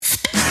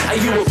Are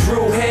you a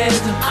brewhead?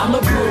 I'm a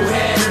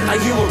brewhead. Are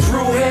you a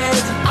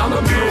brewhead? I'm a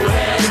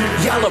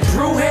brewhead. Y'all are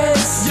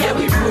brewheads? Yeah,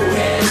 we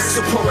brewheads.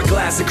 So pour a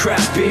glass of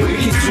craft beer, we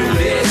can do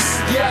this.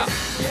 Yeah.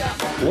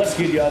 What's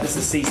good, y'all? This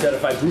is C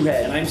Certified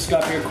Brewhead. And I'm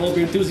Scott Beer, cold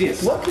beer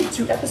enthusiast. Welcome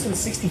to episode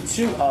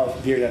 62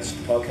 of Beer Nuts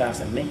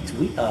Podcast. And mate,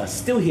 we are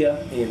still here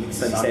in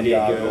sunny San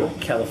Diego,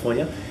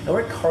 California. And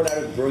we're at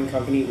Coronado Brewing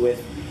Company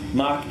with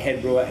Mark,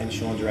 head brewer, and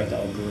Sean, director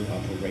of brewing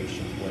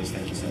operations. Boys,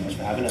 thank you so much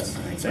for having us.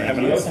 Thanks for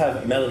having us. We also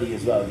have Melody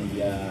as well, the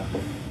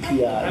PR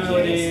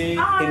Melody. in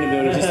the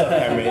building, just off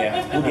camera.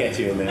 Yeah, we'll get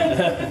you in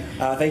there.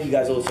 Thank you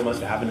guys all so much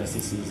for having us.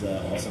 This is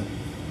awesome.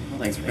 Well,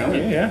 thanks for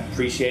coming. Yeah,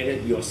 appreciate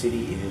it. Your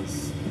city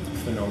is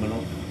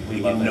phenomenal. We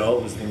didn't know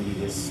it was going to be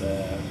this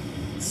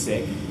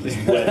sick, this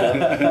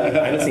weather.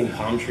 I haven't seen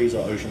palm trees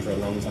or ocean for a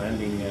long time,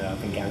 being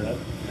up in Canada.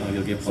 Oh,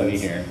 you'll get plenty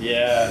here.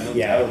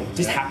 Yeah,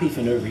 just happy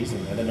for no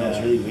reason. I don't know, it's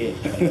really weird.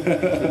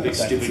 Like, Big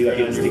stupid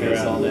people stick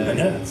around all day. I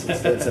know,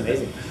 it's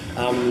amazing.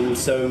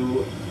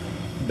 So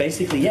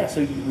basically, yeah,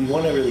 so we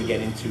want to really get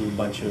into a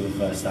bunch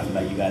of stuff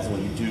about you guys and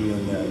what you do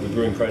and the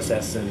brewing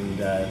process and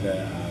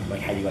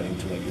like how you got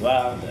into where you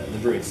are, the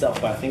brew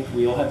itself. But I think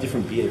we all have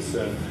different beers,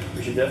 so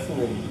we should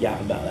definitely yap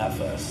about that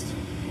first.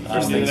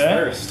 First things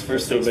first.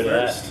 First things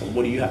first.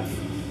 What do you have?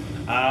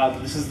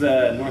 This is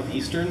the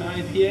Northeastern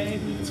IPA, I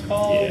believe it's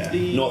called. Yeah.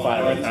 The North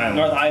Island.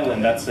 North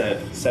Island, that's it.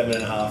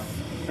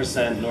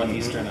 7.5%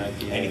 Northeastern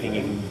IPA. Anything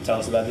you can tell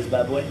us about this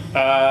bad boy?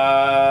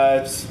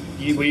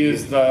 We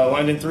use the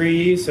London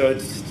 3, so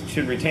it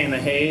should retain the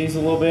haze a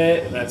little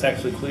bit. That's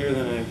actually clearer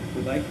than I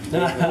would like to.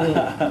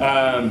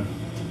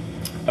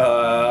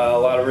 A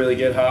lot of really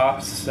good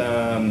hops,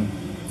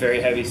 very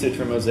heavy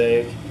Citra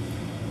Mosaic,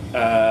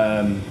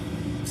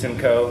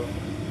 Simcoe.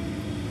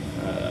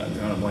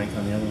 Drawing a blank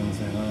on the other ones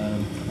there.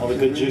 All the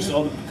good juicy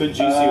ones.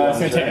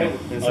 Centennial.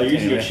 Right? Oh, you're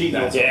using your sheet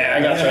notes. Yeah,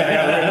 I got you. I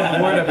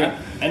got it.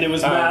 And it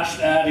was mashed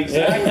at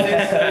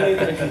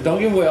exactly. Don't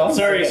give away all.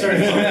 Sorry.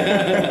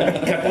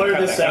 Blur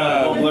this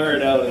out. We'll blur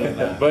it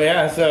out. But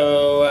yeah,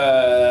 so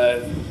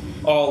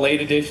all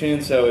late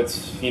edition, so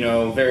it's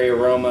very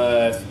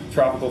aroma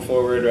tropical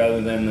forward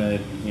rather than the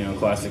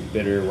classic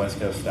bitter West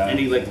Coast style.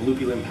 Any like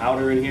lupulin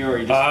powder in here, or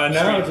you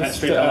just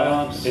straight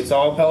hops? It's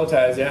all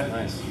pelletized, yeah.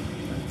 Nice.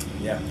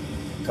 Yeah.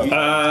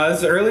 This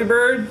is Early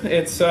Bird.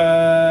 It's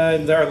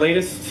our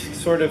latest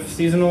sort of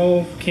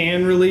seasonal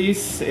can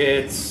release.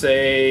 It's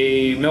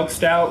a milk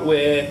stout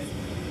with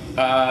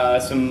a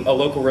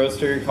local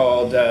roaster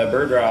called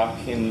Bird Rock,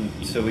 and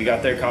so we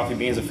got their coffee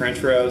beans, a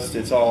French roast.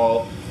 It's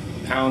all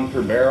pound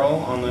per barrel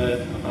on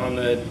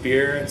the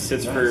beer. It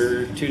sits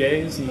for 2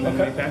 days, and then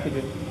we package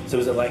it. So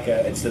is it like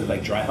instead of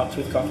like dry hopped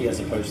with coffee as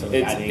opposed to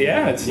like adding?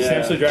 Yeah, it's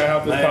essentially dry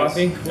hopped with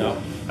coffee. Cool.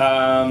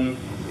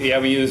 Yeah,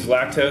 we use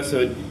lactose, so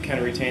it kind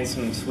of retains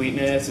some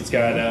sweetness. It's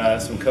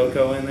got some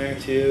cocoa in there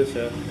too,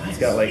 so it's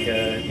got like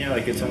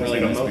it's almost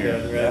like a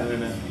mocha rather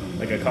than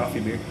a coffee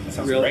beer. That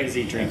sounds real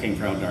easy drinking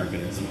for how dark it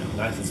is.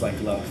 Nice. It's like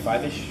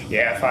 5-ish.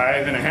 Yeah,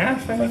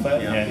 5.5.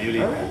 Five? Yeah,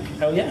 beauty. All right.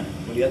 Hell yeah.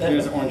 What do you got there?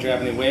 Here's Orange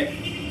Avenue Wit.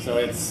 So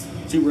it's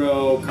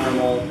two-row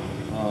caramel,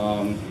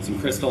 some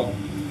crystal,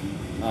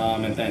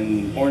 and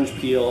then orange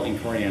peel and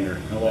coriander,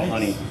 and a little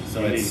honey.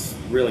 So it's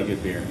really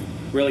good beer.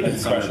 Really good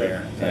summer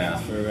beer. Yeah.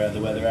 For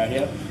the weather out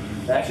here.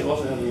 I actually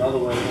also have another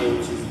one here,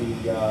 which is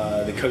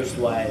the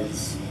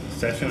Coastwise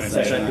Session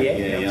IPA.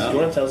 Yeah. Do you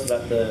want to tell us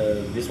about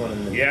this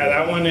one? Yeah,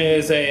 that one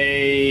is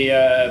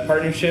a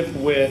partnership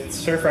with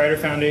Surfrider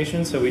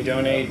Foundation, so we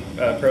donate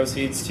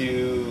proceeds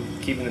to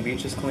keeping the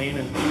beaches clean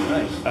and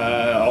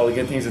all the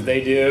good things that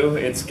they do.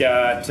 It's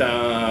got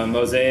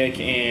Mosaic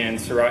and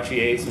Sriracha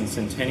Ace and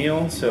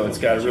Centennial, so it's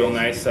got a real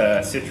nice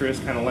citrus,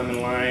 kind of lemon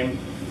lime.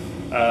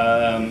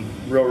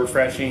 Real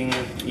refreshing,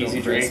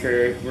 easy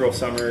drinker, real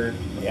summer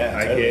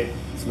IPA. Totally.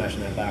 Smashing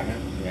that back, huh?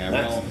 Yeah,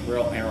 Nice.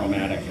 real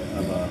aromatic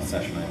of a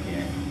session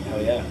IPA.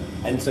 Hell yeah.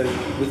 And so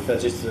with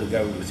just to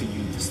go, so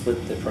you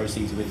split the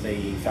proceeds with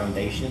a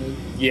foundation?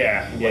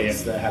 Yeah. How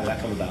did that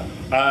come about?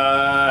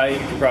 You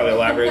could probably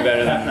elaborate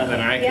better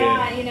than I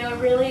could. Yeah,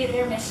 really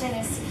their mission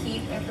is to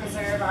keep and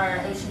preserve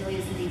our ocean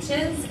waves and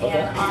beaches,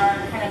 and our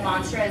kind of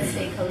mantra is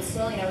stay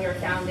coastal. We were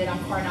founded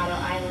on Coronado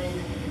Island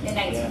in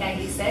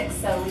 1996,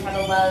 so we have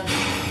a love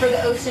for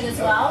the ocean as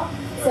well.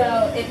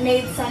 So it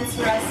made sense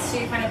for us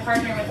to kind of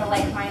partner with a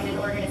like-minded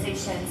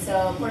organization.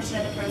 So a portion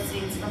of the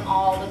proceeds from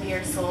all the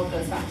beer sold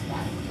goes back to them.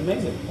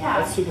 Amazing. Yeah.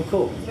 That's super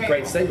cool. Very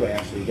Great cool. segue,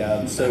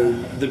 actually. So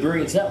the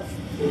brewery itself,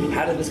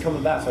 how did this come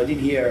about? So I did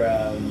hear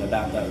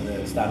about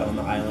the start on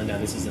the island. Now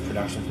this is the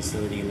production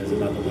facility, and there's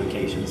another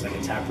location. It's like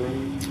a tap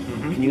room.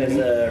 Mm-hmm. Can you guys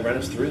run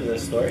us through the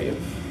story of?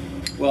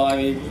 Well,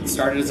 it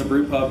started as a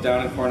brew pub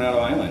down in Coronado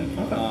Island.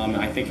 Okay.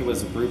 I think it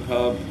was a brew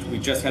pub. We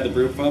just had the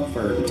brew pub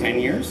for 10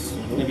 years,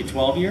 maybe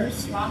 12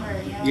 years.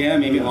 Longer, yeah. Yeah,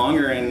 maybe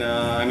longer. And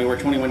we're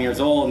 21 years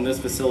old, and this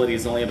facility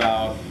is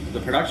the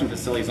production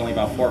facility is only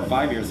about 4 or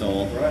 5 years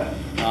old.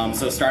 Right.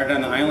 So it started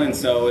on the island,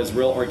 so it was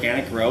real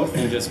organic growth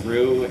and just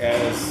grew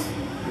as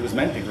it was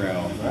meant to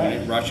grow. Right. We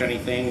didn't rush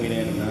anything. We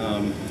didn't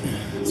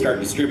start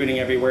distributing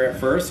everywhere at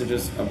first. It's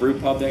just a brew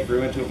pub that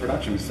grew into a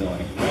production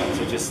facility. Right,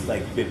 so just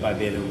like bit by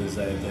bit, it was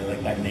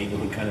like that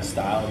neighborhood kind of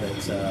style that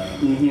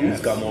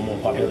has got more and more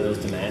popular. There was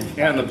demand.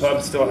 Yeah, and the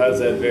pub still has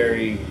that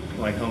very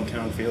like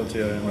hometown feel to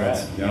it. And Right.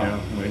 that's, you know,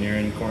 when you're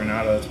in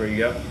Coronado, that's where you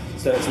go.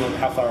 So it's not,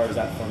 how far is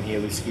that from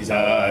here with Skis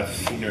Out?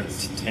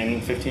 It's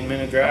 10,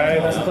 15-minute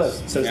drive. That's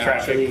close. So it's Yeah.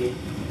 traffic.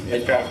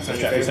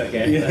 Traffic's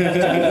okay.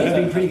 It's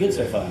been pretty good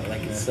so far.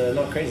 Like it's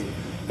not crazy,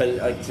 but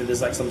like so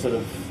there's like some sort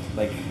of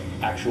like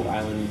actual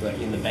island like,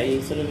 in the bay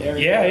sort of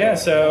area. Yeah.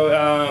 So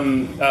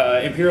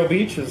Imperial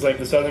Beach is like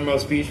the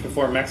southernmost beach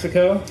before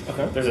Mexico.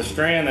 Okay. There's a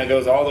strand that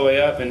goes all the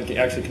way up and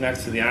actually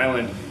connects to the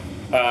island.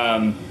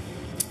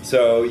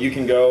 So you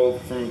can go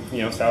from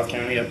South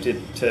County up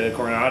to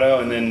Coronado,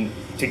 and then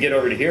to get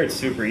over to here, it's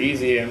super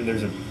easy. I mean,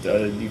 there's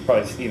you've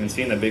probably even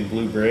seen the big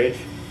blue bridge.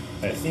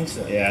 I think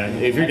so. Yeah,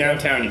 if you're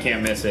downtown, you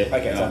can't miss it.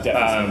 Okay, so I've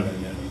definitely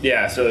seen that,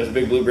 Yeah, so there's a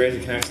big blue bridge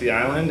that connects to the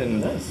island,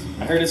 and Nice.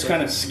 I heard it's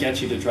kind of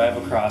sketchy to drive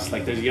across.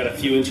 Like, you got a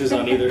few inches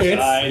on either It's-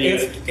 side. You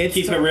it's- gotta it's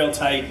keep it real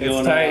tight. it's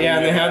going tight. on. Yeah,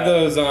 and they have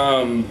those.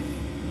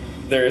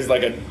 There's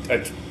like a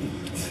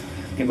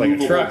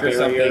Movable truck or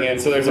something, barrier. and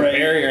so there's a Right.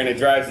 barrier, and it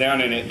drives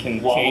down, and it can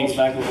Wobbles change.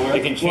 back and forth.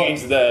 It can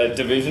change the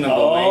division of the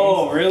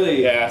Oh, lanes.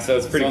 really? Yeah, so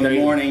it's pretty So in the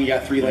crazy. morning, you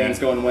got 3 lanes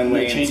going one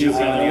way and changes 2 the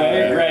going other the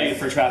way. other. Right,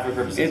 for traffic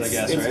purposes, It's, I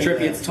guess, it's right?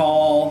 trippy. It's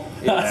tall.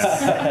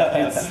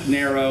 It's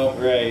narrow.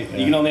 Right.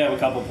 You can only have a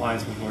couple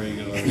pints before you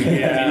go over.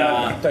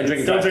 Yeah. Don't drink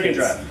and Don't drive. drink and kids.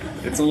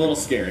 drive. It's a little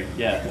scary.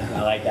 Yeah.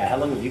 I like that. How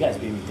long have you guys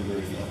been with the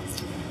brewery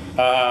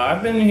for?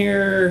 I've been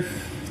here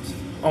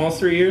almost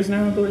 3 years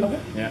now, I believe. Okay.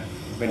 Yeah.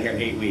 Been here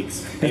 8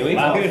 weeks. 8 weeks?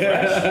 Wow.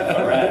 Fresh.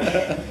 All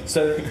right.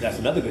 So that's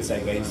another good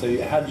segue.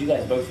 So how did you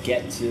guys both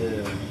get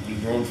to be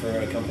drawn for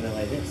a company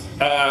like this?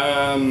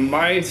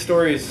 My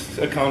story is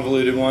a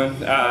convoluted one.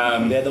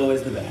 They're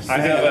always the best. I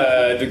have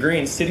a degree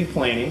in city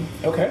planning.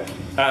 Okay.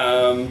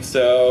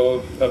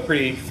 So a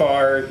pretty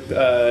far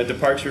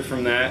departure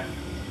from that.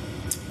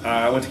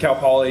 I went to Cal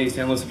Poly,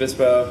 San Luis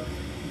Obispo.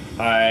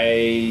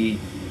 I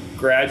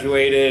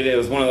graduated. It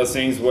was one of those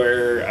things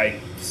where I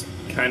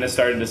kind of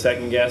started to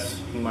second guess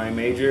my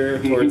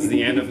major towards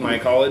the end of my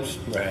college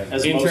Right.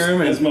 As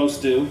interim.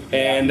 most do.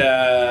 And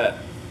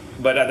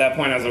but at that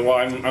point, I was like, well,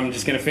 I'm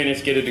just gonna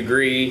finish, get a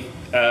degree,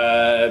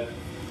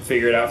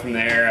 figure it out from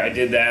there. I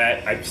did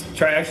that. I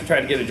actually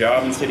tried to get a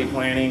job in city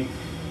planning.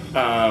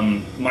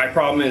 My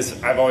problem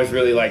is I've always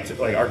really liked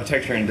like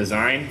architecture and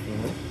design,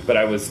 but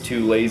I was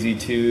too lazy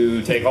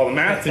to take all the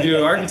math to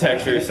do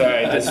architecture, so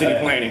I did city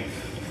planning.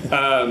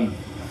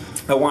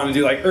 I want to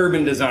do like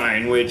urban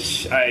design,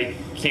 which I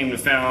came to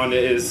found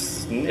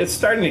it's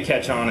starting to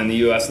catch on in the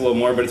U.S. a little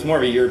more, but it's more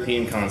of a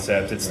European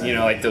concept. It's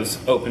like those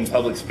open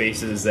public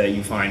spaces that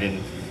you find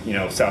in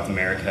South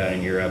America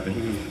and Europe,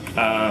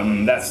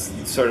 and that's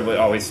sort of what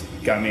always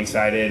got me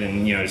excited,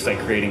 and just like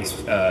creating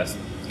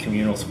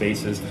communal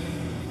spaces.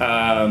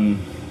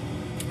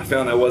 I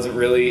found that wasn't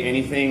really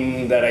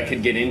anything that I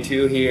could get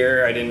into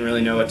here. I didn't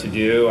really know what to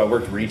do. I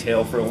worked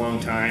retail for a long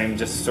time,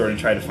 just sort of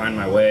tried to find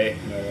my way.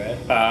 All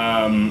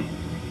right.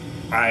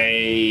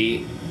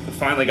 I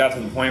finally got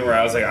to the point where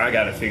I was like, I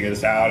got to figure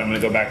this out. I'm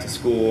going to go back to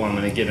school. I'm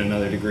going to get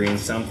another degree in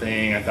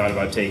something. I thought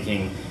about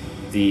taking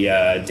the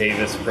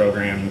Davis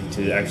program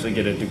to actually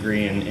get a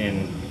degree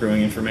in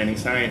brewing and fermenting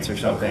science or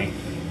something.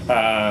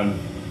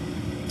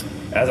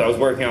 As I was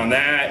working on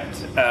that,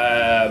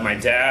 my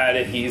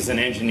dad, he's an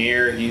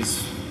engineer.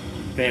 He's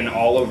been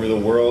all over the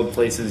world,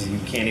 places you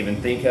can't even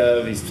think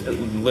of. He's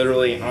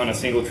literally on a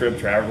single trip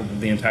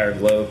traveled the entire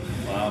globe.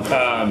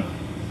 Wow.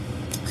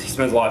 He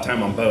spends a lot of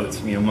time on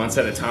boats, months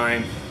at a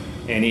time.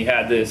 And he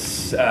had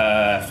this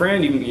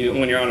friend.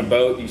 When you're on a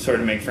boat, you sort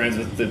of make friends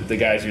with the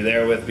guys you're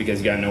there with because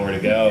you got nowhere to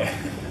go.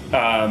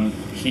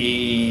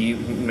 He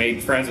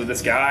made friends with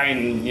this guy,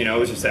 and it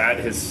was just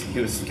he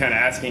was kind of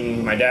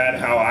asking my dad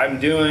how I'm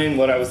doing,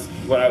 what I was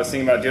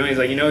thinking about doing. He's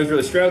like, he's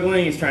really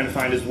struggling. He's trying to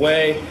find his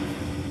way.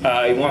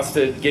 He wants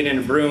to get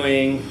into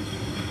brewing,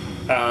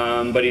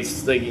 but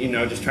he's like,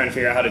 just trying to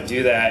figure out how to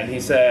do that. And he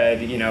said,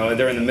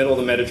 they're in the middle of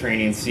the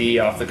Mediterranean Sea,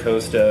 off the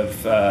coast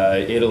of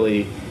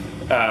Italy.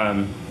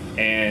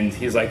 And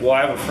he's like, well,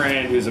 I have a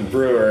friend who's a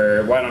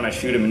brewer. Why don't I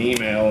shoot him an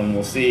email and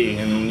we'll see?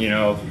 And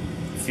a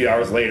few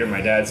hours later, my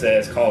dad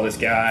says, call this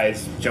guy.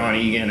 It's John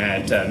Egan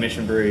at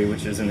Mission Brewery,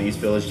 which is in the East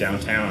Village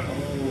downtown.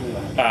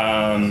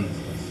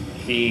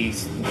 He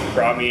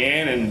brought me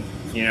in and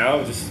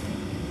just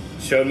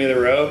showed me the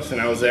ropes, and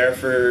I was there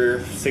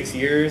for 6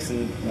 years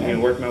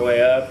and worked my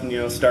way up,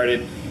 and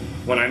started.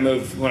 When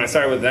I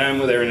started with them,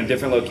 they were in a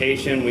different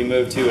location. We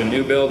moved to a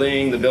new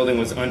building. The building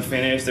was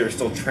unfinished. They were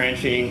still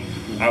trenching.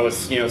 I was,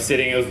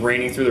 sitting. It was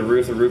raining through the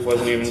roof. The roof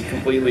wasn't even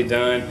completely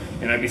done,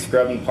 and I'd be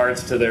scrubbing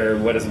parts to their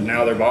what is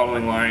now their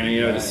bottling line,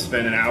 and just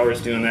spending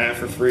hours doing that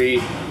for free.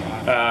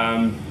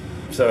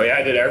 So yeah,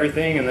 I did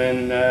everything, and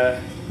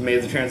then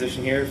made the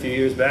transition here a few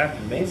years back.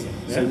 Amazing.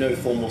 Yeah. So no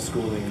formal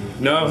schooling.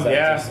 No, Was that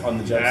yeah, just on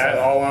the job yeah,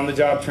 stuff? all on the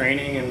job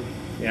training, and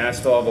yeah, I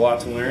still have a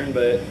lot to learn,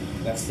 but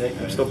That's sick.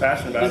 I'm still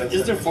passionate about it.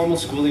 Is there formal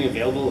schooling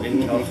available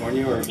in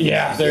California? Or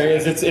Yeah, there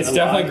is. It's A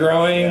definitely lot.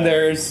 growing. Yeah.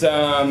 There's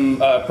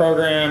a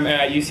program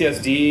at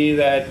UCSD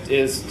that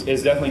is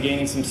definitely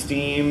gaining some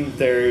steam.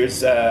 There's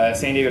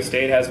San Diego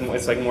State has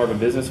it's like more of a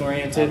business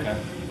oriented. Okay.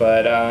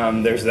 But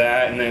there's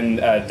that, and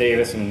then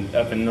Davis and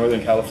up in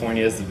Northern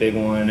California is the big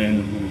one,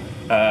 and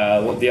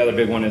the other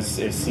big one is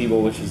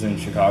Siebel, which is in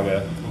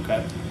Chicago.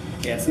 Okay.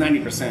 Yeah, it's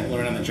 90%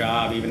 learn on the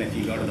job, even if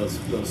you go to those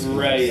schools.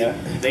 Right, yeah.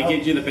 They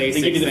give you the They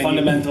basics. give you the then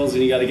fundamentals,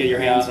 and you got to get your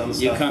hands on You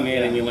stuff. come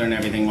in and you learn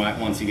everything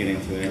once you get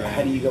into it.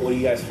 How do you what do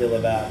you guys feel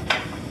about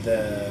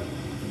the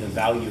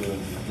value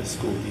of the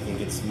school? Do you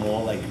think it's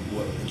more like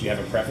do you have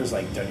a preference?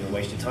 Like, don't you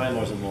waste your time,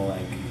 or is it more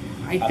like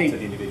I up think to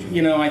the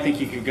individual? I think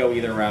you could go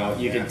either route.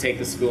 You could take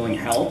the schooling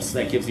helps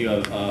that gives you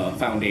a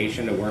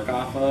foundation to work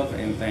off of,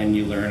 and then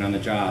you learn on the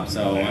job.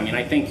 So I mean,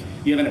 I think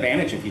you have an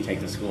advantage if you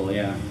take the school.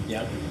 Yeah.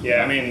 Yeah.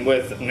 Yeah, I mean,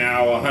 with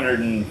now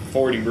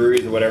 140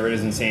 breweries or whatever it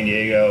is in San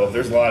Diego,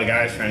 there's a lot of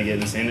guys trying to get in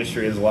this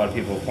industry. There's a lot of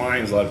people applying.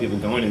 There's a lot of people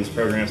going to these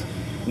programs.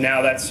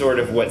 Now that's sort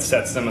of what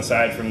sets them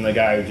aside from the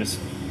guy who just,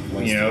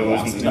 was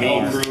the me,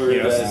 home brewer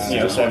that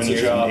just 7 wants a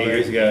years, job, 8 years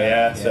right? ago.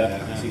 Yeah,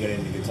 So you got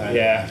into good time.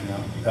 yeah.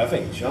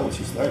 Perfect. Sean, what's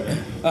your story,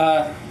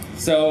 man?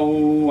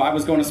 So I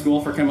was going to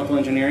school for chemical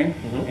engineering,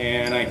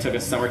 and I took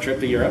a summer trip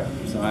to Europe.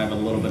 So I have a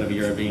little bit of a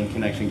European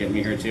connection getting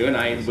me here too. And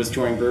I was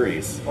touring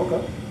breweries.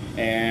 Okay.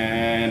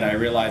 And I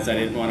realized I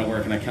didn't want to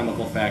work in a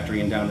chemical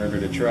factory in downriver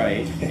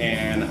Detroit.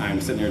 And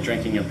I'm sitting there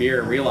drinking a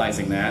beer,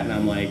 realizing that, and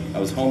I'm like, I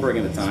was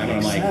homebrewing at the time, and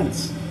I'm like,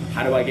 sense.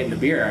 how do I get into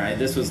beer?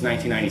 This was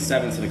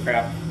 1997, so the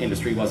craft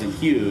industry wasn't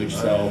huge,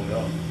 so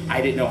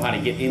I didn't know how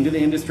to get into the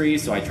industry.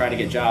 So I tried to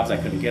get jobs, I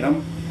couldn't get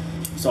them.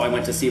 So I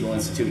went to Siebel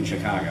Institute in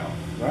Chicago.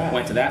 Right.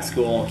 Went to that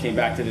school, came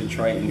back to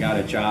Detroit, and got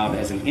a job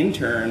as an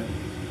intern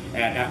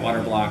at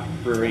Atwater Block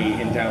Brewery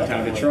in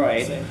downtown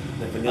Detroit.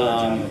 The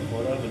vanilla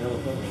porter, vanilla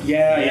porter.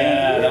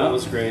 Yeah, that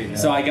was great.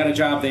 So I got a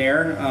job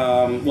there.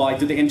 Well, I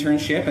did the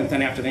internship, and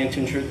then after the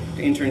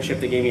internship,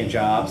 they gave me a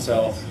job.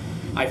 So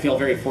I feel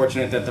very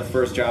fortunate that the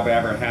first job I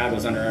ever had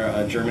was under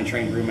a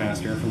German-trained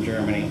brewmaster from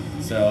Germany.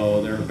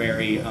 So they're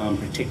very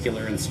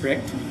particular and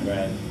strict.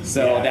 Right.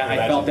 So Yeah, that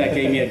I felt that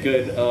gave me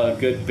a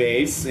good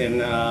base.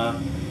 And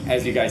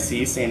as you guys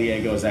see, San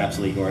Diego is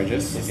absolutely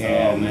gorgeous.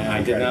 And man,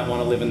 I did not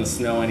want to live in the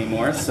snow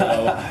anymore. So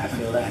I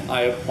feel that.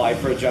 I applied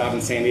for a job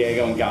in San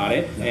Diego and got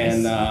it.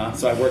 Nice. And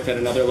so I worked at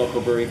another local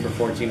brewery for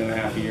 14 and a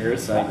half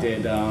years. I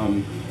did.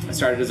 I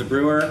started as a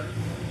brewer,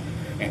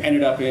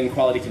 ended up in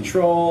quality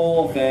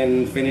control,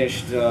 then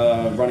finished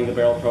running the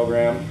barrel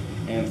program,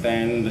 and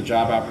then the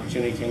job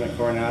opportunity came at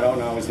Coronado,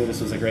 and I always knew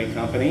this was a great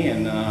company.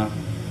 And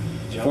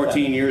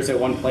 14 years at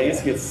one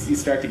place, you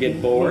start to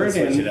get bored.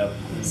 Switch and it up.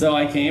 So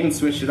I came and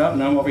switched it up,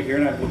 and I'm over here,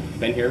 and I've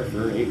been here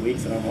for 8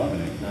 weeks, and I'm loving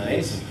it.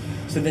 Nice.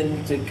 So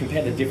then, to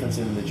compare the difference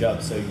in the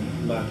job, so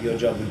Mark, your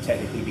job would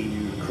technically be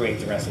to create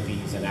the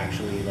recipes and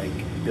actually like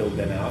build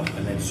them out,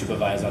 and then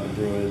supervise other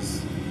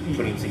brewers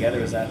putting them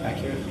together. Is that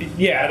accurate?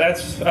 Yeah,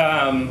 that's.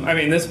 I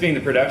mean, this being the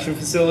production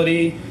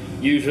facility,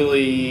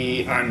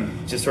 usually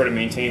I'm just sort of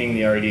maintaining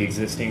the already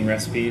existing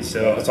recipes.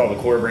 So it's all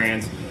the core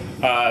brands.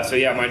 So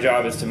yeah, my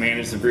job is to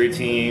manage the brew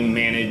team,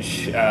 make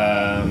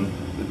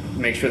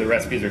sure the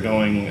recipes are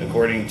going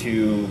according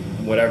to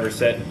whatever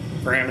set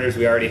parameters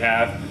we already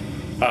have.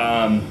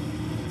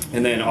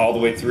 And then all the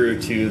way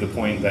through to the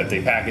point that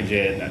they package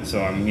it.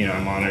 So I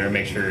monitor,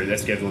 make sure they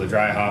schedule the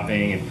dry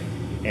hopping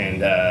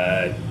and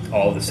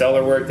all the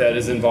cellar work that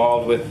is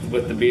involved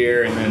with the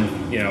beer, and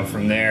then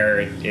from there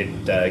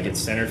it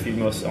gets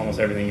centrifuged. Almost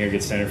everything here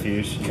gets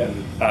centrifuged,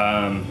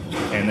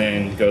 and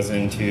then goes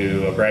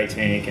into a bright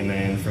tank, and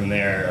then from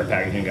there our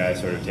packaging guy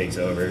sort of takes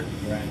over.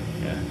 Right.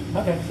 Yeah.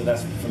 Okay. So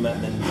that's from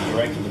that. Then the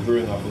director of the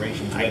brewing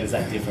operations. Where does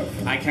that differ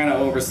from? I kind of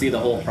oversee the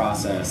whole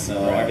process, so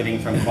Right. everything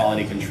from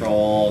quality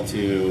control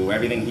to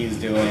everything he's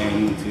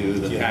doing to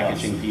the Your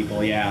packaging boss.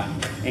 people,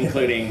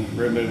 including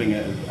removing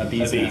a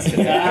bee's nest.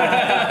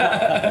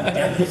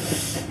 Yeah, I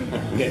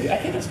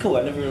think that's cool.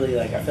 I never really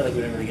I feel like we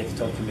don't really get to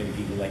talk to many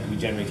people. Like we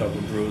generally talk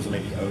with brewers or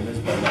maybe owners,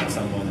 but like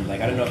someone I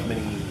don't know if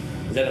many.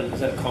 Is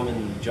that a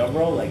common job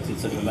role? Like to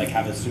sort of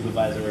have a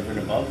supervisor over and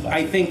above?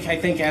 I think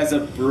as a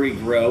brewery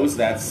grows,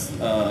 that's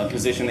a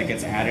position that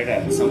gets added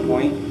at some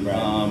point.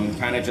 Right.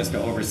 Kind of just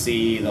to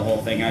oversee the whole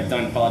thing. I've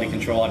done quality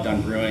control, I've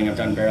done brewing, I've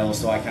done barrels,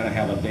 so I kind of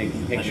have a big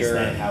picture.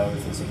 Understand how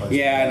everything's supposed to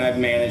Yeah, and I've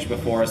managed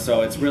before,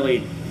 so it's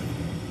really,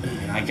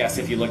 I guess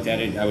if you looked at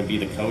it, I would be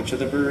the coach of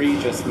the brewery,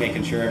 just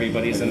making sure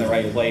everybody's in the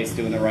right place,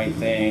 doing the right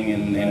thing,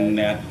 and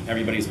that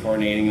everybody's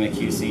coordinating, the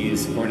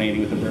QCs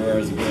coordinating with the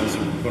brewers are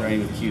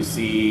coordinating with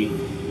QC,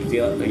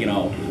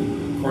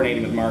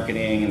 coordinating with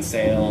marketing and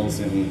sales,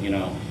 and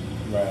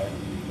Right.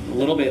 a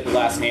little bit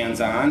less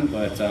hands-on,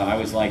 but I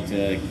always like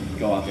to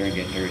go out there and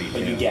get dirty. But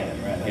too. you get it,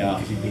 right? Yeah.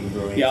 Because you've been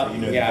brewing. Yeah, So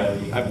you know yeah.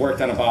 the I've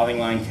worked on a bottling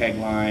line, keg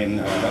line.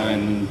 I've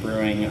done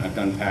brewing. I've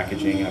done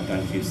packaging. I've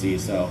done QC.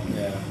 So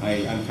Yeah.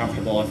 I'm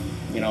comfortable.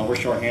 we're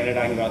shorthanded,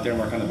 I can go out there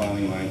and work on the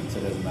bottling line. So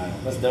it doesn't matter.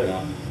 That's dope.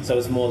 Yeah. So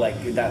it's more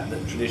like that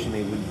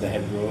traditionally with the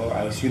head brewer.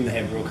 I assume the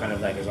head brewer kind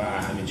of like is,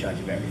 I'm in charge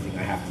of everything.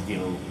 I have to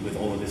deal with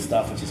all of this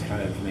stuff, which is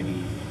kind of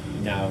maybe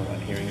now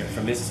I'm hearing it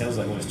from this. It sounds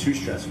like almost too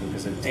stressful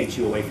because it takes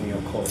you away from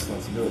your core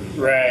responsibility.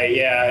 Right,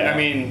 yeah. I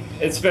mean,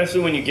 especially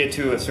when you get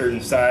to a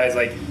certain size,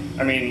 like,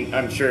 I mean,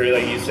 I'm sure,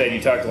 like you said,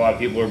 you talked to a lot of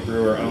people who are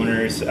brewer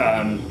owners.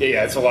 Yeah,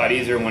 it's a lot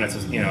easier when it's,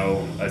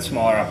 a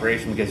smaller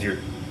operation because you're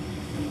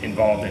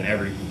involved in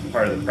every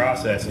part of the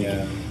process.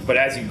 Yeah. But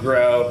as you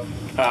grow,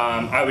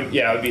 I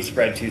would be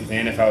spread too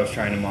thin if I was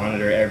trying to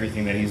monitor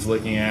everything that he's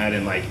looking at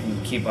and like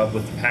keep up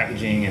with the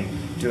packaging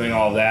and doing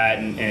all that,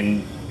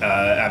 and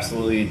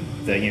absolutely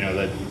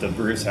the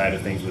brew side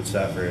of things would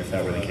suffer if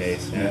that were the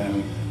case. Yeah.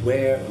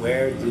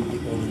 Where do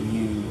all the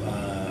new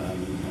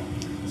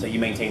so you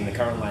maintain the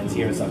current lines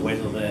here and stuff? Where's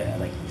all the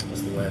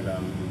what's the word?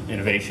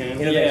 Innovation.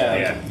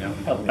 Yeah.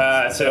 Help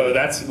me.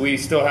 So we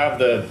still have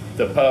the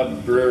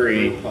pub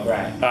brewery.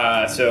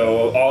 Right.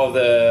 So all of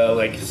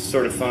the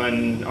sort of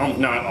fun,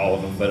 not all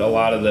of them, but a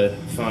lot of the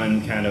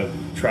fun kind of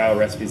trial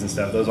recipes and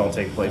stuff, those all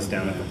take place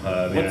down at the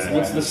pub.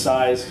 What's the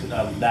size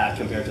of that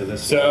compared to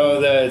this?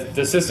 So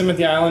the system at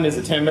the island is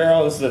a 10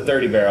 barrel. This is a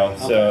 30 barrel.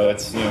 So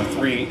it's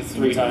three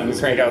times. We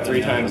crank out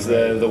three times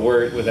the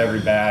wort with every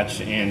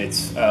batch, and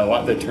it's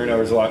the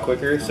turnover's a lot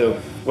quicker. So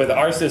with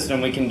our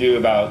system, we can do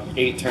about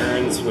 8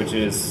 turns, which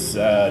is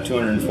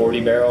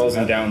 240 barrels,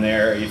 and down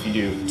there, if you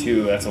do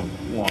 2, that's a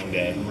long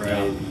day.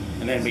 Right.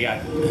 And then we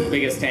got the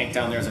biggest tank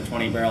down there is a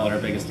 20 barrel, and our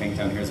biggest tank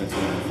down here is a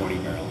 240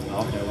 barrel.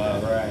 Okay, wow,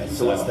 right.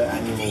 So what's the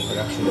annual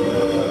production?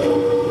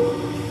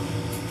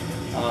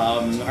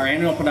 Our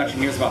annual production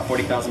here is about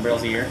 40,000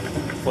 barrels a year.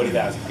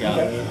 40,000. Yeah.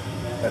 Okay.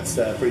 That's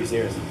pretty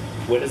serious.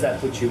 Where does that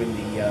put you in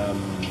the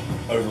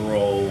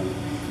overall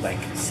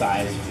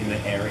size in the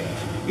area?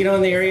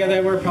 In the area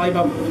that we're probably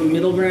about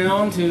middle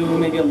ground to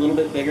maybe a little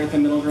bit bigger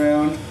than middle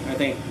ground. I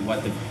think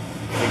the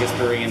biggest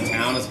brewery in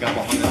town is a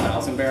couple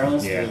 100,000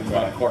 barrels. Yeah, to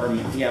about a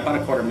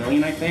quarter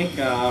million, I think.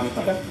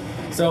 Okay.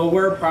 So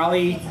we're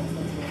probably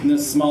in the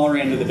smaller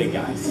end of the big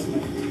guys.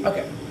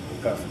 Okay.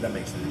 Perfect. That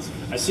makes sense.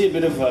 I see a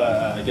bit of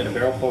a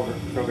barrel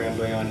program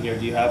going on here.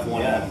 Do you have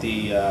one at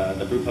the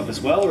brew pub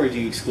as well, or do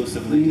you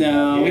exclusively?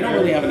 No, we don't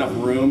really have enough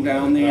room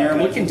down there.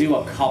 Okay. We can do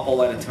a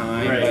couple at a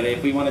time, Right. but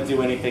if we want to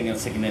do anything of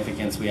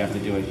significance, we have to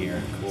do it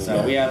here. Cool.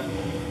 So we have,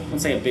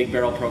 let's say, a big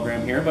barrel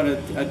program here, but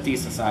a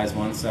decent sized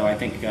one. So I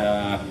think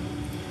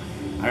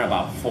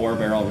about 4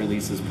 barrel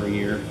releases per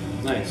year.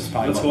 Nice.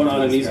 Probably What's about going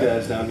on in this these guy.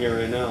 guys down here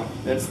right now?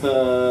 It's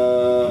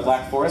the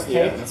Black Forest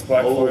cake. That's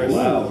Black Forest.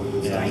 Wow.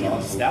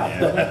 Stout.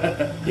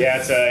 Yeah,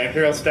 it's an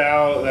imperial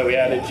stout that we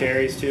added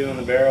cherries to in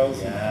the barrels.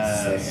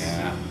 Yeah.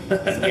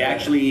 So we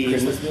actually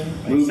Christmas beer?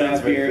 moved Sounds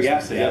that very beer. Yeah,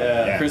 Christmassy.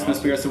 yeah. Christmas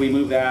beer. So we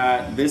moved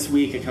that this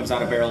week. It comes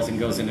out of barrels and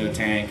goes into a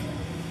tank.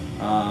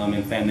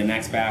 And then the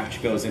next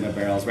batch goes into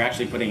barrels. We're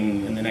actually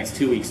putting in the next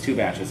 2 weeks 2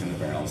 batches into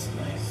barrels.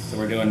 Nice. So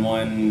we're doing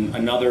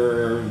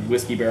another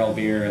whiskey barrel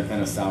beer and then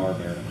a sour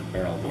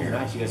barrel Oh, beer.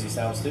 nice. You guys do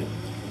sours too?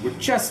 We're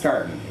just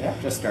starting. Yeah.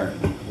 Just starting.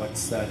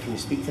 What's can you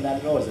speak to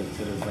that at all? Or is it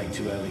sort of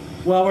too early?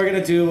 Well, we're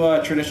gonna do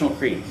a traditional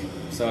Creek.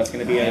 So it's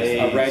gonna be a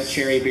Nice. red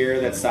cherry beer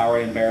that's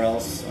soured in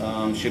barrels.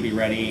 Should be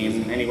ready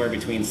in anywhere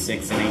between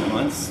 6 and 8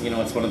 months.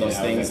 It's one of those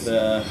Yeah, things.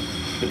 okay.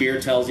 The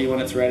beer tells you when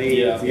it's ready.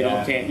 Yeah. You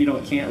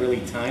can't really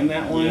time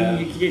that one. Yeah.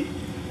 You can get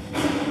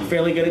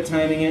fairly good at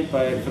timing it,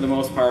 but for the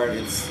most part,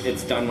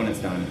 it's done when it's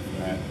done.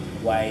 Right.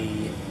 Why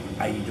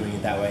are you doing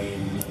it that way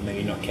and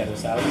maybe not kettle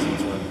sours?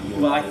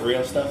 Well,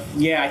 real stuff?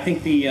 Yeah, I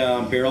think the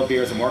barrel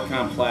beers are more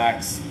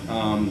complex.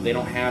 They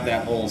don't have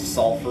that whole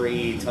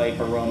sulfury type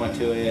aroma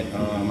to it.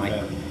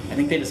 I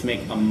think they just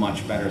make a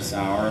much better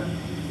sour.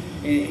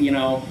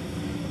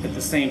 At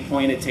the same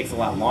point, it takes a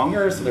lot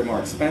longer, so they're more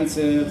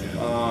expensive.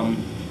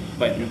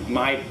 But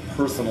my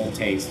personal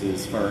taste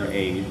is for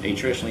a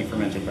traditionally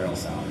fermented barrel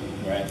sour.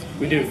 Right.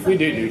 We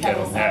do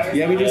kettle. sours.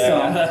 Yeah, we do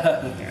some.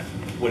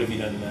 What have you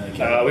done?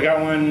 Kettle? We got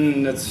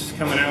one that's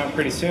coming out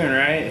pretty soon,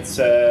 right? It's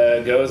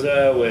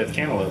Goza with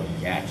cantaloupe.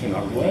 Yeah, it came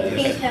out really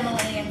Pink good.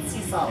 Himalayan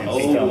sea salt.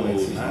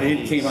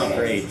 It came out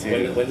great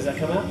too. When does that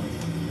come out?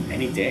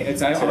 Any day.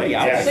 It's already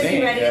out, Yeah. I Should be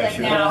think. ready Yeah, like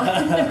sure. now.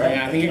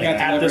 Yeah, I think it got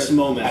At delivered. this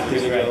moment.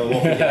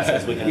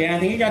 Yeah, I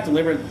think it got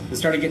delivered. It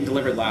started getting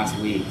delivered last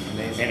week,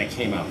 Amazing. and it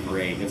came out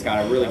great. It's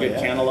got a really good yeah.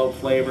 cantaloupe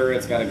flavor.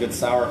 It's got a good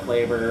sour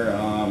flavor.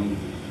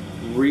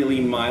 Really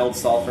mild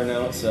sulfur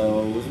note.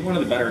 So it was one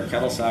of the better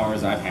kettle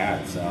sours I've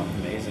had. So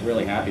Amazing.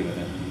 really happy with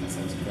it. That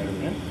sounds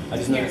incredible. I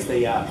just noticed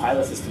the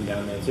pilot system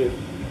down there too.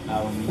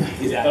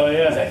 Is that Oh,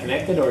 yeah. is that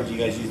connected or do you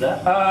guys use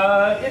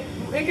that?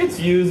 It gets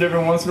used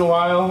every once in a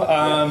while.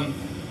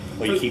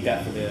 Or you keep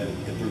that for the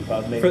brew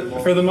pub maybe?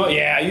 more?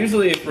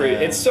 Usually Yeah.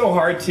 it's so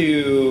hard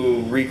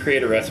to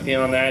recreate a recipe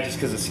on that just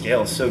because the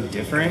scale is so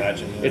different.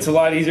 Gotcha, yeah. It's a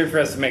lot easier for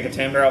us to make a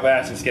 10 barrel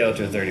batch and scale it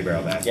to a 30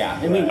 barrel batch. Yeah,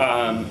 I mean,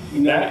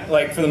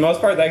 That for the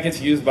most part that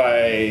gets used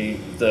by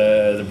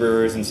the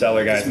brewers and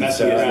cellar guys and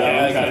messing stuff. around,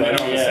 Yeah, kind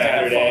of on a yeah,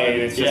 Saturday, have fun.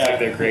 and it's just Yeah. like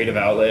their creative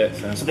outlet.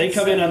 So they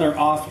come in on their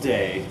off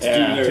day to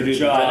Yeah. do their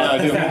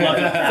job do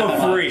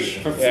for free.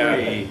 for Yeah.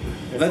 free.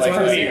 That's like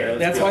why beer.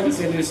 that's why this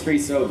industry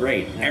is so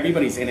great.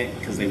 Everybody's in it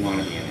because they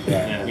want to be in it.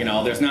 Yeah. You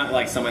know, there's not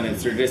like someone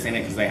that's they're just in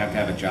it because they have to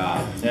have a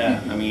job.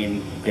 Yeah. I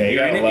mean, Yeah, you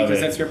you're in gotta it love because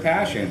it. that's your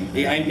passion.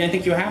 I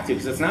think you have to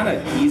because it's not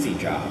an easy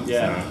job.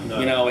 Yeah. So,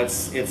 you know,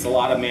 it's a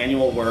lot of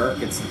manual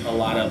work. It's a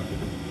lot of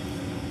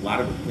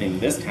in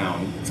this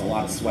town. It's a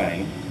lot of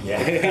sweating.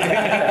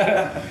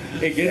 Yeah.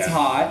 It gets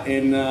hot,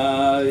 and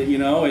you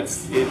know, it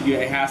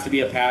has to be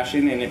a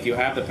passion. And if you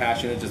have the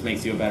passion, it just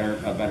makes you a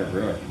better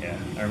brewer. Yeah,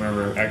 I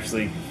remember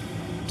actually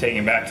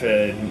taking back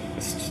to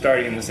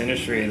starting in this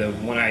industry.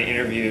 When I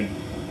interviewed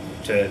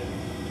to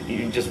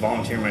even just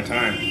volunteer my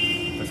time,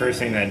 the first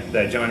thing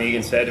that John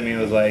Egan said to me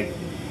was like,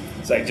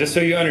 "It's like just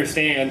so you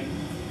understand."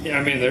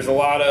 I mean, there's a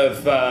lot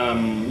of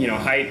you know,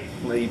 hype.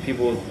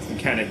 People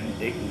kind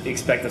of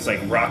expect this like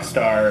rock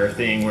star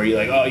thing where you're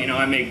like, oh, you know,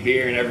 I make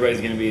beer and everybody's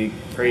gonna be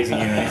praising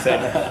you. And he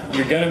said,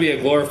 you're gonna be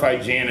a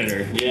glorified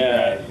janitor.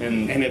 Yeah.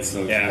 and And it's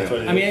so Yeah.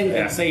 true. I mean,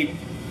 Yeah. I'd say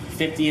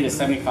 50 to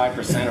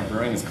 75% of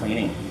brewing is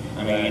cleaning.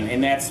 I mean,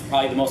 and that's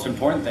probably the most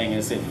important thing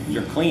is if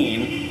you're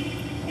clean,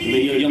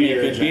 you'll make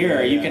good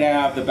beer. You could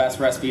have the best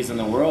recipes in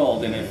the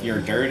world, and if you're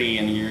dirty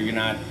and you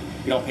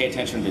don't pay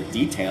attention to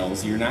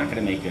details, you're not going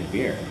to make good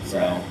beer.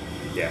 So,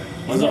 yeah.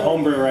 As a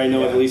home brewer, I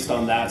know at least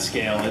on that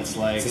scale, it's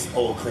like It's just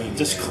all clean.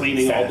 just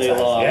cleaning all day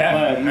long.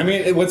 Yeah, But- I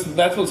mean,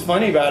 that's what's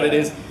funny about it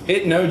is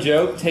it, no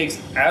joke, takes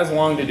as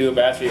long to do a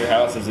batch at your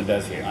house as it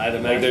does here. I'd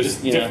imagine Like, there's,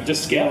 just, you know,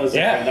 just scale is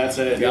Yeah. different. That's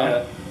it.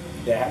 Yeah.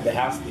 The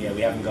house, yeah,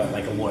 we haven't got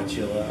like a water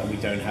chiller, and we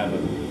don't have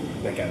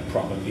like a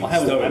proper big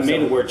stove. I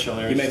made so a wort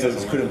chiller. You it made just us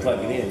doesn't couldn't work.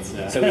 plug it in,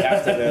 Yeah. so we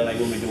have to go like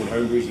when we're doing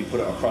home brews, you put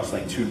it across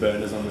like 2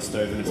 burners on the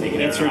stove and take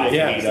it. It's out.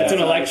 ridiculous. Yeah. It's an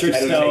electric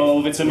It'll take-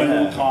 stove. It's in my yeah.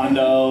 little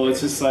condo. It's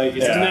just like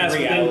it's Yeah. a mess.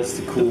 3 but then hours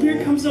to The cool.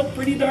 beer comes out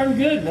pretty darn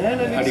good, man.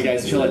 I mean, how do you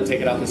guys chill it?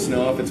 Take it out in the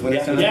snow if it's winter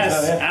time? Yes,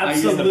 I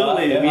used to-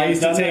 absolutely. I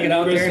used to take it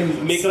out there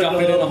and make stuff like a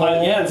it in little the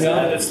hole. Yeah,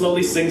 Yeah. it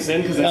slowly sinks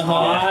in because it's Uh-huh.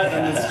 hot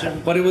and it's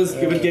But it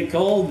would get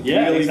cold.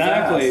 yeah, really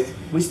exactly. fast.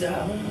 We still,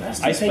 that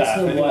still Ice takes bath,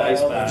 a we do while.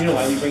 ice bath. Do you know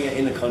why we bring it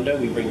in the condo?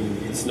 We bring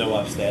the snow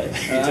upstairs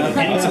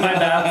into my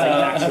bath.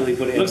 actually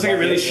put it. Looks in like a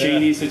the really bucket.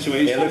 shady Yeah,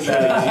 situation. it looks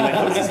really like,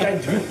 what's this guy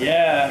doing?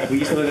 Yeah. We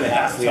used to live in a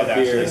house we had Tough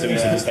beer, actually, so we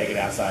used to yeah. just take it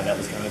outside. That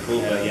was kind of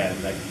cool, but yeah,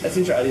 like that's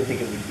interesting. I didn't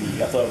think it would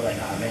be. I thought like,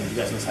 oh man, you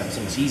guys must have it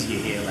so much easier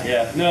here. Like,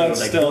 Yeah. No, it'll, it's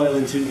like still- boil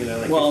into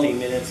like Well, 15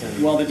 minutes.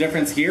 And Well, the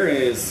difference here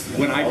is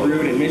when I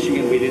brewed in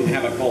Michigan, we didn't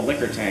have a cold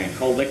liquor tank.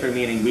 Cold liquor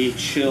meaning we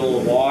chill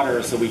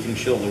water so we can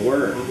chill the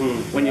wort.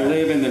 When you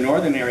live in the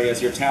northern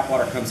areas, your tap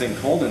water comes in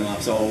cold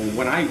enough. So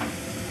when I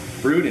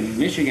brewed in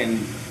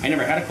Michigan, I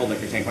never had a cold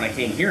liquor tank. When I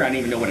came here, I didn't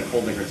even know what a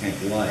cold liquor tank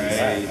was.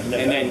 Right. And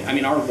then, I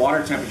mean, our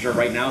water temperature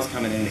right now is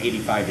coming in at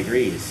 85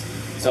 degrees.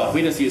 So if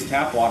we just use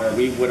tap water,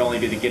 we would only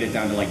be able to get it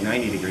down to like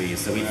 90 degrees.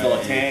 So we fill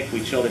a tank,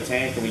 we chill the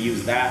tank, and we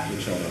use that to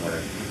chill the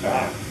wort.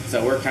 Wow.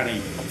 So it's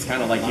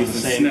kind of like using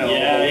same- snow.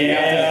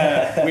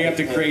 Yeah, We have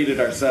to create it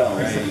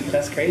ourselves.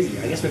 That's crazy.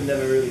 I guess we've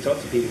never really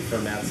talked to people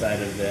from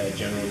outside of the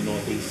general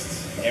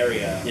northeast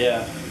area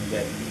Yeah.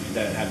 that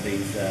don't have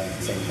these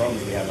same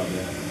problems we have up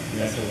there.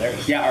 That's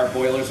hilarious. Yeah, our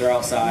boilers are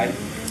outside.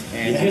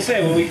 And I was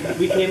gonna say when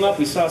we came up,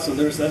 we saw some.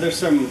 There's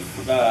some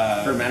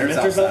Fermenters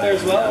out there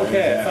as well. outside.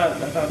 Okay, Yeah.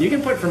 I thought you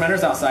can put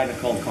fermenters outside in a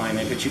cold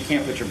climate, but you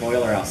can't put your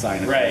boiler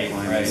outside in a Right,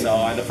 cold climate. right.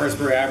 So the first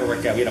brewery I ever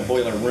worked at, we had a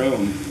boiler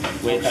room,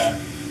 which, Okay.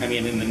 I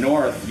mean, in the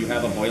north, you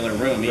have a boiler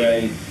room.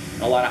 Right. Even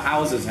a lot of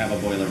houses have a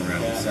boiler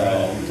room. Yeah, so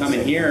right.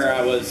 coming here,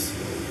 I was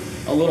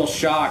a little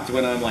shocked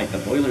when I'm like, the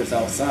boiler's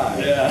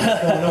outside.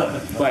 yeah.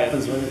 What But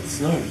happens when it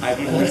snows?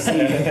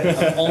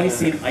 I've only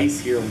seen ice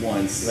here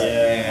once. Yeah.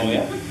 And Oh,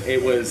 yeah?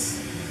 it was,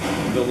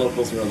 the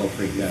locals were a little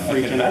freaked out.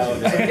 Freaking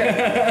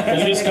out.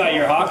 You just got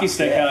your hockey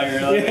stick out.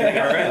 You're like,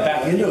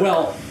 Back into it.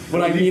 Well,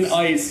 when I mean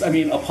ice, I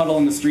mean a puddle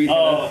in the street,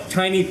 Oh. a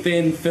tiny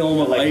thin film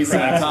of Like ice on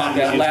cracks. top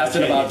that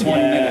lasted about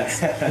 20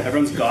 minutes.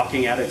 Everyone's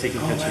gawking at it,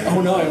 taking pictures. Oh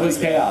no, it was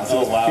chaos. It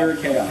was Oh, wow. pure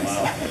chaos.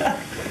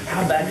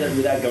 How bad,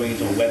 without going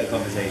into a weather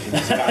conversation,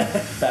 I'm kind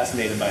of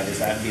fascinated by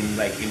this. I've been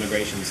like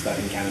immigration stuck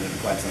in Canada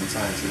for quite some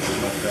time since it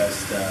was my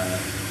first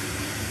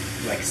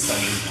like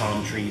sunny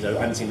palm trees. I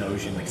haven't seen the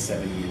ocean in like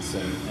 7 years, so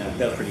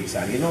that was pretty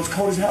exciting. You know, it's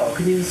cold as hell. I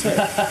couldn't even swim.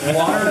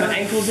 Water, my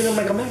ankles in them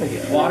like I'm out of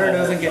here. Water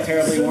doesn't get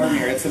terribly warm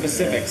here. It's the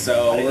Pacific,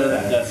 so I didn't know we're,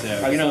 that. That's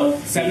it. you know,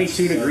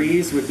 72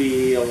 degrees would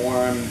be a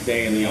warm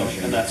day in the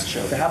ocean. And that's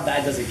chill. So how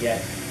bad does it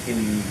get in,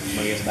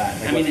 I guess, bad?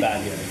 Like, I mean, what's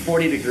bad here?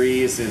 40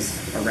 degrees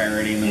is a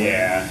rarity in the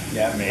winter.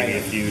 Yeah, maybe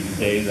a few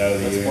days out of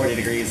the It's year. 40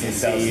 degrees in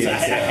Celsius. C. A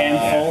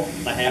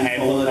A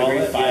handful of call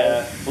degrees, it, 5.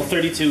 yeah. Well,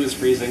 32 is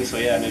freezing, so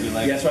yeah, maybe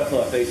like Yeah, that's what I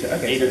thought.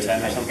 Okay, 8 or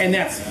 10 or something. And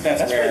that's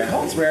That's rare. pretty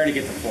cold. It's rare to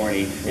get to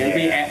 40. It'd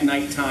be at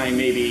nighttime,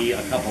 maybe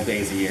a couple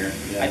days a year.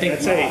 I think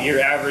I'd say your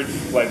average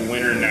like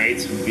winter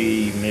nights would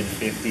be mid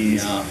 50s.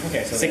 Yeah.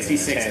 Okay, so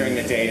 66 10, during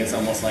the day 15. is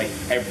almost like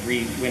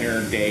every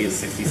winter day is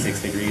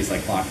 66 degrees,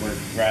 like clockwork.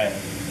 Right.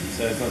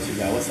 So it's not too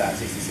bad. What's that?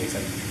 66,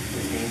 like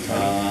 15, 20?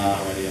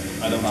 No idea.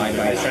 I don't Divide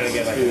know. I by was trying to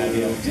get like an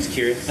idea. Just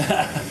curious.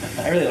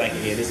 I really like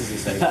it here. This is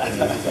exciting.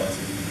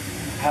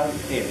 How?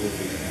 Yeah, we'll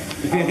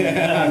figure it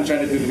out. I'm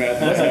trying to do the math.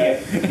 That's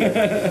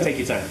okay. Take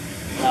your time.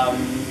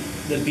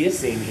 The beer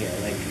scene here,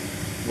 like,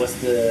 what's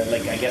the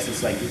like? I guess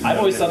it's like I've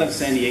always thought of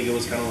San Diego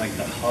as kind of like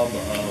the hub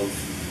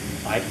of.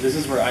 This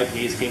is where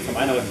IPAs came from.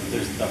 I know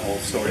there's the whole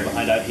story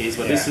behind IPAs,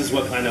 but this is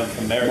what kind of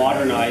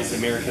modernized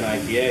American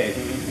IPA,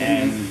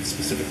 and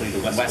specifically the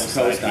West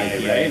Coast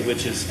IPA, right?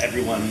 Which is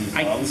everyone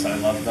loves. I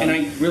love them. And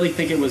I really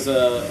think it was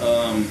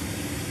a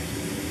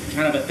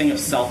kind of a thing of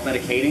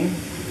self-medicating.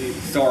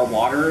 So our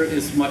water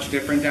is much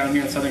different down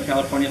here in Southern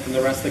California than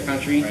the rest of the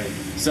country. Right.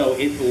 So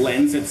it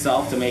lends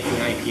itself to making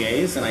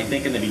IPAs, and I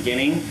think in the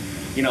beginning,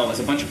 you know, there's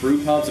a bunch of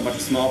brew pubs, a bunch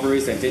of small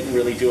breweries that didn't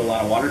really do a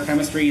lot of water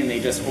chemistry, and they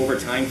just over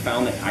time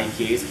found that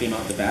IPAs came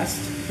out the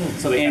best.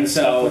 So they kind of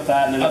stuck with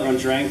that, and then everyone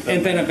drank them.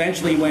 And then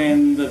eventually,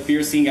 when the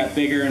beer scene got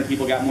bigger and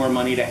people got more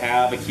money to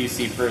have a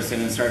QC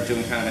person and started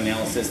doing kind of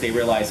analysis, they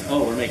realized,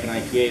 oh, we're making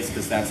IPAs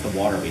because that's the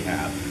water we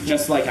have.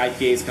 Just like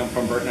IPAs come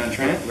from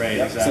Burton-on-Trent. Right,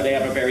 exactly. So they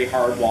have a very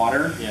hard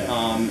water,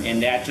 Yeah.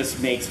 and that just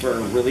makes for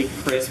really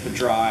crisp,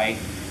 dry,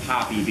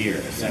 hoppy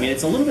beers. I mean,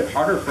 it's a little bit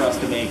harder for us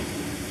to make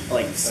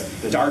like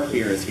dark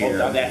beers here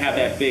that have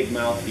that big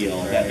mouthfeel.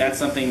 Right. That's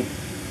something,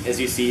 as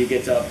you see, you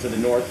get up to the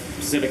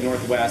Pacific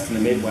Northwest and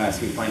the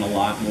Midwest, we find a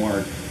lot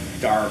more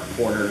dark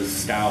porters,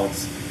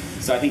 stouts.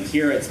 So I think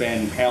here it's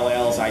been pale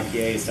ales,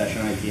 IPAs,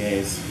 session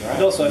IPAs. Right.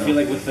 But also, I feel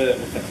like with the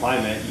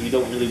climate, you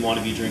don't really want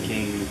to be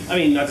drinking. I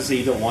mean, not to say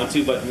you don't want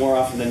to, but more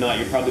often than not,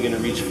 you're probably going to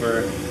reach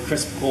for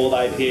crisp, cold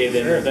IPA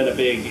than a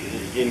big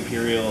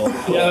imperial.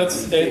 Yeah,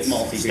 it's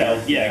multi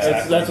stout. Yeah,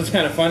 exactly. That's what's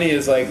kind of funny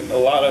is like a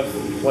lot of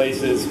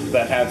places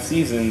that have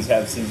seasons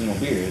have seasonal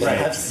beers. Right.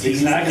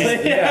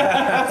 Exactly.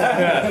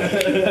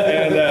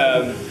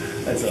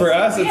 And for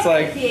us, it's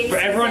like For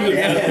everyone who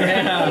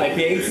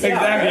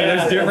exactly.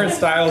 There's different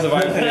styles of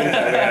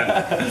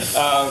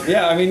IPAs.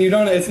 Yeah, I mean, you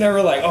don't. It's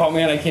never like, oh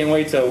man, I can't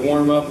wait to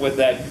warm up with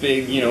that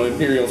big,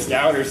 imperial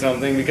stout or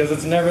something because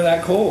it's never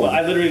that cold. Well,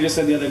 I literally just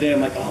said the other day, I'm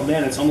like, oh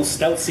man, it's almost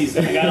stout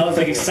season. I was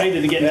like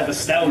excited to get into the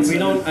stouts. We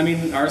don't. I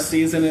mean, our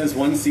season is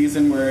one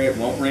season where it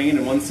won't rain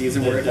and one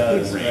season where it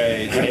does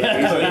rain. Right.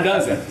 It usually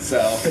doesn't.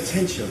 So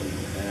potentially.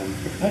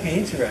 Okay,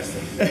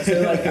 interesting.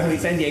 So, like, I mean,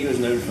 San Diego is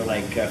known for,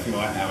 like, from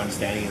our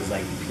understanding, is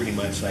like pretty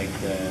much like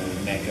the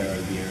mecca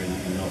of beer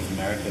in North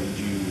America. Would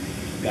you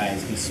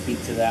guys can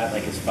speak to that,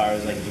 like, as far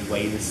as like the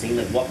way the scene,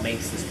 like, what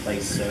makes this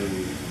place so,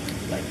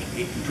 like,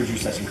 it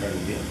produce such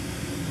incredible beer?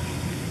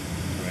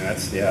 I mean,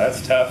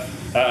 that's tough.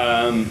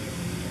 I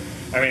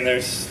mean,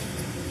 there's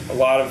a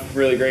lot of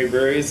really great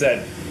breweries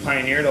that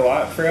pioneered a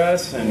lot for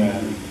us, and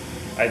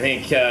I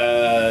think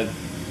the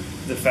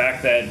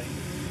fact that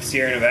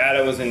Sierra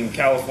Nevada was in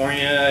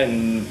California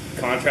and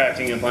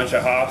contracting a bunch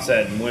of hops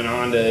that went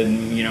on to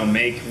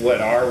make what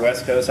are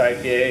West Coast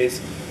IPAs,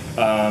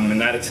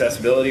 and that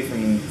accessibility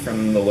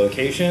from the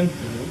location.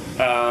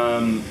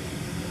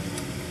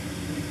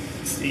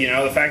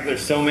 The fact that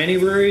there's so many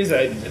breweries,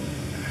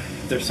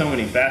 there's so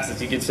many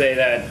facets. You could say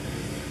that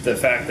the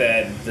fact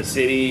that the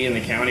city and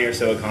the county are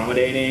so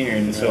accommodating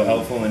and so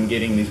helpful in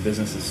getting these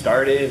businesses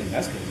started.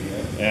 That's good.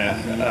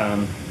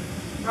 Yeah.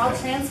 We're all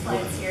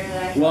transplants here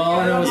that Well,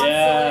 everyone wants to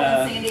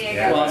live in San Diego.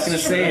 well, I was going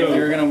to say, if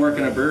you're going to work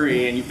in a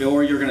brewery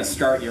or you're going to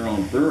start your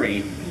own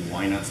brewery,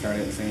 why not start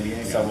it in San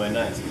Diego? Somewhere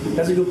nice.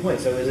 That's a good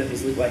point. So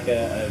is it like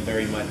a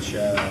very much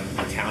a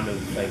town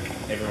of like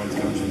everyone's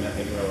comes from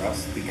everywhere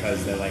else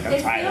because they're like, I'm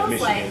It tired of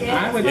feels Michigan. like it.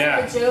 I would- It's yeah.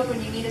 like a joke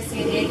when you meet a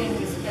San Diegan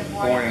who's been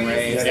born Born and and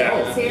raised raised. here.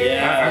 Yeah. It's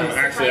here. I'm It's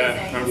actually,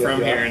 surprising. I'm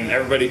from here, and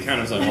everybody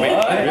kind of like, wait,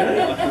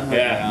 really?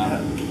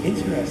 Yeah.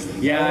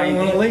 Interesting. Yeah, I don't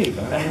want to leave.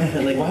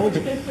 Like, why would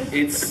you?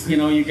 It's,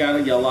 you got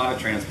a lot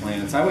of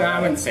transplants. I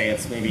wouldn't say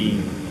it's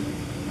maybe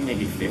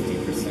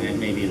 50%,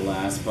 maybe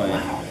less, but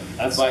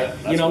That's what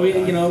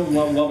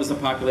was the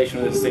population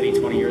of the city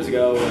 20 years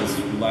ago was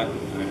what,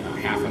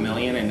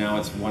 500,000, and now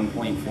it's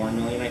 1.4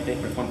 million, I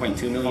think, or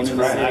 1.2 million in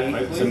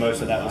the city. So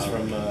most of that was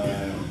from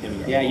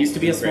immigrants. Yeah, it used to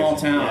be a small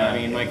town. Yeah. I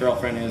mean, my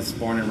girlfriend is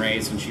born and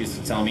raised, and she used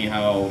to tell me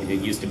how it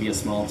used to be a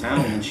small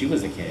town when she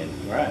was a kid.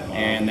 Right. Wow.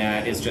 And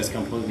that is just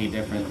completely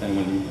different than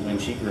when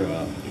she grew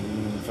up.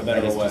 For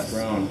better That or has worse. just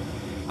grown.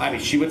 I mean,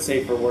 she would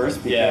say for worse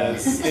because Yeah.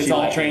 it's She all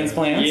liked it.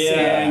 transplants.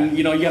 Yeah. And,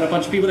 you got a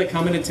bunch of people that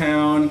come into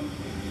town.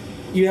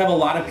 You have a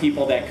lot of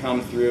people that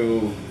come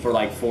through for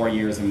like 4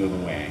 years and move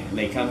away.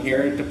 They come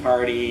here to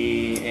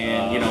party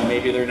and,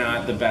 maybe they're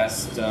not the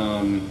best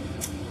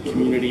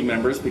community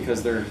members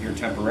because they're here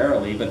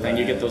temporarily, but then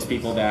you get those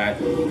people that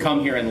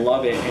come here and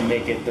love it and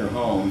make it their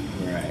home.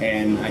 Right.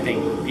 And I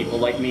think people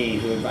like me,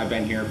 I've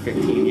been here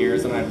 15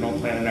 years and I have no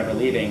plan on ever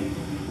leaving,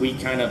 we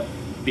kind of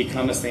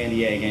become a San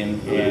Diegan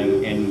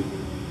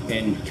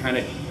and kind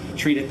of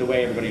treat it the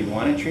way everybody would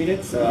want to treat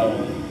it.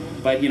 So,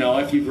 but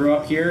if you grew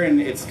up here,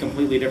 and it's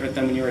completely different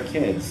than when you were a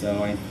kid.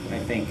 So I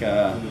think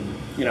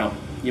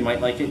you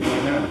might like it, you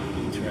might not.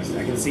 Interesting.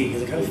 I can see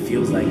because it kind of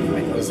feels like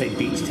it's like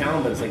beach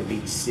town, but it's like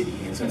beach city,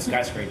 and so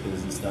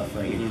skyscrapers and stuff.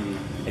 Like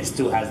it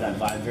still has that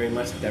vibe very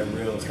much. Like that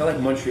real. It's kind of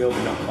like Montreal,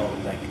 but not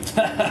cold. Like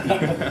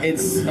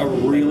It's a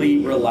really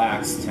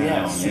relaxed town.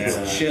 Yeah, It's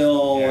super.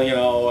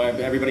 chill.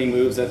 Everybody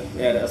moves at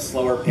a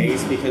slower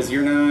pace because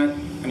you're not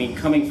I mean,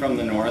 coming from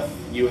the north,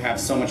 you have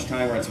so much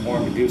time where it's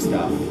warm to do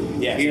stuff.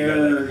 Yeah,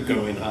 here, so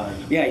go in hard.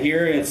 yeah,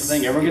 here it's.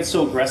 thing. Everyone gets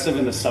so aggressive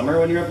in the summer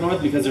when you're up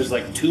north because there's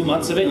like 2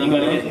 months of it. You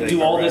gotta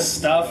do all this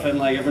stuff, and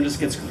like everyone just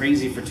gets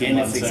crazy for 2 And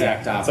months. it's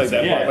exact It's opposite. like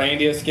that Yeah.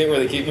 Portlandia skit where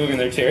they keep moving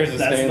their chairs and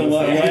That's staying the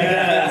one. same.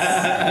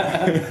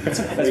 Yes.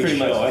 That's pretty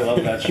much. I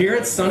love that. Here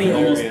it's sunny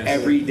almost Hilarious.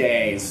 every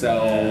day,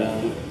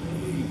 so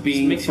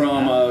being makes you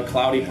from happy. a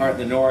cloudy part of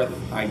the north,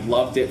 I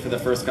loved it for the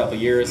first couple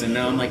of years, and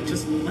now I'm like,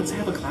 just let's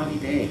have a cloudy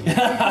day.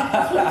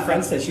 My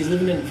friend said she's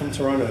living from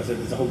Toronto, so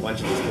there's a whole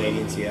bunch of these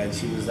Canadians here, and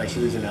she was like,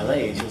 she lives in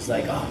LA, and she was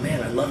like, oh man,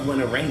 I love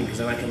when it rains because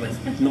then I can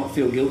like not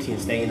feel guilty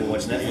and stay in and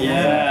watch Netflix.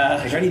 Yeah.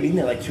 I've already been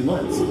there like 2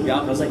 months. Yeah.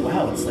 I was like,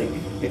 wow, it's like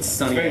It's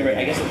sunny.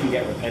 I guess it can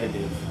get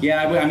repetitive.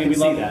 Yeah, I mean, can we see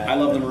love. that. I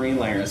love the marine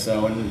layer.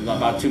 So in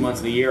about 2 months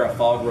of the year, a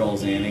fog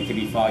rolls in. It can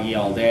be foggy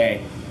all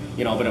day,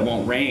 you know, but it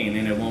won't rain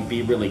and it won't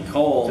be really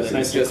cold. Just It's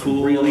nice and just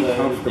cool really and-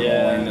 comfortable,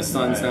 yeah, and the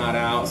sun's right. not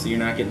out, so you're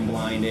not getting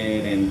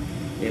blinded, and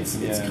it's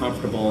Yeah.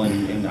 comfortable,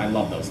 and I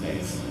love those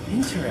days.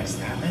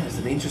 Interesting. Man, it's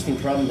an interesting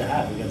problem to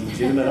have. We got the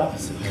legitimate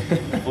opposite.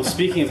 Well,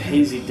 speaking of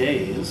hazy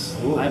days,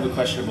 Ooh. I have a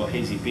question about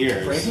hazy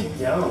beers. Break it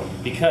down.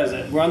 Because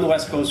we're on the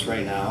West Coast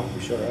right now,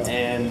 We sure are.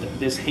 and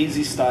this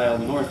hazy style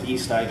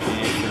Northeast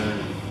IPA,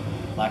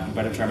 for lack of a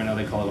better term, I know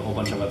they call it a whole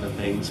bunch of other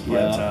things,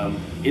 but Yeah.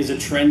 is a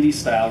trendy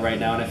style right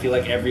now, and I feel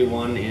like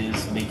everyone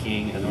is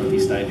making a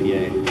Northeast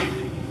IPA,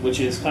 which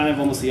is kind of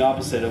almost the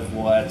opposite of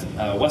what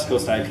West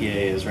Coast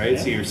IPA is, right? Yeah.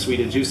 So you're sweet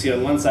and juicy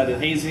on one side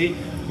and hazy,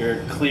 you're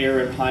clear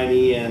and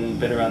piney and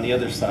bitter on the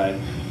other side.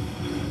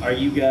 Are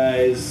you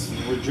guys,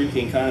 we're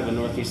drinking kind of a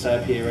Northeast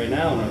IPA right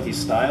now,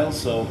 Northeast style,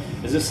 so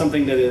is this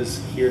something that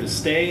is here to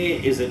stay?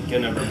 Is it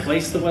going to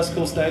replace the West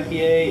Coast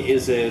IPA?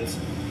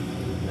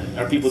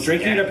 Are people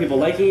drinking it? Are people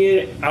liking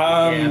it?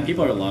 Yeah,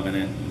 people are loving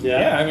it.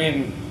 Yeah, I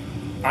mean,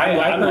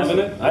 I'm loving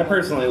it. I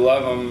personally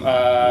love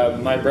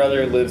them. My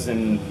brother lives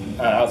in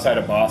outside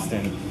of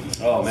Boston.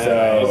 Oh man, So,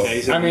 okay,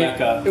 he's in I mean,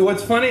 Mecca.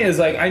 what's funny is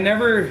like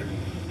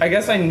I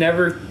guess I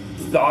never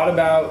thought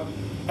about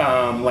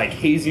like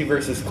hazy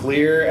versus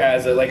clear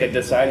as a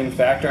deciding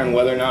factor on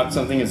whether or not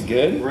something is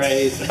good.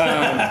 Right.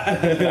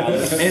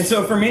 And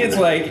so for me, it's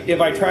like if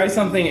I try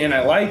something and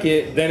I like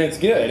it, then it's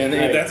good, and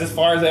Right. that's as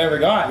far as I ever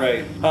got.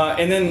 Right.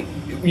 And then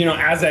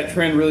as that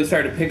trend really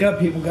started to pick up,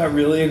 people got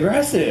really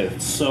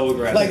aggressive, So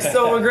aggressive. like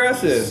so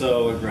aggressive.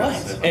 So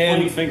aggressive. What? And-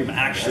 Pointing finger,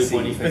 actually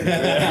pointing finger.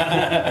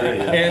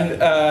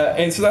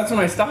 And so that's when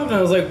I stopped and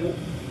I was like,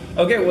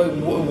 okay,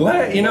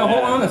 what?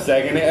 Hold on a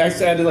second. I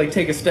just had to like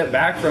take a step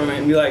back from it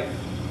and be like,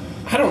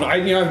 I don't know.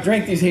 I've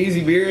drank these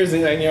hazy beers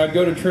and I'd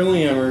go to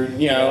Trillium or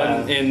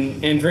Yeah.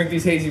 and drink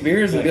these hazy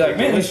beers and be like,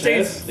 man, this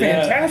tastes delicious.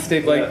 Yeah.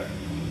 fantastic. Like Yeah.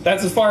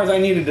 that's as far as I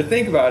needed to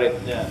think about it.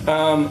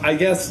 Yeah. I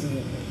guess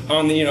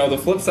on the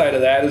flip side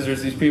of that is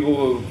there's these people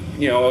who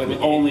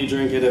Only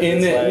drink it if in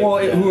it's the, like,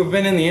 well, yeah. who have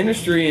been in the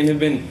industry and have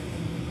been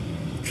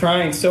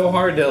trying so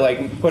hard to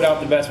like put out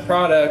the best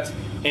product,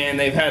 and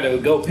they've had to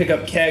go pick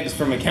up kegs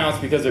from accounts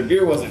because their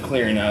beer wasn't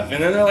clear enough,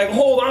 and then they're like,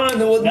 hold on,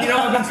 well,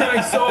 I've been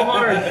trying so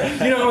hard,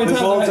 This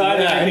whole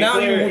time, and now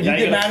you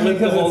get mad at me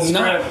because it's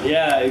not.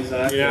 Yeah,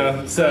 exactly.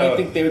 I So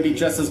think they would be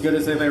just as good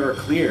as if they were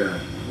clear.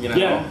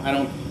 Yeah. I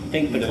don't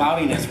think the No.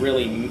 cloudiness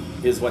really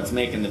is what's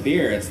making the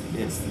beer. It's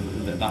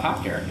the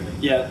hop character.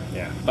 Yeah.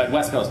 But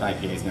West Coast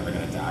IPA is never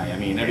going to die. I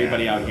mean,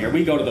 everybody out here,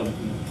 we go to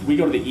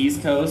the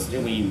East Coast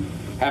and we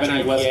have an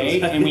Drink West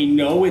IPA, Coast. and we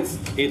know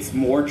it's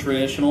more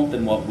traditional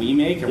than what we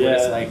make, and we're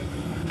just Yeah. like,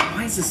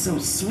 why is this so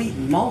sweet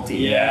and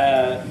malty?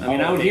 Yeah. I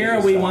mean, out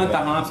here we want the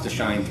hops to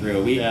shine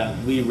through. Yeah.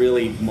 We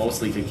really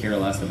mostly could care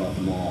less about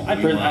the malt. I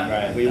We think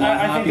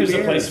hoppy there's a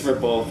beers. place for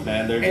both,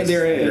 man. They're And just,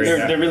 there is.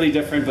 They're really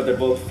different, but they're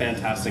both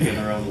fantastic in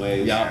their own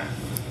ways. Yeah.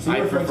 So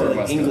you're I referring prefer to the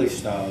West English Coast.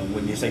 style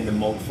when you're saying the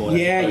malt for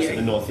Yeah,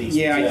 the Northeast.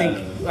 Yeah,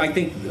 I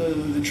think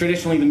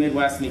traditionally the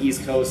Midwest and the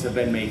East Coast have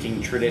been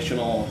making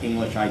traditional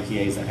English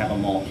IPAs that have a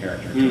malt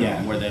character to Yeah.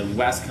 them, where the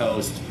West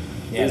Coast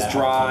Yeah, is that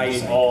dry,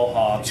 hops are All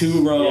hops.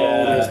 two-row,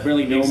 Yeah, there's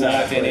really no malt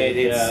exactly, in it,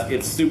 yeah.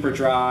 it's super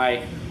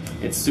dry,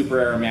 it's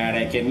super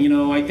aromatic,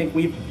 and I think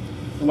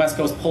the West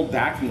Coast pulled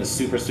back from the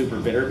super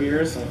bitter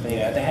beers. I think,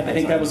 Yeah, they had I that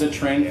think that time. was a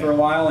trend for a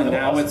while, and That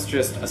now was. it's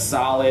just a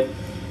solid,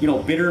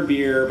 bitter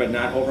beer, but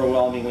not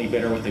overwhelmingly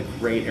bitter, with a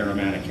great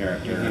aromatic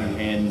character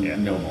and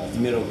no malt.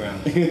 Middle ground.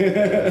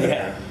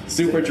 Yeah.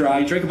 Super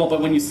dry, drinkable, but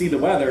when you see the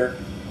weather,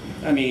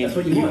 I mean, That's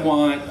what you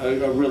want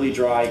a really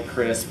dry,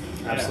 crisp,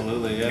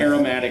 Absolutely, yeah.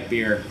 aromatic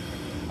beer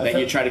that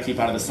you try to keep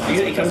out of the sun.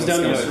 It comes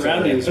down to your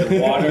surroundings,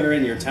 your water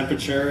and your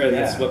temperature, and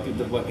that's Yeah.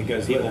 what It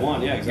goes people with it.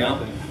 want. Yeah,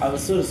 exactly. I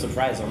was sort of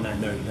surprised on that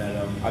note that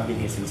I've been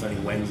here since only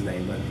Wednesday,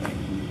 but like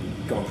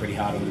gone pretty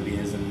hard on the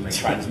beers and like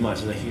tried as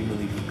much as I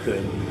humanly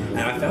could. And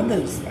I found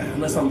that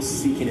unless I'm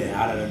seeking it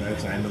out, I don't know,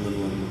 because I'm a little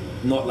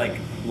not like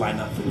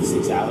lined up for the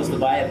 6 hours to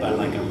buy it, but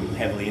like I'm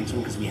heavily into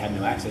them because we had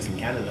no access in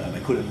Canada and I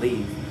couldn't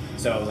leave.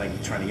 So I was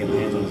like trying to get my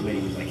hands on as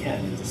many as I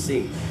can and to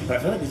see. But I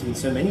feel like there's been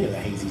so many of the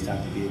hazy type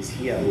of beers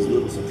here. I was a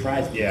little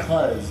surprised Yeah.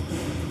 because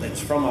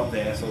it's from up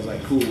there. So I was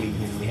like, cool,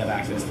 we have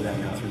access to that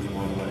now through the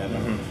one or whatever.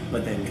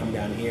 But then come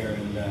down here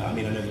and I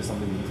mean, I know there's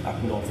something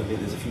up north of it.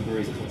 There's a few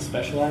breweries that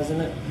specialize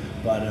in it.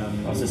 But I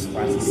was just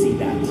surprised to see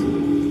that,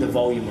 the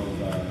volume of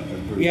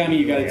breweries. Yeah, I mean,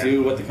 you got to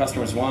do what the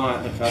customers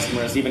want. The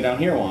customers, even down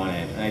here, want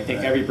it. And I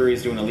think every brewery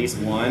is doing at least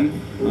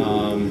one.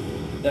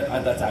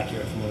 That's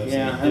accurate from what I've seen.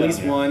 Yeah, at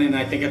least one, and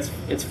I think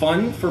it's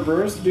fun for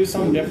brewers to do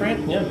something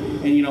different. Yeah.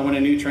 And you know, when a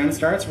new trend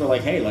starts, we're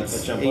like, hey,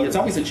 let's jump on it's it.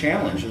 always a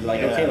challenge. It's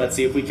like, okay, let's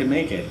see if we can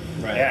make it.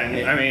 Right. Yeah,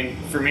 and I mean,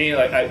 for me,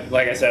 like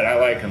I said, I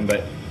like them,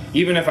 but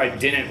even if I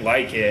didn't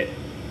like it,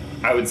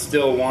 I would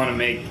still want to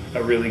make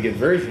a really good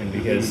version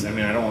because I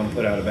mean, I don't want to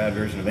put out a bad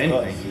version of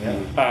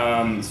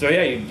anything. So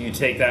yeah, you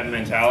take that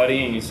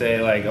mentality and you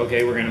say like,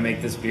 okay, we're gonna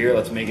make this beer,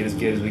 let's make it as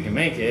good as we can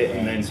make it,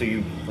 and then so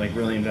you like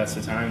really invest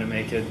the time to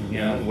make it, you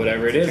know,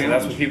 whatever it is, and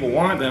that's what people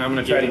want. Then I'm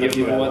gonna try to give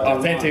people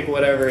authentic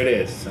whatever it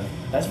is. So.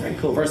 That's very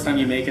cool. First time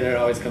you make it, it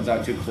always comes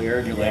out too clear,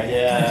 and you're like,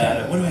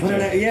 Yeah. What do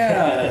I do?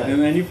 yeah. And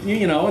then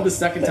you know, the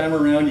second time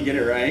around, you get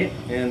it right,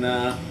 and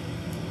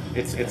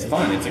it's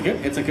fun.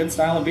 It's a good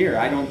style of beer.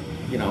 I don't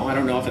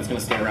know if it's going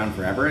to stay around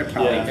forever. It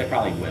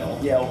probably will.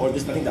 Yeah, or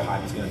just I think the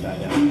hype is going to die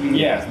down.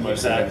 Yeah,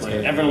 exactly.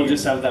 Everyone will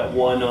just have that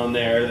one on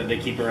there that they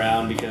keep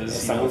around because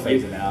Someone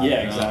phase it out.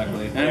 Yeah,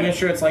 exactly. And I'm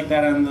sure it's like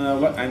that on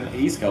the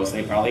East Coast.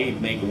 They probably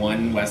make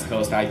one West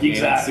Coast IPA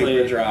that's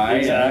super dry.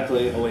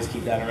 Exactly. Always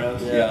keep that around.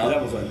 Yeah. 'Cause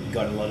that was what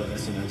got a lot of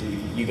us, to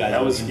you guys.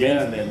 That was and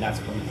then that's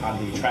probably part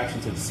of the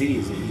attraction to the city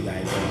is that you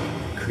guys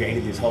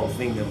created this whole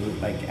thing that was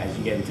like as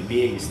you get into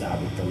beer, you start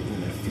with the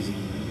fizzy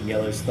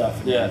yellow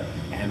stuff.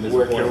 And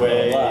Work your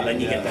way. Then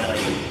you get that like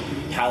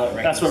palate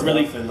range. That's what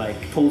really and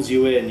like pulls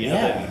you in. You know,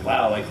 Yeah. like,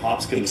 wow, like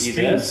hops can do extreme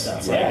this.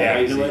 stuff. Yeah, I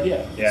had no crazy.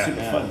 idea. Yeah.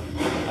 Super Yeah.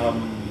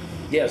 fun.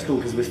 Yeah, it's cool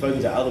because we've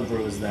spoken to other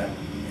brewers that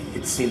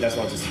it seemed. That's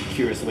why I was just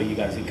curious where you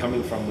guys are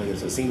coming from with it.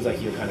 So it seems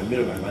like you're kind of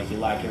middleman, like you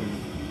like them.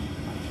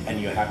 And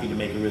you're happy to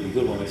make a really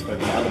good one. We've spoken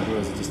to other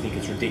brewers that just think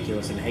it's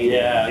ridiculous and hate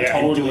Yeah, it.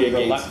 totally And do it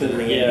against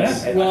reluctantly. it.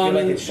 Yes. And Well, I I feel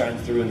like mean- it's shown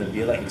through in the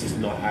beer, like it's just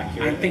not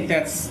accurate. I think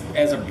that's,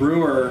 as a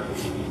brewer,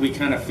 we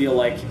kind of feel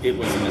like it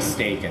was a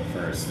mistake at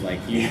first. Like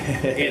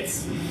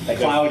it's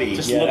cloudy.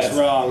 Just looks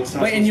wrong. It's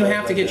not But, and you supposed to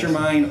have to look get like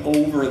your mind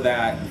over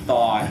that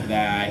thought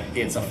that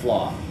it's a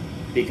flaw.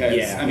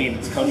 Because I mean,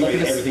 it's contrary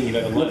to everything you've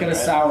ever look at learned, a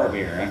right? sour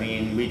beer. I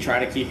mean, we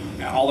try to keep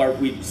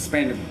we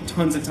spend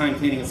tons of time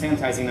cleaning and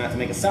sanitizing not to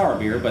make a sour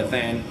beer, but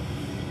then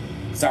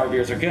sour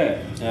beers are good.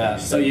 Yeah,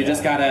 So you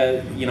just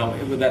gotta,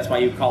 that's why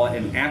you call it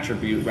an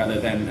attribute rather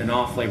than an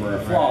off flavor or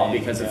flaw, Right,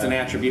 because it's an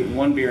attribute in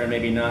one beer and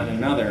maybe not in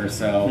another.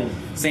 So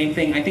same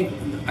thing. I think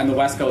on the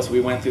West Coast we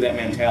went through that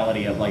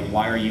mentality of like,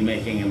 why are you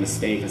making a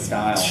mistake of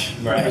style?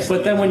 Right.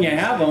 But then when you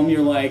have them,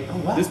 you're like,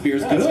 wow. this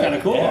beer's Yeah, good. it's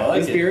kinda cool. I like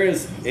this it. beer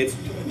is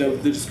the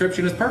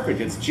description is perfect.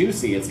 It's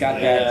juicy. It's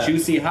got that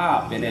juicy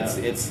hop, and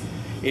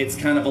it's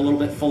kind of a little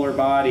bit fuller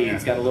body. Yeah.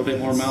 It's got a little bit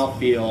more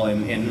mouthfeel,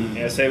 and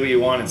Yeah, say what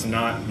you want. It's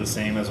not the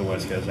same as a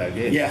West Coast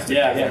IPA. Yeah.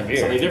 Yeah, beer.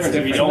 something different.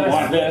 If you don't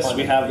want this,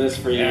 we have this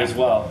for you Yeah. as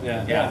well.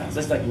 Yeah. yeah. It's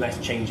just like a nice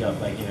change up,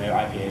 like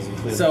IPAs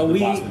include So the we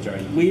vast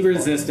majority.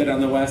 resisted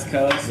on the West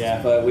Coast,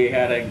 Yeah. but we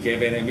had to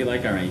give in and be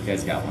like, all right, you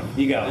guys got one.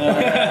 You go.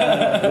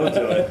 We'll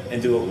do it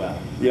and do it well.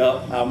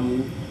 Yep.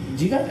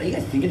 Are you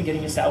guys thinking of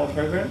getting a sour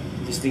program?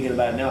 Just thinking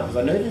about it now, because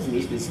I know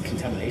there's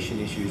contamination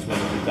issues when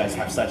you guys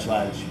have such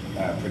large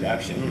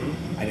production.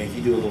 And if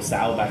you do a little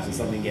sour batch and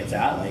something gets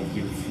out, like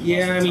you've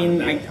Yeah, I lost a ton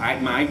mean, of beer.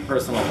 my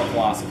personal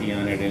philosophy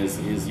on it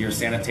is your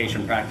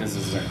sanitation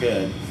practices are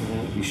good,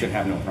 you should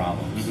have no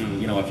problems.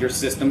 If your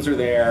systems are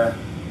there,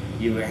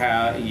 you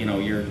have,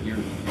 you're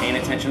paying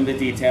attention to the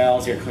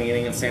details, you're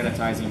cleaning and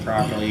sanitizing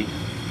properly.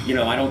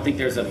 I don't think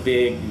there's a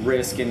big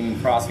risk in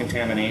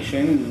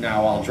cross-contamination.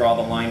 Now, I'll draw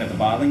the line at the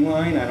bottling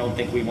line. I don't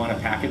think we want to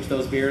package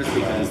those beers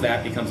because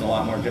that becomes a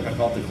lot more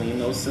difficult to clean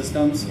those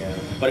systems. Yeah.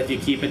 But if you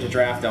keep it to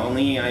draft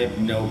only, I have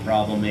no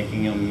problem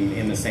making them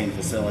in the same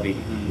facility.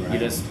 You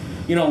just,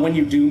 when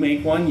you do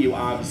make one, you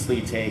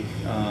obviously take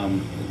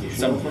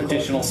some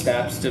additional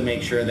steps to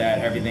make sure that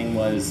everything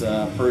was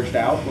purged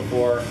out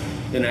before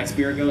the next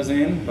beer goes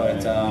in.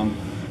 But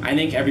I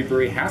think every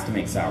brewery has to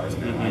make sours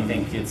now. I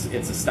think it's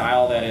a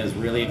style that is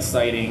really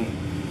exciting.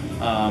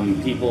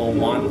 People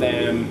want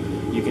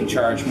them. You can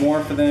charge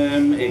more for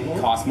them. It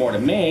costs more to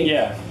make.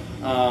 Yeah.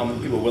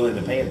 People are willing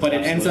to pay it. But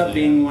it ends up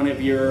being one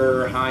of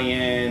your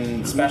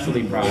high-end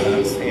specialty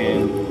products,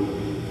 and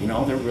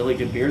they're really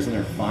good beers and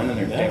they're fun and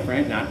they're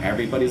different. Not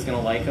everybody's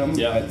gonna like them,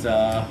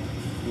 but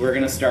we're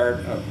gonna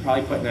start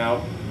probably putting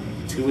out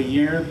 2 a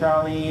year,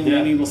 probably.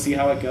 Maybe we'll see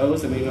how it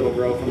goes, and maybe it'll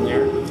grow from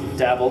there.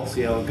 Dabble,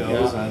 see how it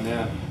goes. Yeah.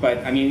 And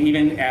But I mean,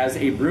 even as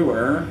a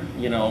brewer,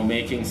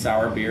 making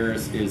sour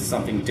beers is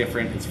something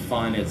different. It's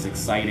fun. It's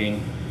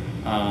exciting.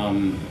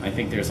 I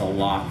think there's a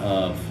lot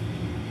of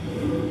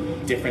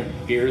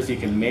different beers you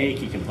can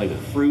make. You can play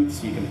with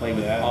fruits. You can play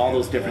with all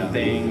those different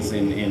things,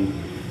 and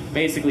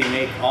basically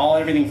make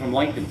everything from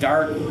light to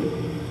dark,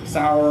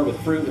 sour, with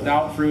fruit,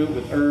 without fruit,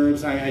 with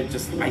herbs. I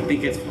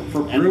think it's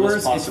for brewers.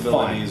 It's fun.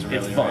 possibilities, really,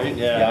 It's fun. right?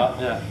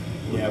 Yeah.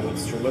 Yeah,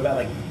 what's true? What about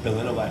like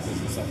Berliner Weisses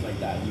and stuff like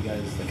that? You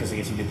guys, because I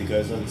guess you did the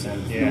Goza and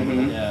Sam. Yeah.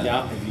 Mhm.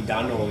 Yeah. Have you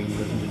done or are you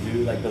looking to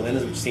do like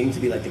Berliners, which seem to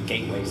be like the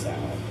gateway style?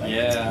 Like,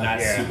 Yeah. it's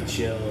nice, Yeah. super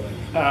chill.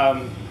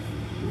 Like,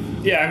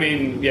 Yeah, I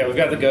mean, yeah, we've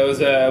got the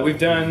Goza. We've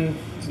done,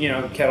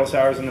 kettle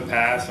sours in the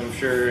past. I'm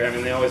sure. I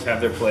mean, they always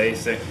have their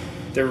place.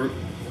 They're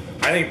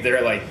I think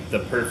they're like the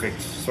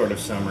perfect sort of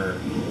summer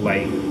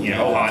light,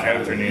 hot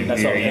afternoon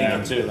that's beer. what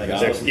I'm thinking too.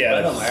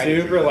 Like,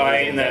 Super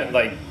light and that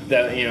like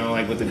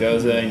with the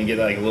Goza, and you get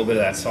like a little bit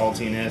of that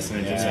saltiness,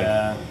 and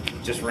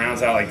it just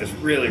rounds out like this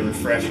really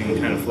refreshing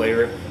kind of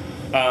flavor.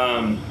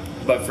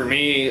 But for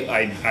me,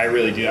 I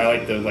really do. I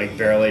like the like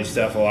barrel aged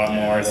stuff a lot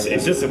more. It's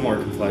just a more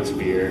complex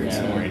beer. It's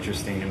more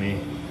interesting to me.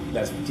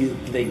 do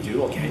they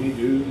do or can you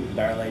do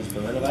barrel aged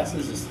Berliner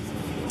Weisses? Just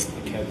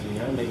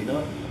maybe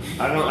not.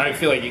 I don't know. I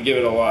feel like you give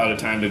it a lot of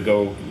time to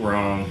go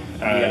wrong.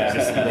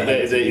 Just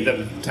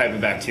the type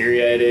of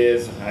bacteria it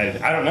is.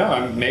 I don't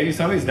know. Maybe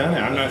somebody's done it.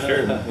 I'm not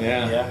sure.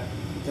 Yeah.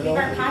 We've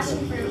got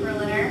passion fruit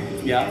Berliner.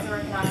 Yeah. You guys are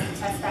working on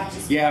test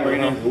batches. Yeah, we're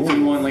gonna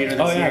do one later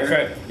this year. That's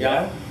right.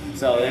 Yeah.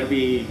 So it'll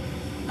be.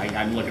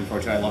 I'm looking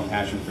forward to it. I love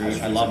passion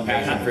fruit. I love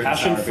passion fruit.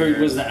 Passion sour fruit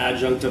beer. was the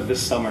adjunct of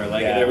this summer.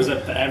 Like there was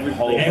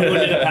everyone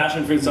did a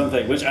passion fruit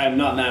something, which I'm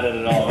not mad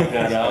at all.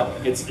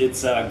 It's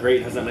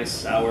great. It has that nice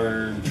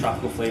sour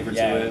tropical flavor to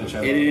it. Which I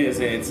love. It is.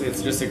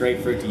 It's just a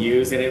great fruit to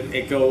use, and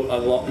it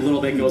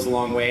little bit goes a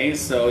long way.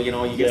 So you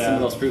get some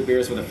of those fruit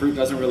beers where the fruit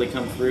doesn't really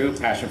come through.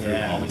 Passion fruit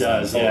always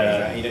does.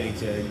 Yeah. You don't need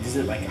to. Is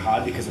it like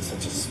hard because it's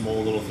such a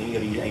small little thing? You got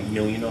to eat 8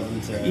 million of them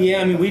to.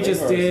 Yeah, I mean, we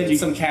just did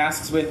some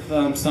casks with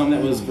some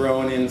that was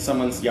grown in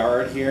someone's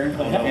yard here,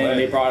 and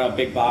they brought a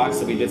big box,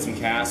 so we did some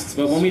casks.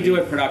 But when we do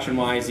it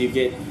production-wise, you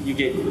get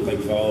like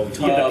tubs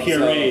you get the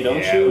puree, don't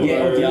you?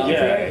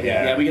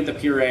 Yeah, we get the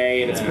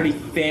puree, and it's pretty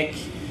thick.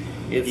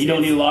 You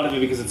don't need a lot of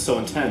it because it's so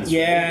intense.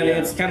 Yeah, and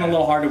it's kind of a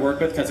little hard to work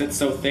with because it's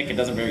so thick. It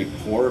doesn't really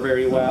pour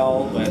very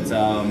well, but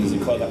does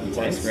it clog up the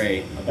tanks? It's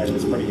great. I bet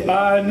it's pretty good.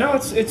 No,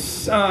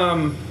 it's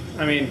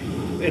I mean,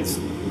 it's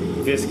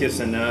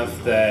viscous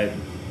enough that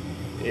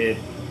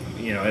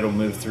it'll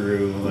move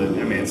through.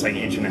 I mean, it's like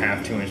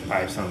 1.5 to 2 inch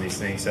pipes on these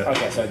things. So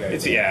okay, so good.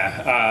 It's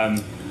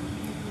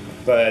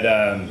but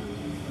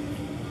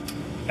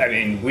I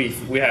mean,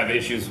 we have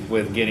issues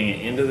with getting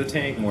it into the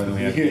tank more than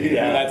we have.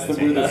 That's the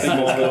thing. Is that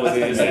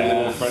a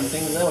little front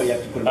thing though, or you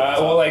have to put it on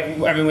top?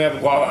 Well, we have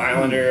Guava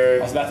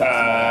Islander,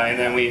 and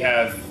then we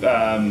have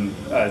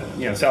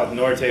South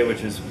Norte,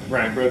 which is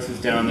Ryan Brooks is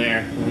down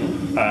there.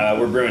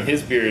 We're brewing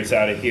his beers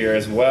out of here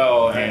as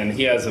well, and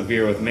he has a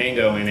beer with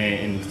mango in it,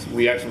 and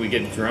we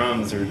get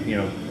drums, or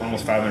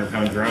almost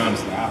 500-pound drums,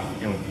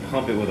 and we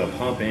pump it with a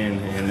pump in,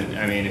 and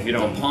I mean, if you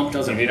don't pump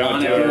doesn't do it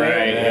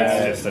right,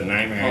 it's just a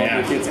nightmare.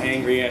 It gets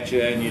angry at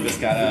you, and you just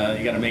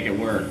gotta make it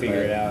work.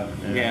 Figure it out.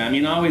 Yeah, I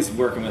mean, always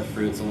working with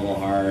fruit's a little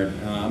hard.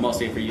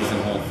 Mostly if you're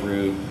using whole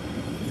fruit,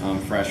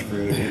 fresh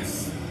fruit.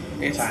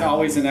 It's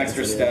always an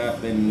extra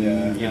step,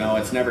 and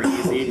it's never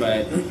easy.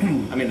 But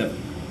I mean, the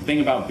thing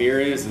about beer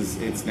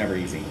is it's never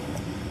easy.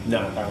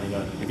 No, probably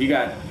not. If you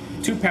got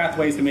 2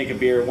 pathways to make a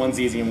beer, one's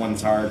easy and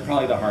one's hard,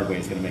 probably the hard way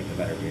is going to make the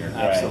better beer.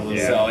 Absolutely.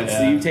 Right.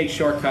 So you take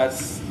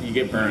shortcuts, you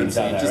get burned.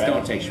 So just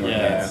don't take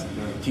shortcuts.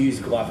 Do you use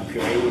guava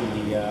puree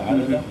in the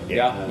Islander?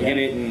 Yeah, you get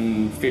it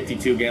in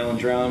 52-gallon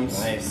drums.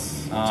 Nice.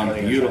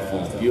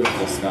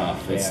 Beautiful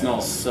stuff. It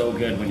smells so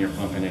good when you're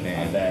pumping it in.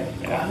 I bet.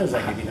 Guava's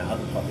like maybe not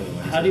other popular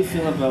ones. How do you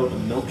feel about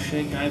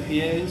milkshake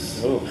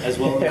IPAs? Ooh. As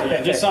well,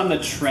 just on the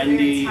Very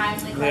trendy.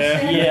 timely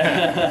question.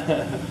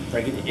 Yeah.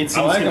 It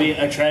seems to be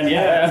a trend.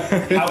 Yeah.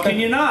 How can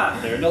you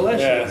not? They're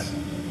delicious.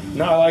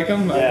 No, I like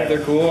them. I think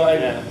they're cool.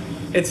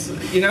 It's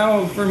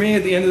for me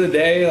at the end of the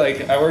day,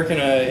 like I work in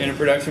a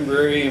production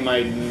brewery, and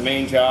my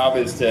main job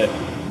is to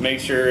make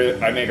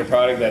sure I make a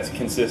product that's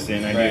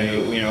consistent.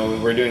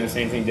 We're doing the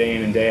same thing day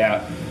in and day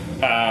out.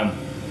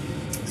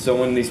 So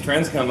when these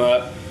trends come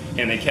up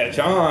and they catch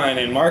on,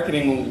 and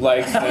marketing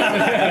likes them,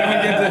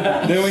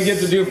 then we get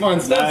to do fun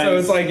stuff. Nice. So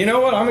it's like,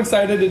 I'm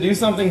excited to do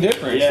something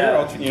different.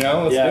 Yeah.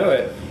 Sure, let's do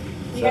it.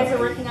 You guys are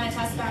working on a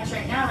test batch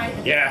right now,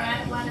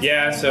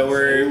 right? So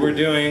we're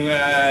doing.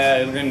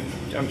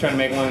 I'm trying to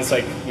make one that's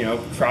like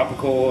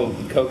tropical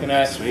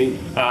coconut. Sweet.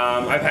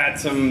 I've had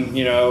some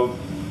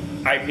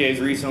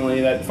IPAs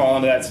recently that fall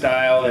into that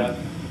style, and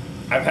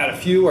I've had a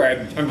few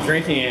where I'm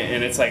drinking it,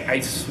 and it's like I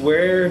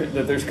swear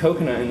that there's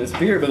coconut in this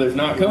beer, but there's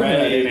not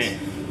coconut in it.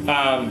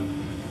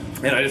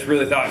 And I just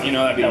really thought,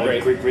 that'd be a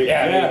great great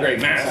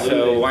match.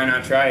 Absolutely. So why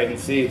not try it and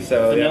see?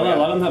 So Vanilla, a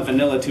lot of them have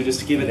vanilla too, just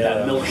to give it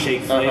that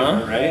milkshake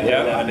flavor, right?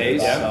 Yeah. That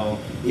base. Yeah. So.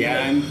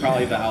 Yeah, I'm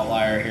probably the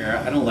outlier here.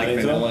 I don't like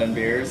vanilla in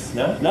beers.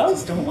 No? I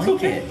just don't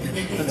like it.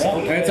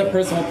 And it's a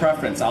personal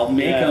preference. I'll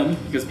make them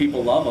because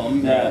people love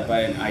them,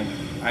 but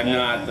I'm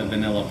not the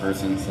vanilla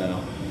person,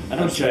 so. I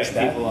don't judge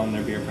people on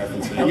their beer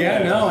preferences.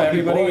 Yeah, no,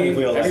 everybody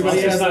It's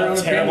has just their not own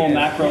a terrible opinion.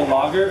 macro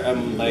lager.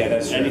 I'm like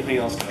that's true. anything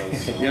else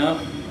goes. Yeah.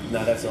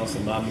 No, that's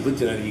awesome. Good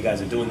to know that you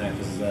guys are doing that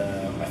because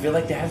I feel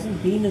like there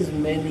hasn't been as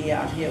many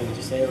out here. Would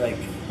you say like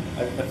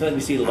I feel like we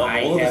see a lot.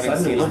 I All of a haven't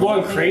sudden, seen we're them.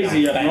 We're going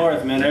crazy up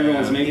north, man.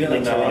 Everyone's making Even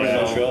like them now. Toronto,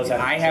 So- Montreal's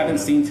I haven't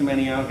seen too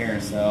many out here,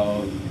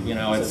 so you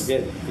know, So it's. it's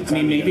good. Good I mean, time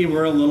to maybe go.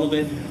 we're a little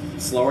bit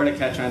slower to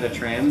catch on to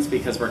trends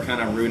because we're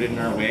kind of rooted in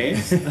our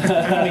ways. I mean,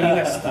 you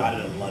guys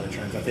started a lot of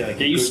trends. I feel like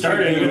Yeah, you good-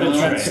 started good with the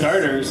trend trends.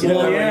 starters.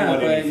 Well, yeah,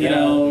 Everybody- but you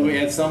know,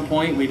 at some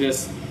point we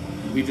just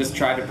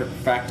try to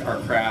perfect our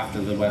craft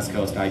of the West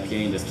Coast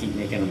IPA and just keep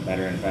making them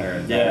better and better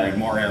and better Yeah. and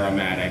more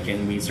aromatic.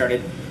 And we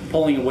started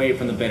pulling away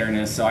from the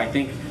bitterness. So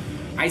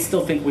I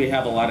still think we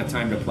have a lot of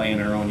time to play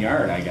in our own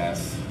yard, I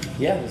guess.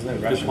 Yeah, there's no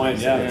rush. Good point.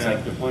 So Yeah, it's Yeah.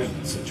 like good point.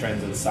 it's the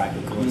trends and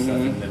cyclical and stuff,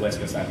 and the West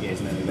Coast IPAs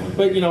and everything.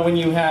 But you know, when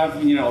you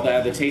have, you know,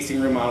 the tasting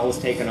room model is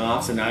taken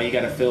off, so now you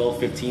got to fill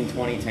 15,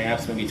 20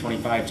 taps, maybe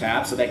 25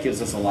 taps, so that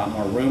gives us a lot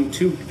more room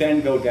to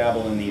then go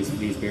dabble in these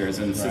beers.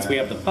 And since we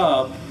have the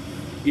pub,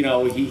 you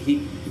know,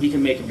 he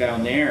can make them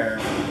down there,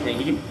 and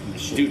he can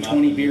do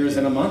 20 beers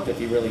in a month if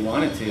he really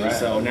wanted to. Right.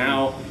 So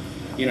now,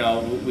 you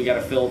know, we got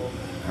to fill,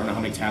 I don't know how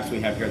many taps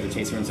we have here at the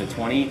tasting rooms, at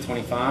 20,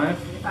 25?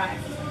 5.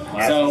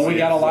 So we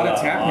got a lot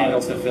of tap lot.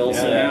 handles to fill.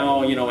 So Yeah.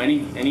 now, you know,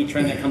 any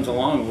trend that comes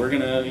along, we're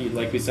gonna,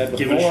 like we said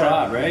before, Give it a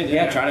shot, right?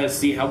 Yeah, Yeah. try to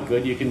see how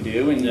good you can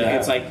do, and Yeah.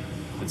 it's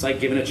like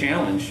giving a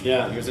challenge.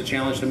 Yeah. Here's a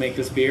challenge to make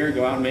this beer.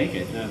 Go out and make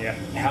it. Yeah.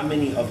 How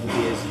many of the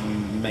beers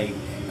you make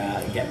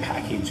get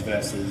packaged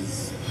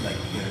versus like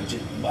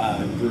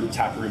brew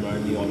tap room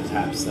only or the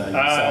taps you sell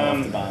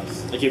off the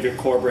bars? Like you have your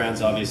core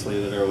brands,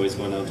 obviously, that are always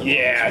going out to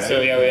Yeah, markets, so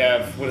right? yeah, we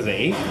have, what is it,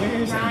 8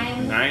 beers?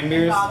 9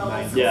 beers?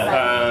 Bottles, Yeah.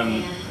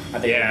 7 cans. Are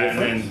they Yeah, and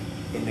different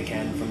then in the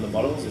can from the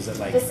bottles? Is it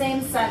like The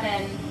same 7.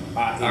 in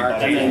Our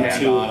bottles? can Yeah.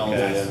 and bottles.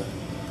 Okay.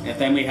 And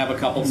then we have a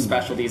couple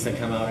specialties that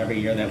come out every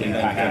year that we Yeah,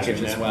 then package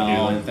package as them,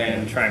 well. and And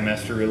then,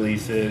 trimester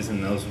releases,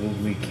 and those will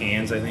be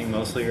cans, I think,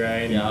 mostly,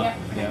 right? Yeah. Yep,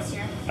 for next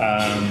year.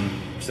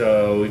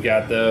 So we've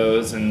got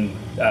those, and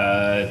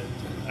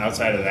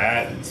outside of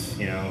that, it's,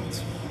 you know,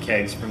 it's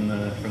kegs from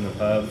the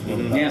pub.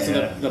 yeah,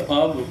 so the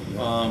pub,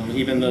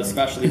 even the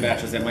specialty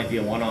batches that might be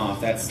a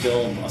one-off, that's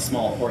still a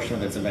small portion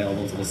of it's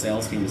available to the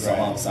sales team to sell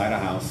Right. outside a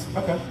house.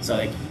 Okay. So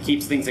it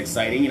keeps things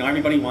exciting. You know,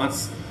 everybody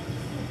wants.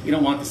 You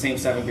don't want the same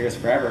 7 beers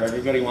forever.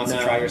 Everybody wants to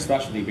No. try your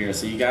specialty beer,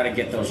 so you got to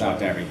get those out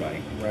to everybody.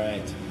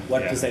 Right.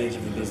 What Yeah. percentage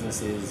of the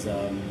business is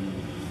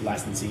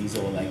licensees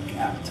or like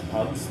out to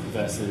pubs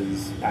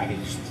versus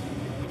packaged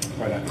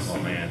products? Oh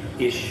man.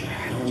 Ish.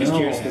 Just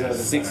curious because I was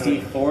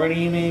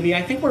 60-40 maybe.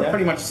 I think we're Yeah.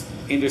 pretty much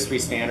industry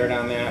standard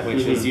on that,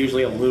 which is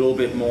usually a little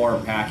bit more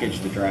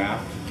packaged to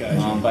draft.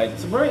 Gotcha. But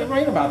it's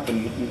right about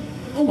the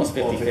almost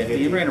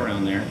 50-50, right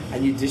around there.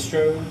 And you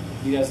distro,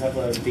 you guys have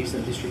a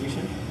decent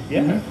distribution?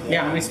 Yeah.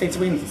 Yeah, how many states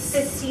are we in?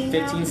 15 now?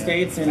 15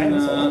 states in Damn,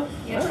 that's a lot.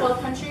 Yeah,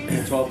 12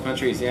 countries. 12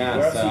 countries, yeah.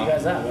 Where else are you So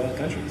guys at? What other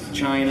countries?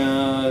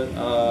 China,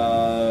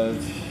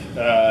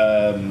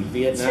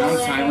 Vietnam,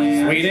 Chile,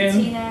 Thailand. Sweden.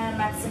 Argentina,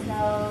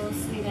 Mexico,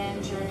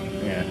 Sweden, Germany.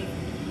 Yeah.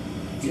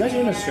 You guys are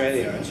in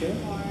Australia, aren't you?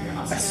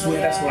 I swear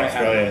that's what I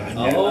have. Australia. I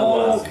know that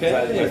was, 'cause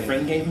Okay. my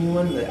friend gave me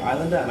one, the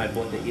Islander, and I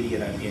bought the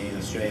Idiot IPA in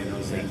Australia, and I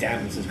was like,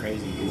 damn, this is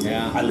crazy.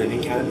 Yeah. I live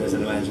in Canada, there's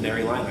an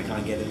imaginary line, I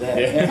can't get it there.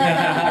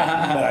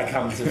 But I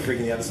come to freaking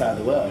the other side of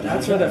the world.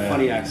 That's where that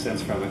funny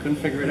accent's from. I couldn't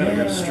figure it out.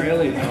 You're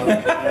Australian.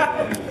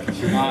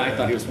 I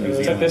thought he was from New It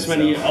took Zealand. this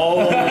many years. Oh,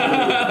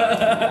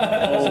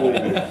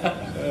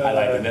 I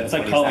like it. it's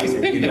like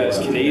calling you guys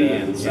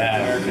Canadians. Yeah.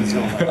 Americans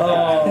don't like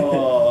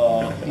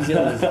Oh, New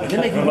Zealanders. They're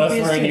making Unless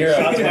beers we're in too. Europe.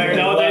 Shots fired.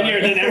 No,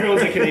 then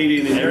everyone's a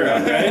Canadian in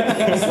Europe,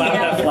 right? Slap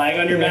that flag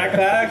on your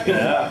backpack.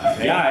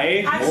 Yeah,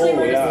 eh? Actually,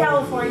 we're just yeah.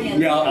 Californians.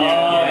 Yeah,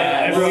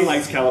 Yeah, everyone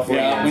likes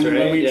California. Yeah,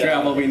 when we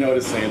travel, we know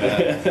to say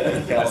that.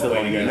 That's the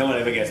way to go. No one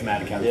ever gets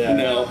mad at California. Yeah.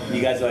 No.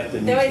 You guys are like the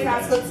They always neutral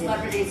ask guys. what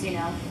celebrities you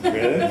know.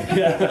 Really?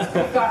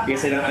 I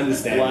guess they don't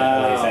understand.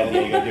 Wow. San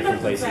Diego,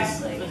 different places.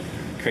 Exactly.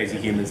 Crazy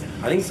humans.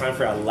 I think it's time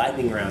for our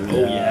lightning round. Oh,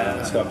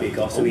 yeah. Scott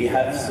Beakoff. So we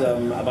have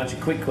a bunch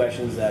of quick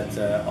questions that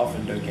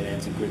often don't get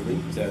answered quickly.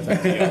 So it's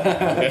up to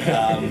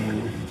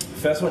you.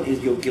 First one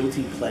is your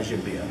guilty pleasure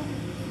beer.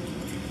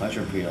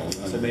 Pleasure peel.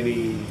 So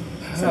maybe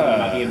someone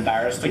might be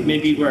embarrassed. Like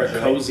maybe we're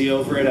cozy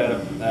over it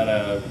at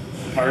a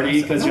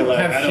party because you're like,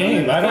 have I don't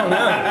shame. know. I don't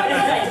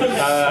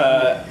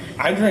know.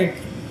 I drink.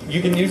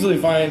 You can usually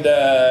find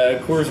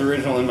Coors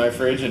Original in my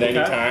fridge at any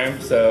Okay.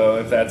 time. So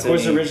if that's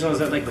Coors any- Original, is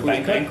that like Coors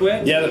Banquet?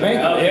 Banquet? Yeah, the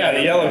banquet. Oh, yeah,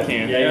 the yellow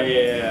can.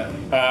 Yeah.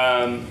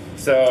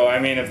 So I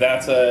mean, if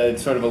that's a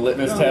sort of a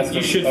litmus test, You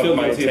of, should of feel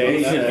my guilty about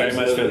taste, that. Very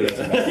much for this.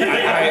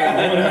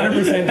 I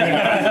 100% do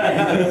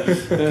not.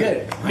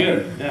 Good.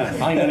 Good. Yeah.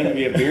 Probably not even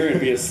be a beer,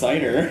 it'd be a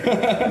cider.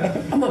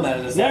 I'm not mad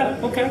at this. Yeah.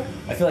 Okay.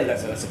 I feel like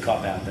that's a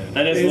cop out though.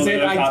 That is a Is little it?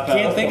 bit of a I cop-out.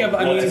 can't think of.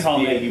 I What's mean, a call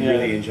that you yeah.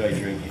 really enjoy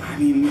drinking? I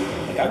mean, I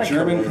a like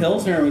German Corona.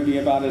 Pilsner would be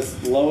about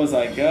as low as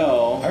I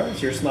go.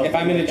 Alright, you're smoking. If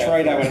I'm in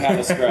Detroit, I would have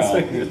a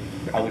Stroh.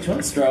 Oh, which one?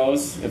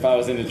 Stroh's, if I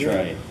was in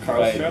Detroit.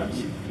 Carl But-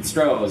 Stroh's?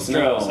 Stroh's.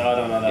 No. Stroh's, I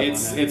don't know that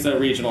It's one, it's a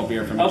regional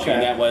beer from Michigan.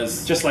 Okay. That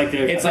was. Just like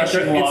their It's like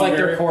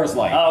their Coors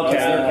Light. Oh, okay.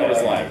 It's their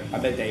Coors Light. I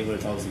bet Dave would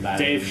have told us about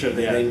it. Dave should,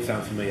 The yeah. name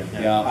sound familiar.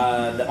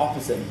 Yeah. The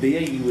opposite,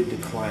 beer you would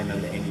decline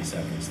under any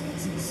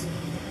circumstances.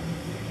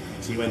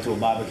 Ooh. So you went to a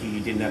barbecue, you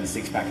didn't have a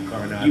 6-pack of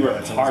Coronado. You were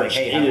and someone's parched.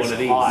 Like, hey, It have is one of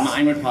these. hot.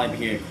 Mine would probably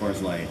be a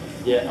Coors Light.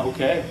 Yeah.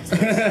 Okay.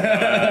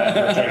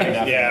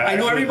 Yeah, I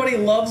know everybody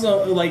loves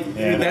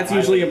Yeah, that's I-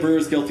 usually a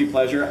brewer's guilty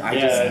pleasure.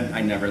 Yeah.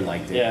 I never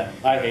liked it. Yeah,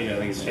 I hate it. I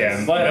think it's Yeah,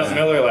 just. but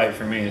Miller Lite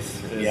for me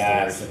is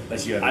Yeah, the worst.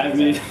 that's you. I've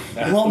made.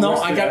 Well, no,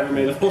 I got. ever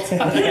made the whole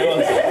time.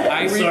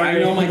 I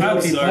know my I'm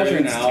guilty sorry, pleasure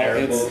it's now.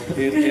 terrible.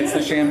 It's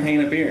the champagne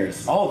of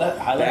beers. Oh, that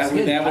highlights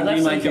good. That would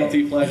be my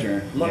guilty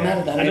pleasure. I'm not mad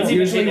at that. I don't It's even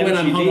usually think when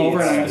I'm MGD,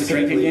 hungover and I have to it's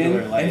drink specifically again.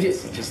 Miller Lite. And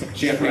It's just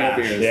Champagne trash.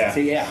 of beers. Yeah.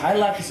 See, yeah, High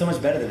Life is so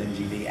much better than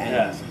MGD. And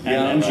Yeah,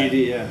 Yeah, and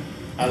MGD. Yeah,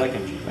 I like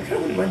MGD. I kind of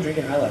wouldn't mind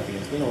drinking High Life again.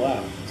 It's been a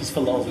while. Just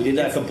for lulz. We did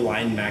like a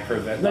blind macro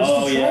vet. No, just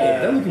Oh, to try yeah.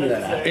 it. Don't look at me like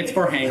that. It's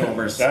for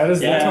hangovers. That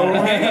is Yeah. the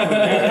total.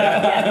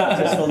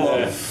 Just for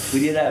lulz. We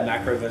did that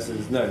macro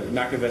versus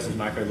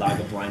macro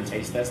lager blind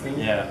taste testing.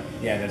 Yeah.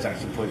 Yeah, there's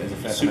actually put as a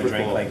first Super time I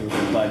drank cool. like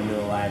with Bud,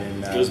 Miller Lite,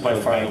 and It was by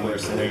far the Coke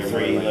worst and of the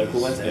 3 Miller Lites.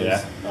 local ones. It Yeah.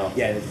 was- Oh.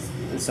 Yeah,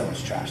 there's so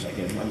much trash. Like,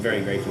 I'm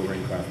very grateful we're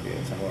in craft beer.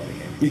 It's how well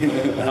we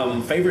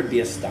came. Favorite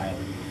beer style?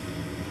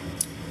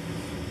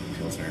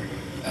 Pilsner.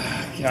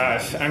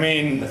 Gosh, I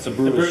mean, That's a The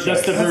brewer's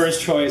that's the choice. brewer's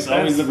choice.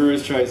 Always the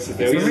brewer's choice. It's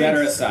either that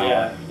or a sour.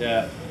 Yeah.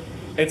 Yeah.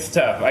 it's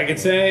tough. I could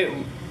say,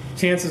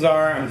 chances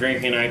are I'm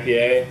drinking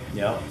IPA.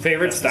 Yeah.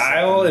 Favorite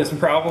style is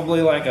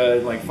probably like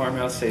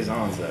farmhouse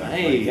saisons though.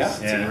 Nice. Yeah.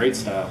 It's a great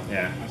style.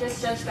 Yeah. I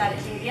just judged that at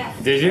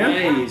JDF. Did you? Yeah,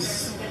 Nice. there's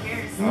some good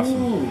beers.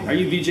 Awesome. Are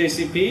you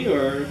VJCP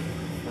or?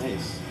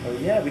 Nice. Oh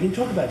yeah, we didn't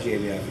talk about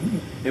GABF.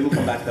 Maybe we'll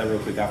come back to that real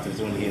quick after this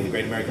one here. The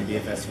Great American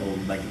Beer Festival,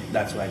 like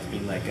that's why it's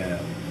been like a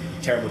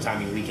terrible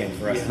timing weekend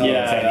for us in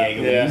Yeah. San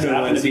Diego. Yeah. We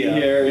Happened to be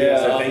here,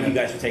 So yeah. thank you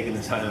guys for taking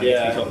the time.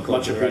 Yeah, to talk much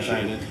culture right now.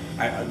 appreciated.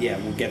 Yeah,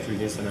 we'll get through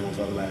this and then we'll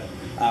talk about it.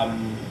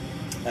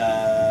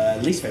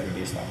 Least favorite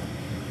beer style.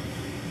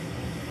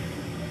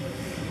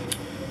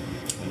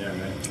 I know,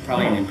 right?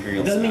 Probably an It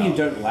imperial. doesn't mean you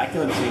style. don't like it.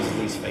 It just means it's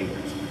least favorite.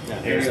 Yeah.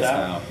 Imperial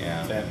style.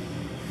 Yeah. Fair.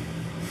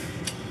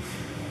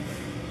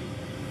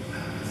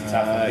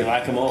 Tough. You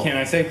like them all. Can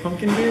I say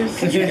pumpkin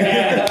beers?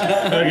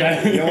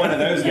 Okay. You're one of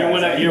those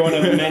guys. You're one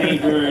of many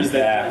brewers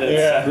that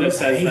Yeah. that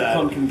says hate that.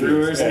 pumpkin beers.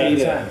 Brewers Yeah. hate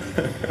it.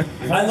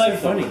 I like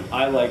funny.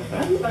 I like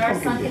that. But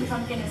our sunken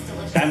pumpkin is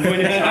delicious. I'm going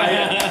to try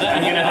it.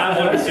 I'm going to have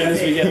one as soon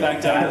as we get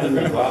back to Island.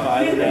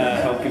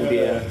 Island pumpkin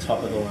beer,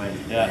 top of the line.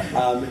 Yeah.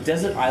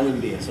 Desert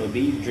island beer, so a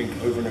beer you drink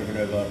over and over and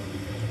over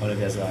on a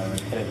desert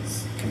island, and it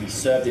can be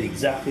served at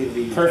exactly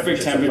the Perfect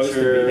it's supposed to be.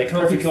 temperature, They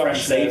can't perfect pick up and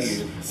save freshness.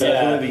 you. So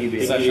Yeah. whatever you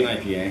be. Such an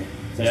IPA.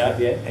 Yeah.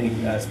 Any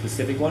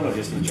specific one or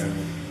just in general?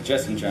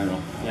 Just in general.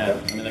 Yeah.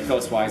 I mean, the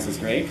coastwise is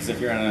great because if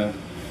you're on an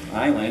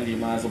island, you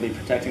might as well be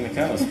protecting the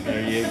coast.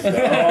 There you go.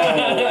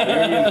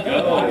 There you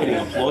go.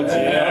 Marketing plugs.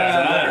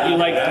 Yeah. You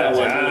like that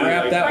one.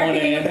 Wrap that one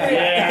in.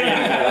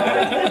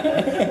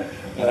 Yeah.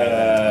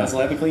 Let's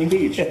have a clean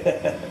beach.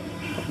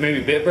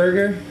 Maybe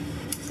Bitburger.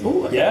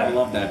 Ooh, Yeah. I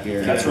love that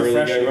beer. That's really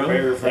refreshing. good.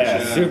 Very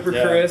refreshing. Yeah, super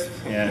Yeah. crisp.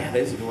 Yeah, Yeah.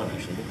 there's a good one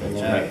actually. Love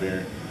That's that right.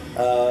 beer.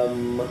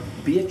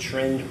 Beer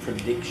trend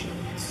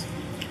predictions.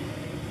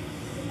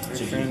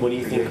 So trend what do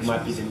you think predictions.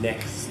 might be the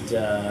next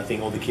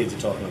thing all the kids are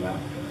talking about?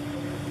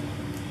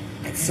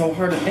 It's so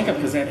hard to think of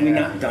because have we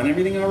not done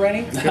everything already?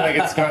 I feel like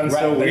it's gotten so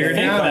Right, but weird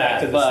think now.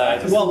 about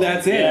But well,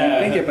 that's it. Yeah.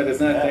 You think it, but it's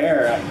not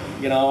there.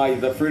 You know,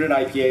 the fruited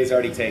IPA is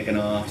already taken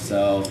off.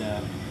 So Yeah.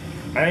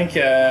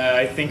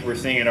 I think we're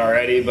seeing it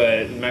already,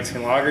 but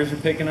Mexican lagers are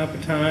picking up a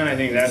ton. I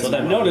think that's So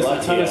that- I've noticed a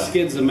ton of Yeah.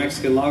 skids of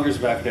Mexican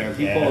lagers back there.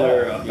 People Yeah.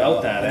 are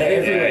about that. They're eh?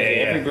 everywhere. yeah,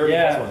 Every yeah. brewery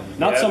has Yeah, one.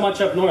 not so Yeah.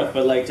 much up north,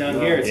 but like down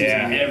here, it seems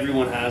Yeah. like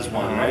everyone has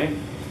one, Uh-huh.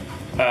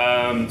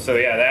 right? So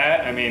yeah,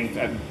 that I mean,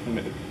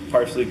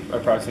 partially our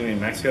proximity to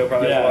Mexico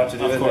probably has a lot to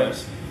do of with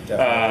course. it.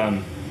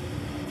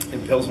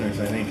 And pilsners,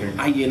 I think,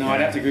 are.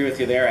 I'd have to agree with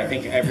you there. I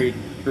think every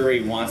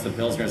brewery wants the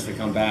pilsners to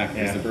come back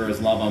because Yeah. the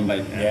brewers love them.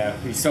 But Yeah.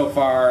 so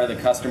far, the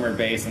customer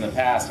base in the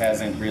past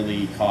hasn't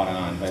really caught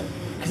on. But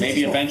 'Cause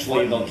maybe it's not eventually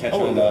fun. they'll catch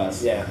Oh, on to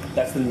us. Yeah,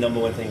 that's the number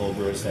one thing all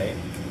brewers say,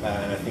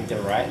 and I think they're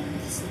right.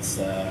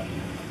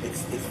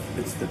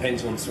 It's the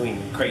pendulum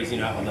swing crazy,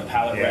 you know, on the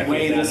palate Yeah. rack.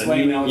 Way down this the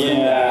way, new now it's engine,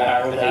 from that.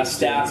 barrel It aged has to.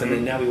 stouts, and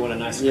then now we want a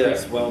nice Yeah.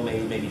 crisp, well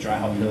made, maybe dry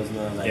hop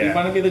pilsner. Like, Yeah. You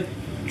want to be the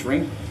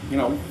drink,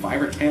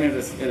 5 or 10 at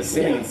a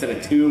sitting Yeah. instead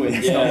of 2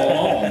 and stumble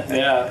home.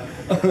 Yeah.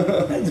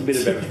 It's a bit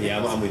of everything.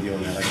 Yeah, I'm with you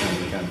on that. I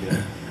can't do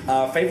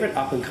that. Favorite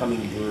up and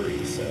coming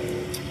breweries. So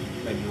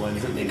maybe one.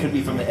 It could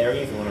be from the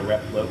area if you want to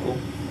rep local.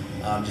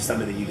 Just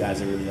something that you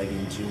guys are really like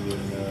into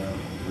and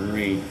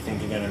Brewery.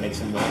 think you're gonna make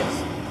some noise.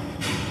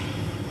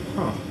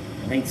 Huh.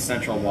 I think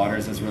Central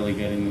Waters is really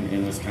good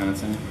in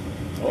Wisconsin.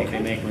 I think they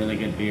make really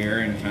good beer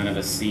and kind of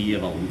a sea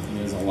of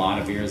there's a lot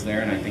of beers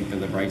there, and I think they're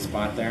the bright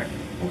spot there.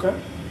 Okay.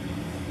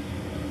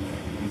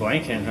 I'm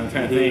blanking. I'm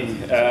trying to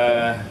think.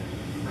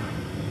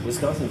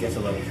 Wisconsin gets a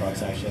lot of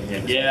trucks actually.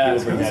 Yeah,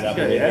 people bring that up.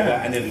 good,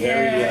 yeah. And they're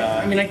very. Yeah,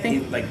 I mean, I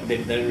think- like they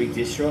don't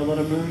re-distro a lot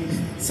of breweries.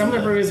 Some of the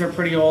breweries are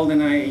pretty old,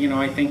 and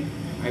I think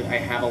I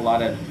have a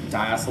lot of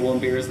diacetyl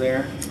beers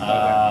there.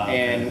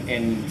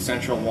 And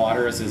Central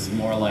Waters is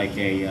more like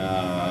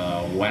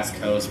a West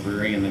Coast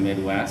brewery in the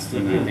Midwest,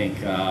 and I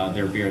think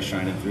their beer is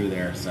shining through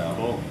there. So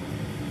Cool.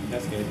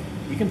 That's good.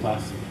 You can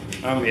pass.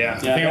 Yeah. I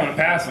think I'm gonna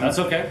pass them. That's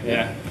okay.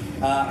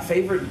 Yeah.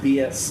 Favorite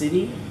beer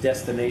city,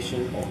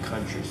 destination, or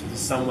country? So there's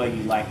somewhere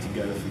you like to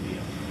go for beer.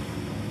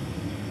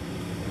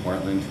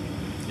 Portland.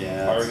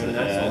 Yeah. Oregon,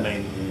 that's all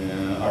Maine.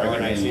 Yeah.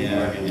 Oregon, I assume.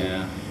 Yeah. Oregon.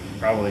 Yeah.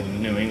 Probably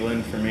New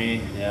England for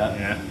me. Yeah.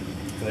 Yeah.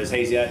 For those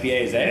hazy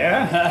IPAs, eh?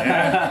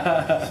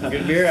 Yeah. Some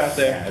good beer out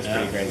there. That's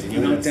pretty crazy. You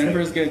know,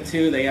 Denver's good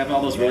too. They have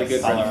all those really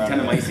good Colorado,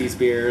 kind of Mices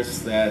beers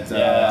that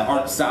Yeah.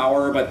 aren't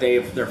sour, but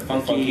they're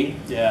funky.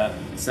 Yeah.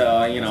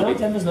 So you That's know, what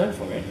Denver's known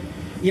for, right?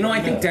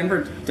 I think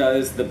Denver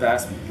does the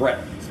best Brett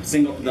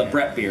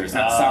beers,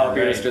 not Oh, sour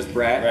beers, right. just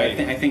Brett.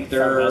 Right. I think That's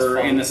they're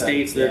in the fun,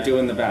 States. They're yeah.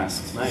 doing the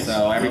best. Nice.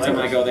 So every I like time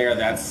I those. go there,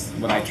 that's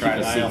what I try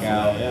to Keep an eye seek out for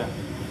out. that, yeah.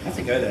 I have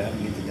to go there. I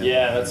haven't been to Denver.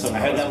 Yeah, that's I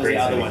heard that was the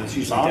other one. It's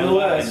usually On the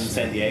Denver and list.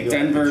 San Diego.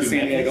 Denver, the two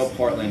San Diego, Meccas.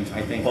 Portland,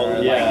 I think Portland,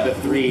 are yeah. like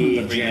the three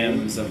The three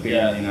gems of beer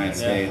yeah. in the United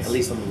Yeah. States. At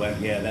least on the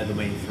web, yeah, they're the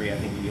main three. I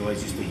think we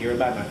always used to hear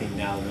about, and I think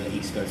now the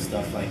East Coast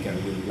stuff, like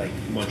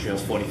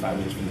Montreal's 45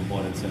 minutes from the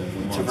border to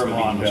Vermont. To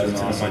Vermont, Which is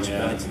that's a bunch awesome, of yeah.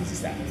 mountains.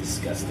 Is that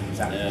disgusting? It's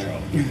out of Yeah.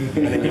 control.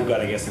 And then you've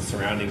got, I guess, the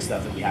surrounding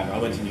stuff that we have. I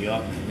went to New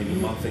York maybe a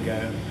month ago.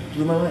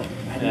 Blew my mind.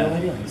 I had no Yeah.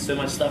 idea. There's so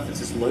much stuff that's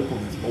just local.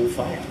 That's all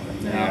fire.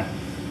 Yeah.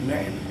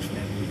 Man.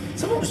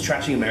 Someone was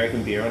trashing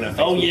American beer on our Facebook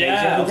Oh, page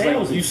yeah. the other day. I I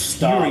was was like, you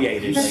stop.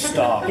 infuriated. You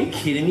stop. Are you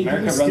kidding me?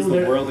 America People runs still the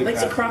do- world of Like,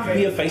 it's a craft craft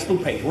beer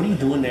Facebook page. What are you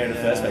doing there in the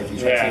first place? If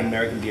you're Yeah. saying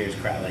American beer is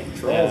crap, like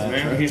trolls, Yeah.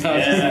 man.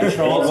 Yeah,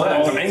 trolls What?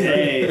 all I'm angry.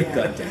 day.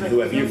 God damn,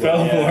 whoever you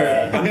fell were. for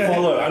it.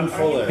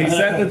 Unfollow. He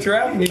set the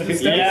trap. And he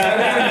just stepped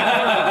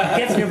Yeah.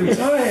 Gets me every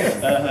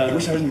time. I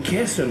wish I didn't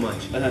care so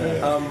much.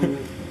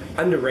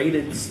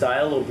 Underrated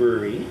style or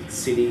brewery,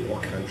 city or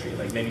country?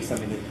 Like maybe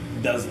something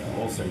that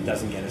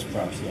doesn't get its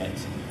props yet.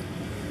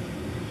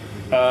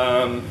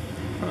 out.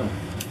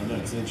 I know,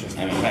 it's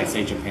interesting. I mean, I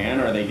say Japan,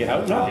 or they get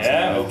out.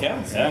 Yeah. it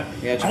counts. Yeah.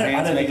 Yeah, I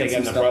Japan's don't think making they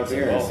some get stellar enough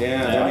beers. props at all. Yeah,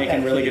 Yeah, they're I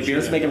making really good actually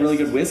beers, should, making I really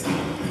guess. good whiskey.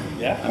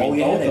 Yeah. I mean,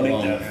 both they of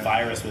make them. the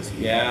virus whiskey.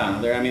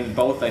 Yeah, I mean,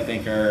 both I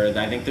think they're in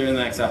the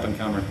next up and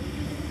comer.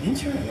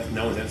 Interesting.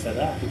 No one's ever said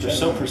that. You're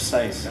so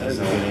precise as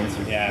a,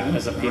 Yeah.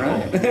 as a people.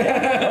 Right.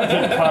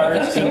 Good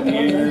cards, good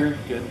beer,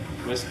 good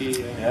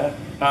whiskey. Yeah.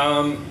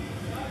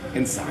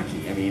 And sake,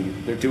 I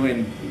mean, they're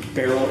doing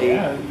bourbon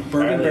barrel-aged.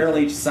 barrel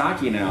aged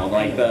sake now.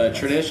 Like the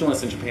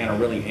traditionalists in Japan are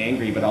really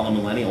angry, but all the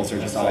millennials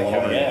are just all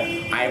over yeah.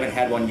 it. I haven't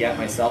had one yet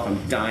myself.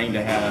 I'm dying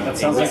to have. That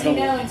sounds Let like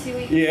me a- know in 2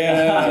 weeks.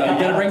 Yeah,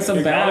 you gotta bring some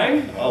You're back.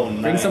 going? Oh,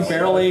 nice.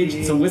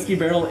 Bring some whiskey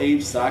barrel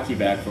aged sake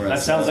back for us.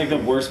 That sounds like the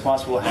worst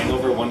possible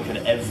hangover one could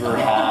ever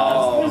have.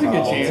 Oh, There's a good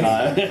All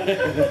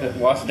chance. time.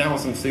 Wash it down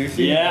with some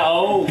sushi. Yeah,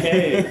 oh,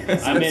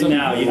 okay. I'm in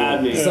now. You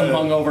had me. Some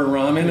hungover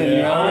ramen and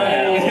you're all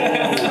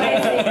right.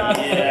 Spicy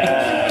ramen.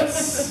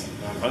 Yes.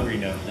 I'm hungry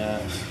now.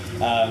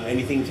 Yeah.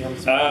 Anything to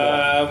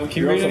help?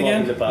 Can you read it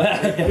again?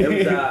 It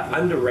was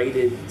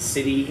underrated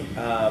city,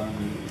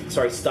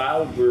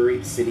 style,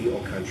 brewery, city,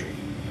 or country.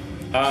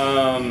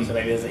 So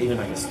maybe there's even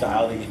like a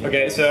style that you think.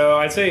 Okay, so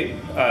I'd say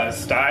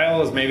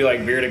style is maybe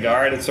like Beer de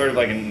Garde. It's sort of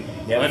like an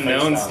Yeah,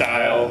 unknown French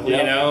style, style. you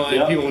Yep, know, and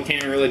yep. people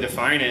can't really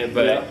define it,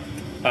 but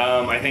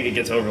I think it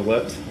gets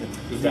overlooked.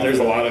 There's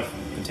a lot of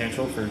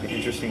potential for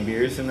interesting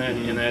beers in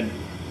that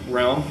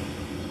realm.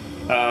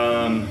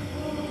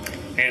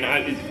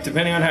 And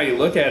depending on how you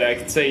look at it, I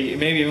could say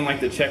maybe even like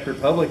the Czech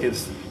Republic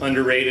is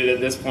underrated at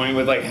this point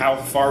with like how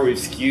far we've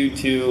skewed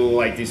to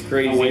like these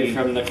crazy Away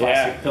from the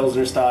classic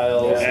Pilsner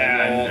styles.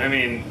 Yeah, and, and I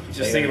mean,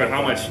 just think about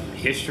how much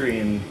history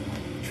and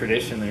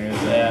tradition there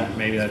is. Yeah.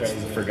 Maybe that's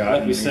crazy. forgotten.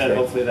 like we said,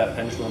 hopefully that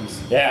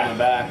pendulum's Yeah, coming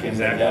back. And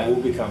exactly. That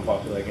will become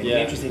popular again. It'll Yeah.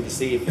 be interesting to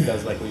see if it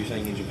does like what you're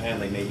saying in Japan.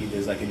 Like maybe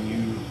there's like a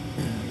new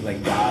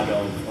like guard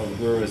of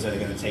brewers that are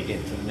going to take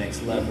it to the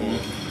next level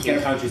in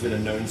countries that are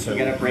known so.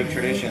 You gotta break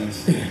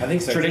traditions. I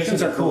think so.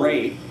 Traditions are cool.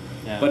 great,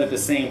 Yeah. but at the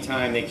same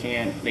time, they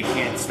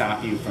can't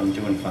stop you from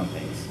doing fun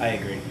things. I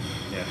agree.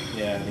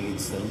 Yeah, I think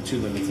it's too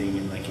limiting.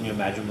 And like, can you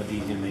imagine what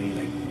these many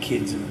like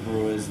kids of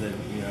brewers that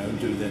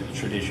do the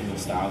traditional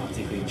style,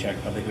 particularly in Czech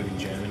Republic or in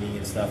Germany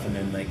and stuff, and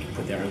then like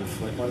put their own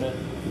flip on it?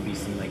 It could be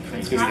some like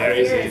crazy. Craft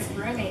crazy. beer is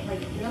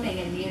booming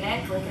in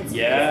Munich. Like it's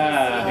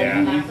Yeah, crazy. yeah.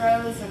 Like the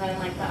macros and then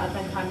like the up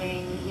and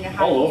coming,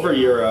 how all do over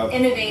you Europe.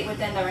 innovate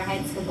within the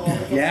Reinheitsgebot.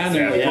 Like, it's Yeah, just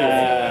they're, really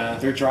Yeah.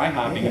 they're dry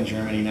hopping in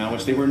Germany now,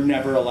 which they were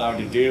never allowed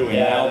to do, and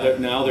Yeah.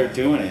 now they're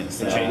doing it.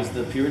 They So. changed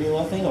the purity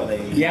law thing, or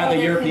they? Yeah, the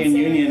They're European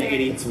considered Union very-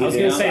 80. I was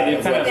gonna say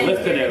they've kind of within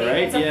lifted it, purity.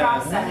 right? It's a Yeah.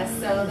 process,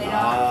 so they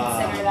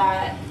don't consider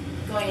that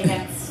going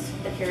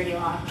against the purity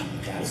law.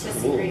 That's It's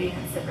just cool.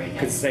 ingredients that break It's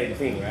the it. same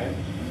thing, right?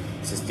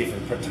 It's just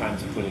different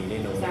times of putting it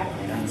in or whatever.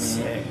 Exactly. That's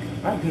sick.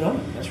 All right, good on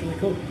it. That's really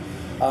cool.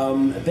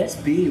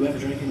 Best beer you ever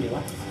drank in your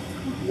life?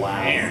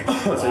 Wow.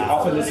 So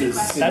often this is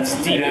That's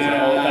deep.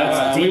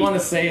 Yeah, we want to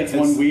say it's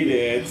one we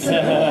did.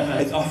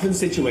 it's often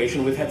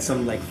situation. We've had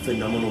some like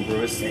phenomenal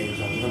brewers say,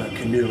 "I was on a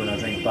canoe and I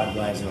drank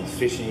Budweiser and I was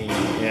fishing."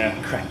 Yeah.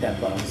 Cracked that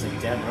bottle. I was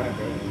like, "Damn right,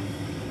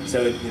 bro."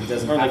 So it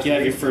doesn't. Or have like to you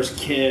have be- your first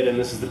kid and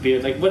this is the beer.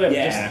 Like whatever.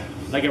 Yeah.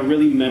 Just Like a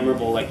really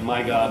memorable, like,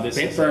 my God, this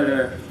is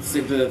Bitburger.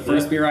 The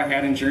first beer I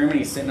had in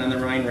Germany, sitting on the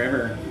Rhine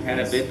River, had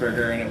a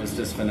Bitburger, and it was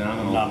just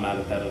phenomenal. Not mad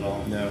at that at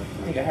all. No, I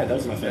think I had. That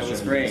was my first. That was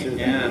German great. too.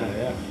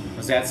 Yeah. I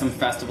was at some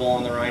festival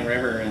on the Rhine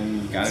River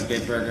and got a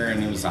Bitburger,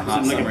 and it was a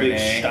hot Was it like a summer big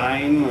day.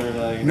 Stein or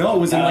like? No, it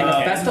was in like a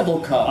okay. festival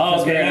cup. Oh,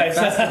 'cause we okay, were at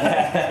a nice.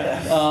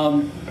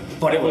 festival.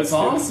 But it was Oh,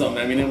 awesome.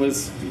 I mean, it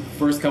was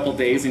first couple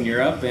days in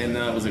Europe, and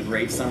it was a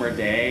great summer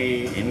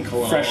day in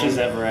Cologne. Fresh as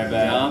ever, I bet.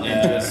 Yeah, and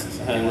Yeah.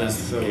 just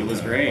it was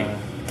great.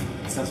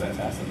 Sounds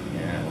fantastic.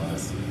 Yeah, it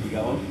was. You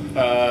got one?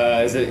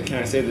 Is it? Can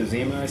I say the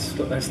Zima I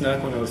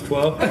snuck when I was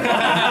 12? What?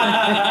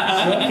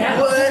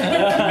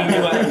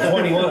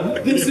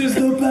 21. This is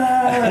the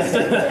best.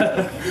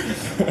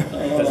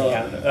 Doesn't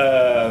count.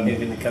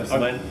 Anything that comes to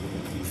mind?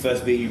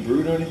 First beer you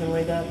brewed or anything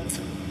like that?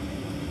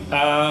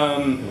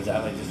 Was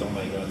that like just, oh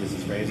my God, this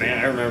is crazy? Man,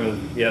 I remember.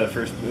 Yeah, the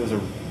first. It was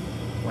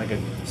like a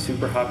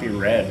super hoppy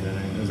red,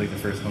 and it was like the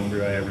first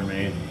homebrew I ever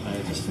made.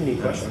 Just a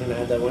neat question. I didn't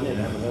have that one in.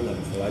 I haven't done that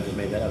before. I just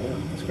made that up now.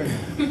 That's great.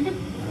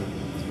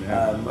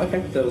 Okay,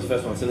 that was the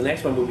first one. So the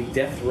next one will be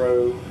Death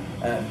Row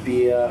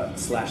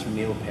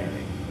beer/meal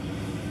pairing.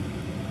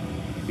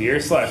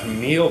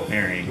 Beer/meal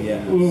pairing.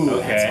 Yeah. Ooh,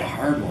 Okay. that's a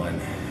hard one.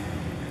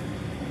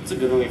 It's a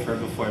good one we've heard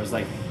before. It was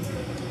like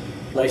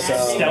Like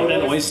stout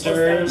and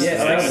oysters.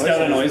 Yeah, I like stout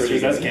stout and and oysters oysters.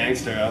 is That's pretty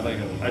good. gangster.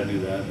 I'd do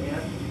that.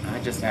 I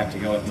just have to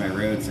go with my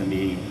roots and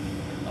be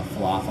a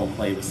falafel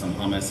plate with some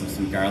hummus and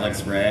some garlic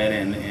spread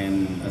and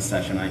a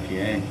session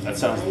IPA. That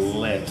sounds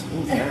lit.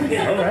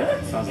 All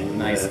right. Sounds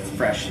Nice lit.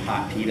 fresh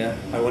hot pita.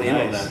 I want in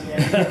on Nice.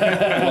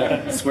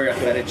 that. Square of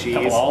feta cheese.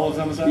 Couple olives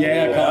on the side.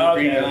 Yeah, a couple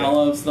green okay.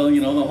 olives, the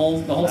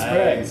whole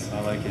spread. Nice. I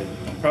like it.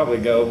 Probably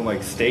go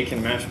like steak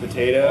and mashed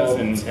potatoes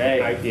and Okay.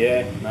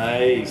 IPA.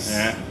 Nice.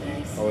 Yeah.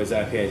 Always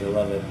IPAs. I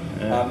love it.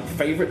 Yeah.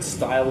 Favorite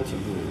style to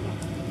brew?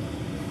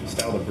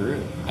 Style to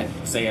brew. I'd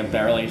say a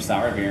barrel aged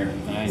sour beer.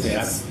 Nice.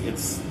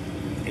 It's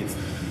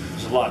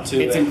There's a lot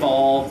to it's it.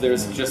 involved.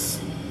 There's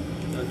just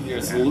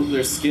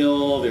there's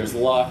skill. There's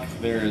luck.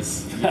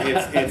 It's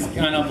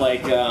kind of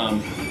like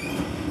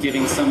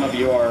giving some of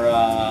your.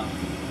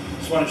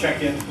 Just want to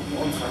check in.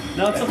 Oh, I'm sorry.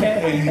 No, it's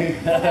okay.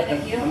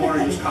 Thank you. I'm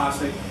ordering just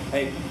caustic.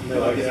 Hey,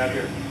 I'll get out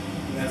here.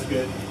 And that's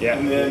good. Yeah.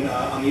 And then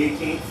on the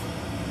 18th,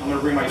 I'm going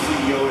to bring my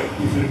CEO in.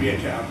 He's going to be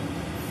in town.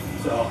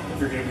 So if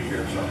you're going to be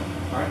here, so.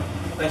 All right.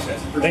 Thanks,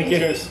 guys. Thank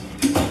you.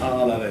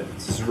 I love it.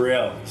 This is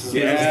real.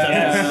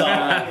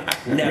 Yeah.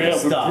 Never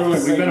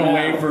stops. We've been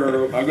away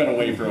for. I've been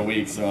away for a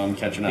week, so I'm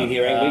catching up. Been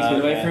here 8 weeks.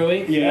 Been away for a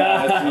week.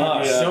 Yeah.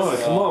 Oh, Sean,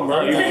 come on,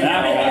 bro.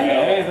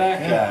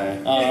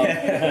 That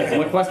guy.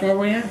 What question were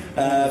we at?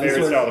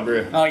 Favorite style to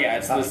brew. Oh yeah,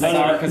 it's the no, no.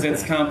 sour because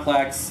it's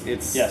complex.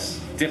 It's Yes.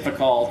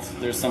 difficult.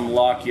 There's some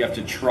luck. You have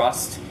to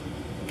trust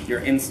your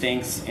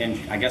instincts and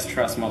I guess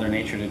trust Mother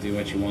Nature to do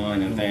what you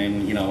want. And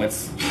then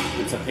it's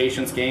a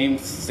patience game.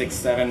 6,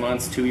 7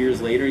 months, 2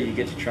 years later, you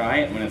get to try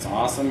it. When it's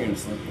awesome, you're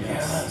just like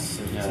Yes.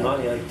 It's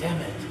not. You're like,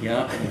 damn it.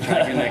 yeah. Try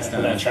again next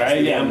time. That's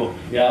the gamble.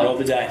 Yeah. Roll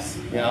the dice.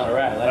 Yeah. All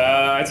right. I like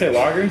it. I'd say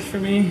lagers for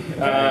me.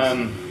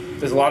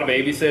 There's a lot of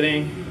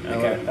babysitting.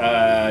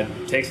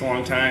 Takes a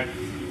long time,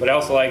 but I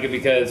also like it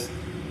because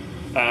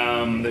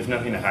there's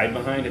nothing to hide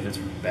behind if it's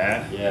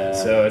bad. Yeah.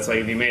 So it's like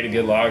if you made a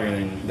good lager,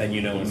 Then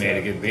you know you it's made a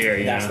up. good beer.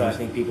 You That's know? what I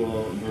think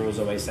brewers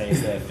always say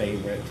is their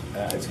favorite.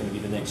 It's going to be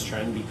the next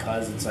trend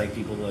because it's like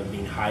people have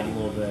been hiding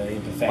all the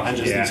imperfections,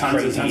 Just and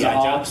tons and tons crazy of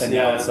jobs, hops, and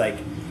now yeah. it's like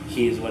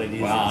here's what it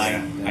is. Well,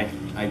 It's-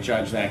 I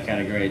judge that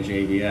category at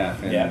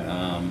JBF, and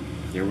Yeah.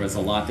 there was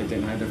a lot that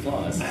didn't hide their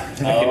flaws.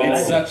 Oh.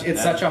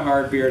 It's such a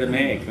hard beer to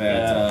make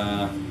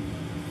that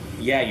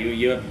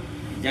you have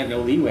got no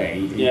leeway.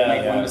 You Yeah,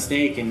 make yeah. one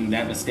mistake, and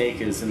that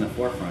mistake is in the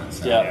forefront.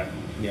 So Yeah.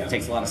 Yeah. it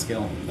takes a lot of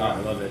skill. Oh, I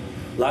love it.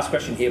 Last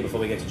question here before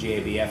we get to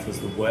GABF was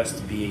the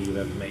worst beer you've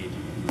ever made.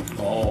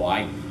 Oh,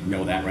 I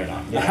know that right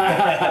off.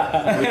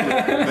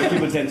 Most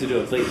people tend to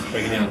do it. Please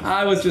break it down.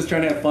 I was just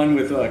trying to have fun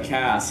with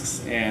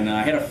casks, and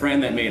I had a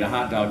friend that made a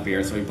hot dog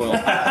beer, so he boiled.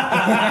 he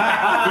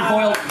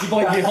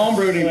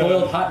homebrewed. He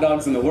boiled hot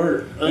dogs in the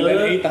wort, and then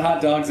ate the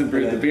hot dogs and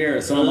brewed the beer.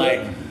 So I'm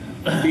like,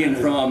 being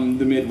from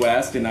the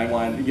Midwest, and I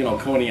want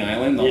Coney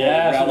Island, the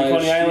Yeah, whole from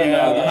relish, Coney Island, the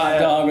yeah, hot yeah.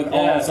 dog with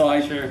all. Yeah, So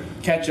I sure.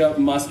 ketchup,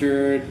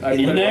 mustard. I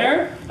In put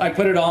there? I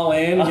put it all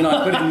in.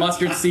 I put in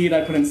mustard seed.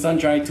 I put in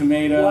sun-dried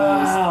tomatoes.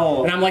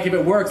 Wow. And I'm like, if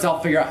it works, I'll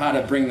figure out how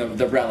to bring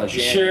the relish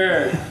in.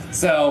 Sure.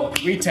 So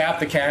we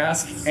tapped the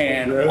cask,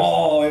 and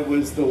it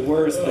was the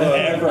worst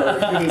ever.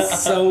 It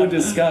was so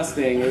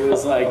disgusting. It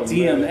was like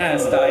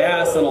DMS,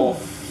 diacetyl,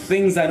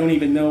 things I don't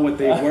even know what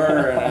they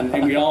were,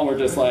 and we all were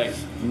just like,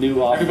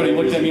 New off. everybody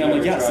looked at me. I'm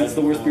like, yes, it's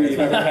the worst beer you've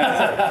ever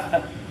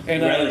had.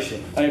 And Relish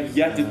it. I have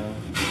yet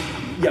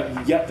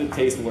to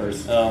taste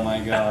worse. Oh my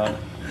god.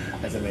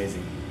 That's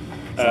amazing.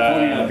 So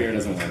Coney Island beer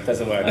doesn't work. That's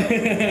a word. Don't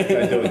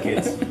do it,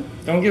 kids.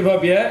 Don't give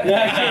up yet.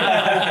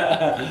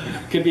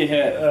 Could be a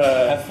hit.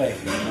 Have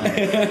faith.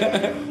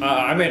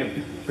 I made a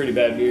pretty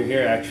bad beer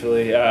here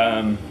actually.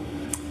 I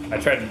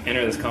tried to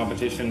enter this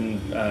competition,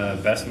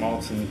 Best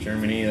Malts in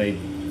Germany. They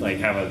like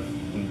have a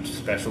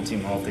specialty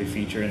malt they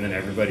feature, and then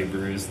everybody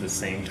brews the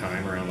same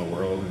time around the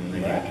world. And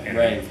then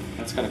Right.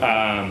 That's kind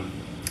of cool.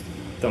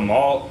 The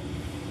malt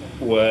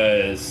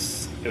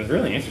was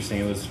really interesting.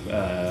 It was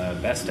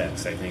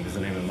Bestex, I think, is the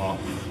name of the malt,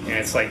 and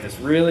it's like this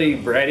really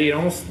bready. It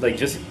almost like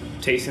just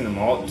tasting the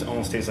malt, it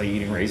almost tastes like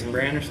eating Raisin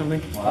Bran or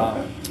something.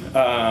 Wow.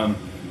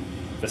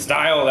 The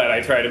style that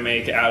I tried to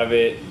make out of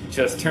it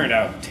just turned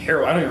out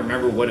terrible. I don't even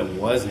remember what it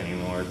was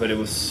anymore, but it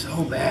was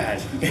so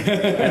bad. And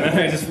then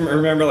I just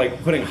remember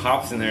like putting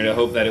hops in there to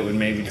hope that it would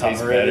maybe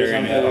taste better.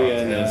 And it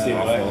was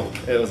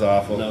awful. It was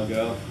awful. No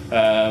go.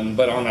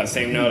 But on that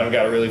same note, I've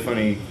got a really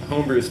funny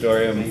homebrew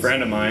story of a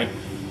friend of mine.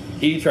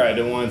 He tried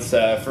to once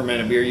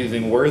ferment a beer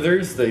using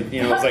Werther's.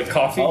 It's like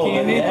coffee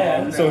candy.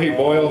 Yeah. So he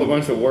boiled a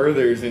bunch of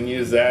Werther's and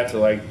used that to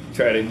like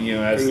try to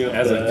as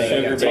a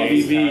sugar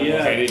base.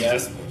 yeah. And it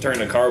just turned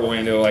the carboy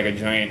into like a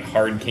giant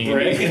hard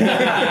candy.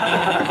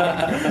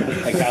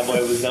 A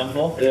cowboy was dumb.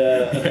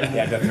 Yeah.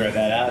 Yeah, don't throw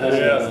that out.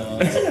 Yeah.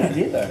 That's a good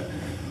idea though.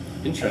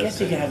 I Interesting. guess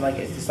you can have like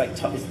it's just like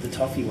it's the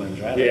toffee ones,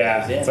 right? Like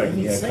Yeah, those, it's like, that'd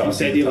be yeah, insane. coffee.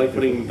 The idea like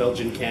putting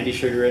Belgian candy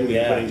sugar in,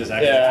 Yeah. putting just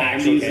actual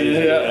Actual candies in.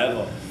 candies,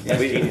 Yeah. Yeah,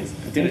 we genius.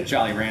 I did a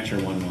Jolly Rancher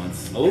one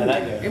once. Oh, I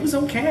like it. It was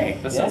okay.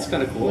 that sounds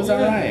kind of cool. It was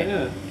alright.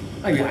 Yeah.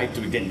 I mean,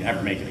 we didn't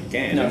ever make it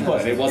again. No, of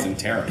course. But it wasn't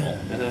terrible.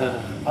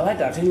 I like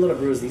that. I've seen a lot of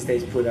brewers these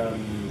days put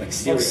like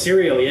cereal. Oh,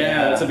 cereal,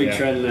 yeah, that's a big Yeah.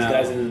 trend These now.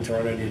 guys in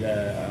Toronto did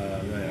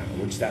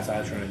which that's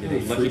outside Toronto did a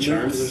Lucky Fruit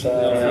Charms Loops, or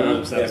something? Fruit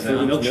Loops, yeah, that's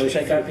Fruit Loops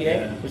milkshake. milkshake IPA,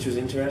 Yeah. which was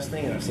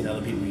interesting. And I've seen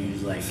other people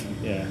use like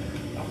Yeah.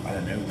 I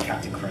don't know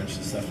Captain Crunch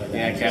and stuff like that.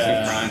 Yeah,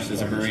 Captain Crunch.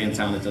 There's a brewery in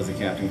town that does a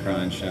Captain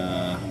Crunch.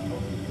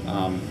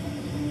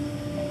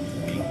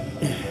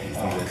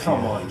 Oh,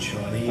 come on,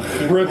 Sean.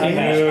 Rookie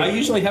I move.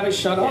 usually have it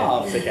shut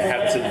off. It's like a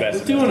habits of best.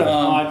 We're doing a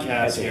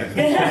podcast here.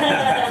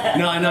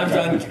 No, and I've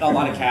done a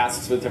lot of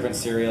casks with different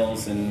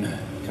cereals and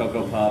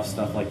Cocoa Puffs,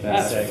 stuff like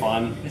that. That's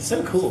fun. It's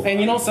so cool. And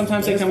you know,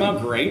 sometimes they come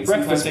out great.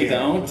 Breakfast Sometimes they beer.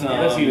 don't. What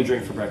else are you gonna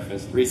drink for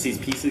breakfast? Reese's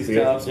Pieces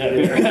Beer. cups. Yeah,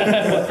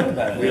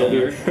 beer. Real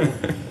beer.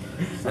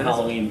 For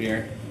Halloween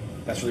beer.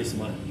 That's really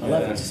smart. I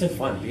love it. It's just so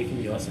fun. Beer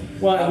can be awesome.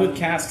 Well, with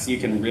casks, you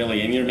can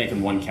really, and you're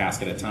making one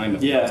cask at a time.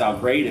 If it Yeah. comes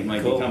out great, it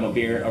might Cool. become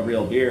a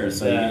real beer.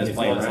 So you can just it's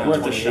play worth around. it. Worth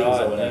a 20 shot.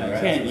 years or whatever,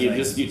 right? Yeah, So you it's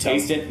just like- you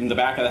taste it in the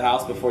back of the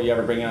house before you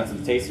ever bring it out to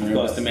the tasting room,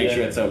 Of just to course, make yeah.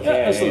 sure it's Yeah,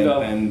 okay. this will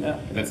go. And Yeah.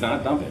 if it's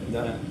not, dump it.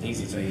 No,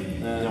 easy. So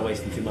you're not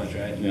wasting too much,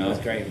 right? Yeah. That's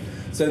great.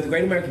 So the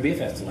Great American Beer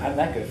Festival, how did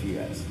that go for you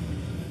guys?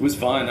 It was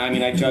fun. I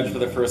mean, I judged for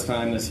the first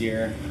time this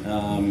year,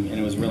 and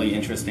it was really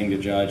interesting to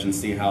judge and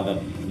see how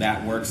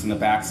that works in the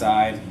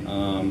backside.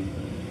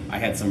 I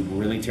had some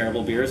really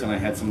terrible beers, and I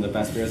had some of the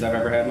best beers I've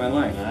ever had in my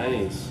life.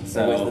 Nice.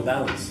 So where's the So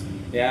balance?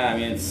 yeah, I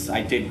mean,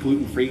 I did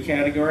gluten-free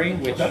category,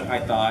 which Okay. I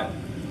thought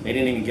they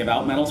didn't even give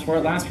out medals for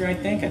it last year. I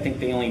think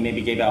they only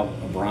maybe gave out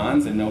a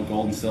bronze and no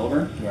gold and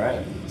silver. Right.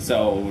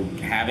 So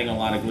having a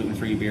lot of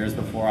gluten-free beers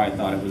before, I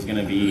thought it was going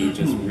to be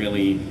just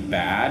really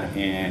bad,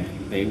 and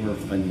they were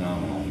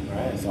phenomenal.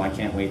 Right. So I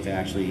can't wait to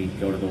actually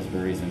go to those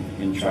breweries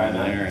and try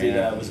them there. Did,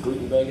 yeah. was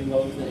Glutenberg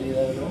involved in any of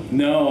that at all?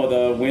 No,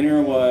 the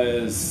winner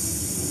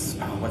was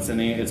what's the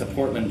name? It's a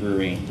Portland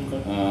brewery.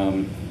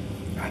 Okay.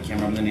 I can't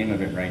remember the name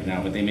of it right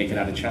now, but they make it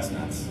out of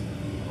chestnuts,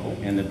 Oh.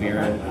 and the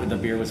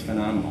beer was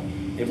phenomenal.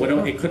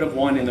 It could have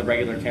won in the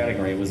regular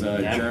category. It was a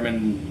Yeah.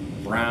 German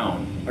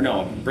brown, or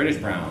no, British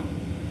brown.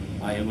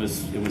 It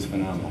was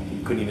phenomenal.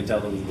 You couldn't even tell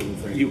that it was gluten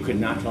free. You could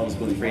not tell it was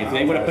gluten free. Wow, If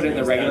they would have put it in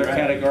the regular right.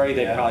 category,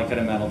 they Yeah. probably could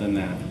have medaled in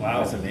that. Wow,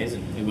 that's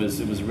amazing. It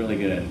was really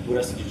good. What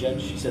else did you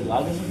judge? You said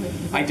lagers, I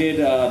think? I did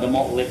the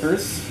malt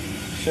liquors,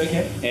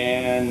 Okay.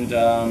 and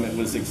it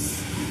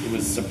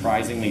was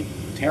surprisingly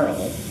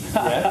terrible.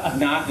 Yeah.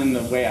 Not in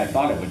the way I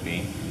thought it would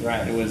be.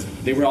 Right.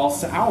 They were all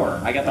sour.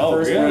 I got the Oh,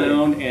 first really?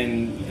 round,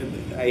 and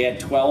I had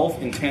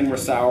 12, and 10 were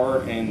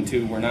sour, and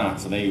 2 were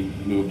not. So they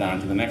moved on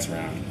to the next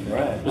round.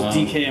 Right. Was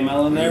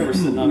DKML in there? We're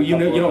sitting on a You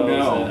couple don't of those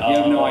know. and- You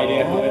have no Oh,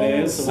 idea who it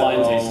is. It's a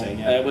blind so tasting.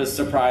 Yeah. It was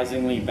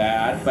surprisingly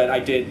bad, but I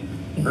did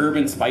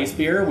urban spice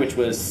beer, which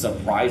was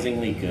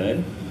surprisingly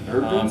good.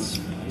 Urban Um,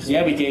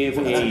 Yeah, we gave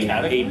That's a a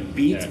category?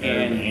 beet Yeah,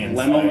 urban and and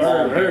lemon spice.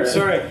 balm beer.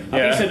 Sorry, I think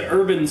Yeah. you said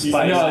urban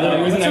spice. No,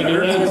 the reason I do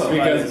that is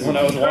because when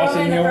I was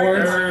watching the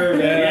awards,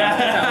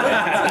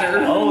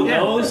 Oh,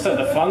 those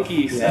the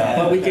funky stuff.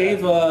 But we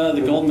gave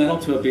the gold medal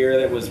to a beer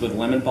that was with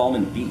lemon balm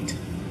and beet.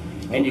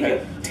 And you Okay.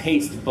 could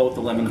taste both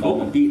the lemon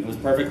balm and beet. It was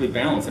perfectly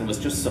balanced, and it was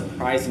just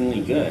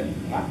surprisingly good.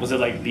 Was it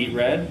like beet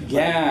red?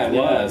 Yeah, it Yeah.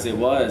 was. It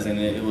was, and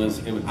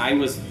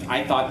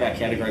I thought that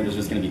category was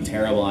just going to be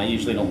terrible. I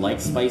usually don't like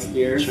spiced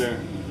beers. Sure.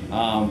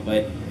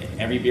 But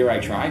every beer I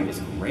tried was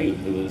great.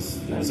 It was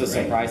a That's great.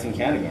 surprising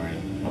category.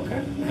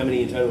 Okay. How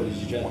many in total did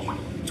you judge?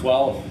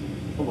 12.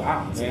 Oh,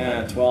 wow. That's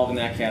Yeah, 12 in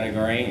that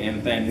category,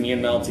 and then me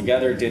and Mel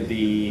together did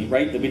we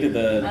did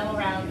the Medal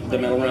round. The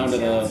medal round of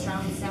the-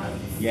 Strong stouts.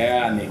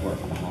 yeah, and they were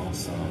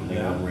awesome. They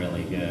Yeah. were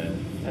really good.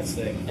 That's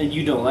sick. And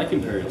you don't like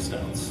imperial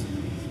stouts?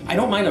 I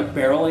don't mind a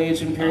barrel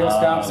aged imperial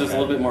stout. 'Cause There's a okay.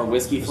 little bit more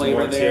whiskey There's flavor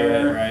more to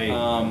there. it,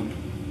 right.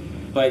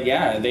 But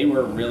yeah, they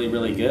were really,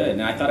 really good.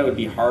 And I thought it would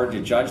be hard to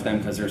judge them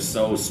because they're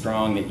so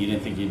strong that you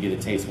didn't think you'd get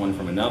to taste one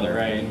from another.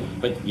 Right.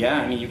 But yeah,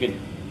 I mean, you could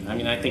I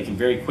mean, I think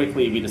very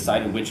quickly we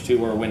decided which two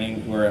were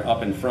winning, were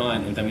up in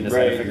front, and then we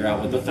decided to figure out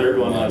what the third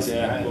one was.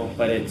 Yeah, cool.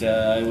 But it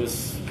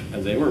was,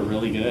 they were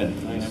really good.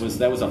 I mean,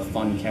 that was a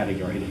fun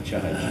category to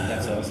judge.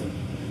 That's awesome.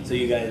 So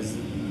you guys,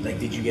 like,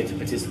 did you get to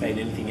participate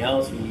in anything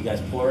else? Were you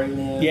guys pouring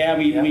there? Yeah,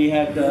 we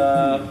had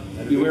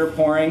we were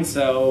pouring,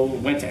 so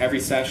went to every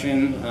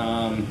session.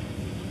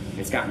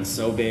 It's gotten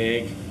so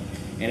big,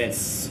 and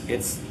it's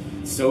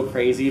so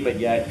crazy, but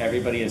yet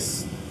everybody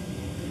is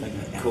Like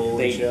cool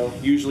they and chill?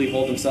 usually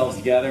hold themselves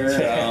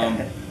together.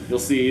 You'll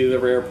see the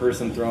rare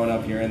person throwing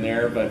up here and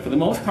there, but for the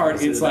most part,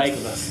 See it's the best like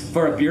of us.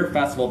 for a beer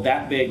festival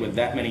that big with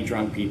that many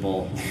drunk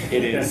people,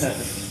 it is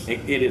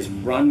it is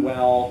run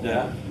well.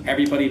 Yeah.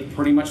 Everybody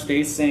pretty much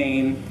stays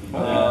sane.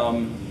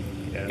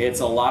 Yeah. It's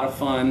a lot of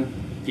fun.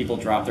 People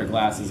drop their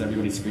glasses,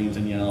 everybody screams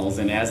and yells,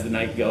 and as the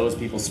night goes,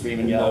 people scream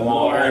and yell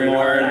more and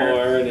more and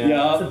more. That's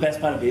Yeah. the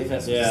best part of beer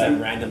festival. Yeah. Just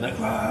like random, like,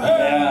 "Wah."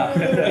 Yeah,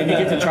 and you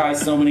get to try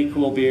so many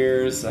cool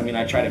beers. I mean,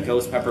 I tried a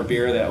ghost pepper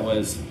beer that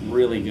was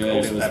really good.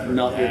 Ghost it was pepper,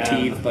 melt your yeah.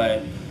 teeth,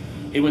 but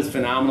it was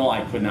phenomenal.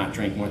 I could not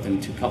drink more than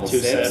two sips,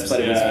 sips, but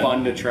it was yeah.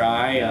 fun to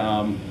try.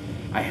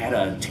 I had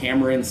a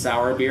tamarind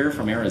sour beer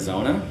from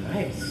Arizona,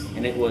 Nice.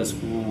 and it was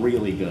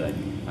really good.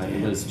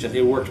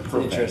 It worked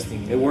perfect.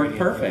 interesting It worked ingredient.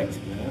 perfect.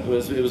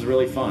 Yeah. It was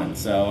really fun.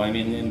 So I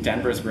mean, and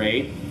Denver's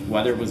great.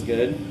 Weather was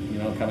good. You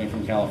know, coming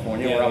from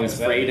California, Yeah, we're always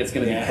exactly. afraid it's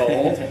going to Yeah. be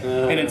cold,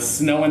 and it's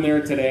snowing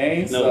there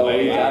today. No so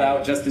way. we got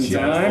out just in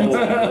time.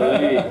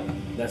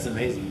 That's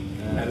amazing.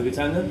 Have a good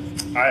time then?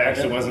 I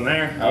actually wasn't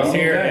there. I was Oh,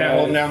 here, okay. yeah,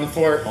 holding down the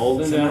fort.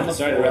 Holding down the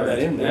Sorry to rub that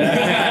in. Man.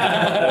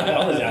 I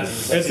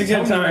apologize. It's a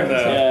good time though.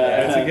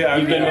 Yeah. It's a good.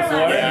 You've been before?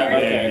 Yeah,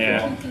 Okay, yeah.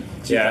 cool.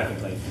 Yeah.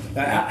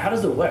 How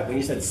does it work? When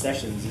you said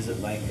sessions, is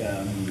it like?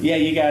 Yeah,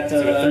 you got Is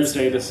it a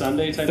Thursday to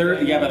Sunday type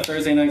thing? You have a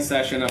Thursday night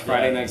session, a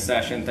Friday night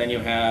session, then you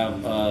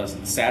have a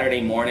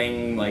Saturday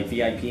morning, like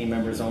VIP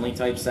members only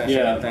type session,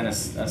 Yeah. and then a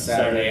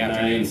Saturday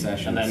afternoon night,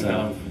 session. and then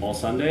so. all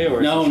Sunday,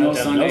 or No, is it no shut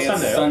down? Sunday. No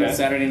It's Sunday. Okay.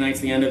 Saturday night's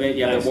the end of it.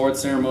 You have Nice. the award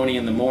ceremony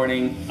in the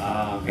morning,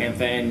 Okay. and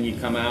then you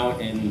come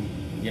out and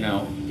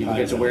people Nice.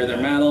 get to wear their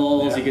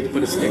medals. Yeah. You get to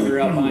put a sticker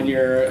up on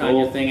your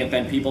Cool. thing, and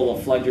then people will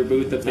flood your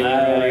booth if they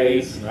weren't already.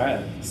 Nice. Right.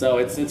 So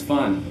it's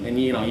fun, and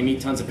you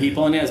meet tons of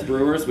people, and as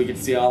brewers, we get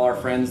to see all our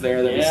friends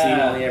there that we see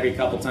Yeah. only every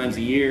couple times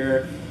a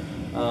year.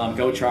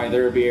 Go try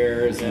their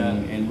beers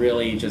and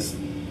really just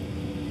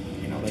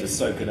Like just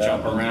soak it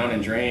jump up. around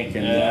and drink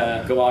and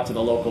Yeah. go out to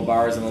the local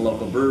bars and the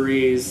local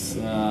breweries.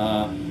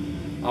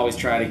 Always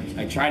try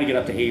to get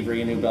up to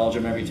Avery in New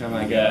Belgium every time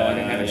I go. Yeah, I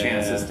didn't have a yeah,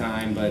 chance yeah. this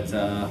time, but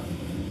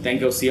then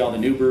go see all the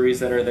new breweries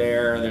that are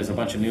there. There's a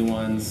bunch of new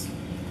ones.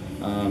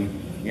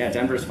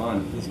 Denver's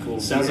fun. That's cool.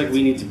 Sounds like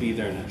we need to be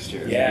there next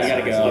year. Yeah. You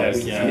gotta go.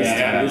 Yes,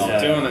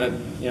 Yeah. doing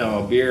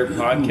a beer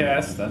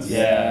podcast. That's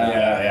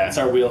Yeah. It's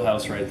our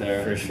wheelhouse right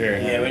there. for sure.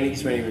 Yeah, when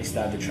he really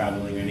started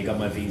traveling, and he got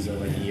my visa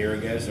like a year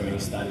ago, so when he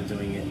started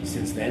doing it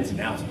since then, so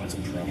now it's about to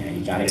pro. Yeah,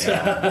 you gotta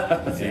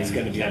go. It's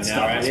going to be Can't on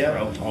stop now, us, right?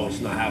 bro. Oh,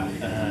 it's not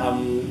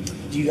happening.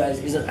 Do you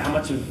guys? How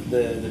much of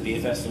the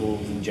beer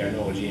festivals in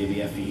general, or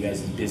GABF, for you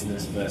guys is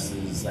business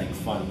versus like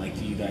fun? Like,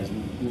 do you guys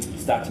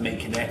start to make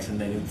connects and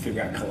then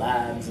figure out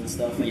collabs and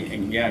stuff? Like,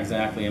 Yeah,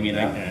 exactly. I mean,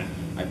 Yeah.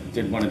 I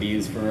did one of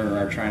these for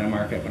our China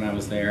market when I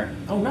was there.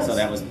 Oh, nice. So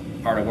that was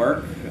part of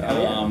work.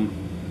 Oh, yeah.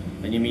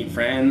 Then you meet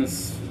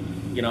friends.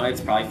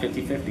 It's probably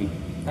 50-50.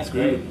 that's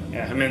great.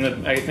 Yeah, I mean,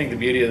 I think the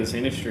beauty of this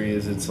industry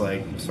is it's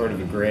like sort of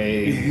a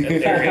gray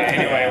area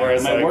anyway, where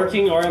it's Am I like,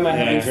 working or am I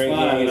having Yeah.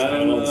 fun? Drinking is I kind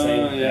don't of all the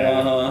same. know. Yeah.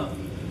 Uh-huh.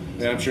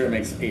 Yeah, I'm sure it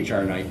makes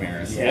HR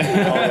nightmares.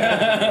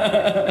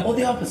 Yeah. Or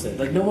the opposite.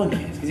 Like, no one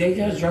cares because you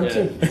guys drunk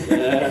too.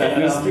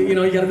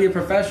 You got to be a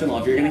professional.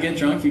 If you're going to get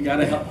drunk, you got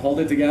to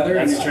hold it together.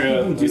 That's And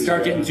true. You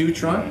start getting too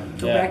drunk,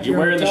 go back to You're your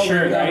wearing the hotel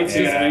shirt, room. right? So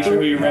just make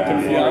sure you're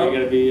repping for it. Yeah. You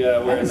gotta be I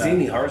wearing haven't seen that.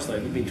 any horror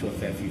stories. We've been to a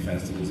fair few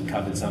festivals and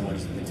covered some, I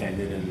just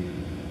attended, and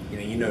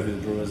you know who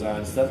the brewers are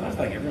and stuff. I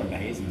feel like everyone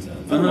behaves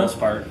themselves for the most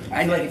part.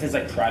 I feel like if there's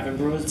like private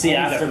brewers, See,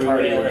 parties, after that's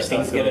party where where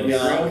things stuff get a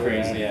goes bit real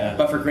crazy, yeah.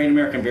 But for Great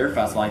American Beer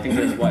Festival, I think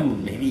there's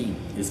maybe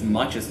as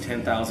much as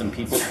 10,000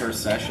 people per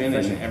session,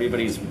 and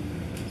everybody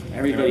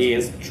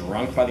is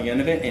drunk by the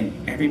end of it,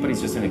 and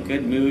everybody's just in a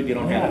good mood. You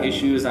don't have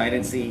issues.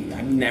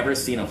 I've never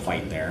seen a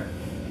fight there,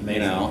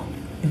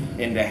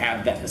 and to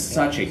have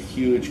such a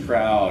huge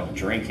crowd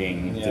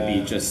drinking to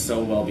be just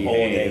so well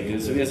behaved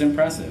is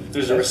impressive.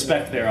 There's a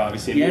respect there,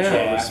 obviously. Yeah. mutual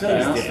I feel respect.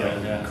 like it's Yeah.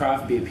 different. Yeah.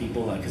 Craft beer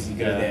people, because you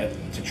go Yeah. there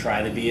to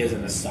try the beers,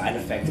 and the side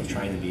effect of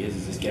trying the beers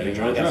is just getting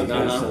drunk. As drunk.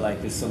 opposed Uh-huh. to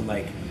like there's some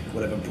like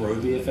whatever bro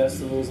beer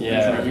festivals. I'm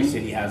Yeah. sure every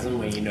city has them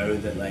where you know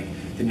that like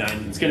the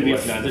 9 It's gonna be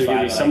work 9 to there's gonna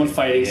 5, be someone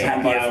fighting, happy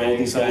someone hour, all barfing,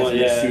 these guys someone in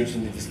their yeah. suits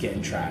and they're just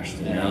getting trashed.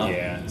 And Yeah.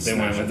 Yeah, they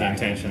went with the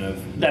intention of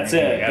That's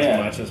drinking it, as yeah.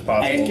 much as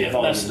possible. And get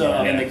messed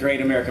up. And the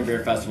Great American Beer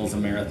Festival is a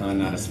marathon,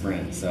 not a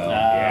sprint. So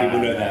People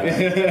know that. Right?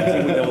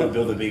 People know to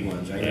build the big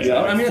ones, right?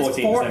 Yeah. I mean, it's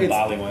 14%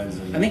 barley ones.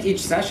 I think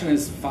each session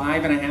is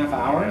 5.5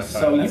 hours,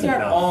 Yeah, so that's you've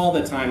got enough. all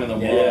the time in the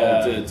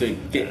world Yeah. to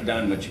get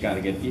done what you got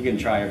to get. You can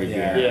try every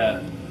Yeah. beer. Yeah.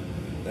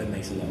 that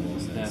makes a lot more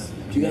sense.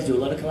 Do you guys do a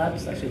lot of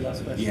collabs? Actually,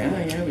 last question.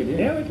 Yeah, we do.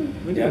 Yeah,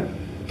 we do. Yeah.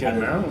 Good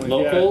amount.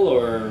 Local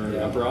or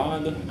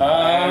abroad?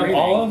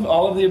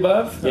 All of the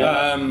above.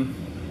 Yeah.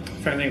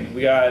 Trying to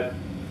think,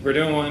 we're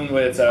doing one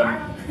with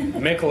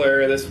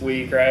Mickler this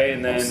week, right?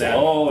 And then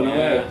no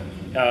way.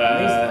 They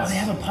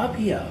have a pub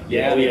here.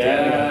 Yeah, we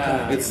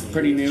did. It's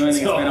pretty new. I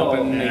think it's been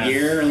open a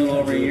year, a little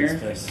over a year. You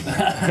guys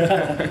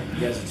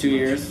are 2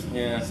 years.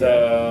 Yeah.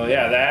 So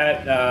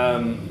that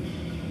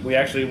we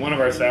actually, one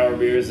of our sour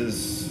beers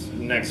is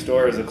next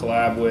door is a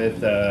collab with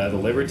the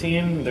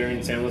Libertine. They're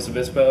in San Luis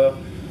Obispo.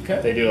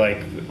 Okay. They do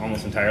like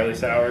almost entirely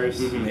sours.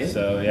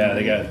 So yeah,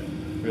 they got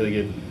really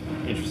good,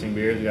 interesting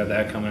beers. We got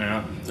that coming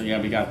out. So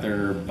yeah, we got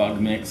their bug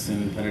mix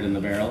and put it in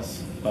the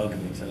barrels. Bug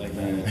mix, I like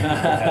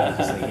that.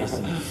 Just like, here's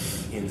some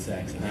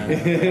insects.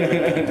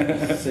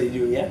 So you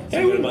do, so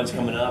you got a bunch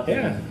coming up.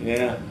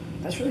 Yeah.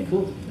 That's really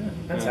cool. Yeah.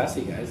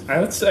 Fantastic, guys.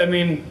 I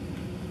mean,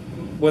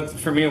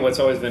 what's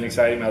always been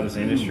exciting about this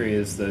industry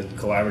is the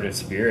collaborative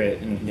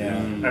spirit.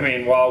 And I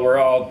mean, while we're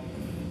all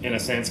in a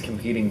sense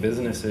competing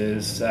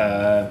businesses,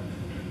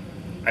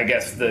 I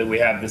guess that we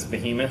have this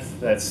behemoth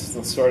that's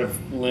sort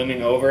of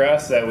looming over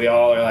us that we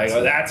all are like,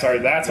 oh, that's our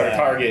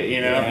target,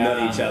 you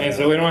know. Each other. And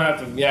so we don't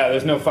have to. Yeah,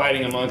 there's no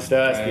fighting amongst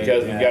us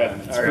because we've got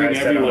our guys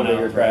set on a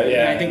bigger crowd.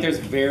 Yeah, I think there's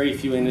very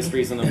few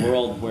industries in the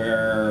world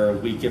where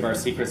we give our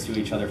secrets to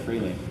each other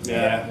freely.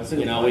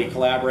 You know, we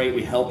collaborate,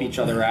 we help each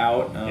other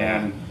out.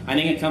 I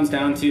think it comes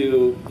down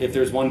to if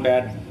there's one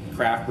bad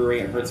craft brewery,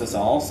 it hurts us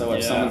all. So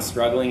if someone's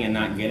struggling and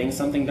not getting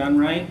something done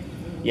right,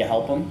 you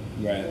help them.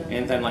 Right.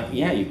 And then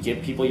you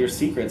give people your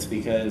secrets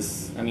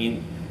because, I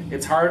mean,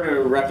 it's hard to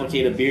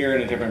replicate a beer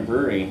in a different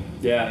brewery.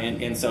 Yeah.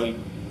 And so,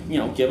 you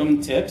know, give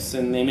them tips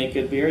and they make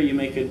good beer, you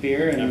make good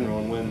beer. And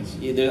everyone wins.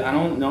 I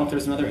don't know if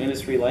there's another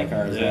industry like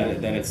ours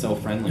that it's so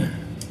friendly.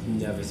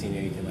 Never seen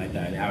anything like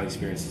that. And our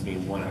experience has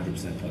been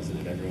 100%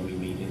 positive. Everyone we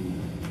meet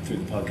through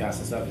the podcast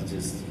and stuff is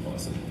just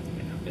awesome.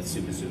 It's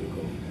super, super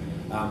cool.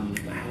 I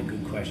had a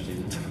good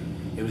question.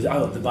 It was, the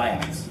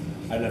buyouts.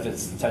 I don't know if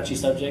it's a touchy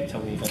subject.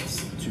 Tell me if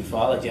it's too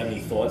far. Like, do you have any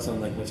thoughts on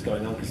like what's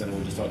going on? Because I know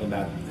we're just talking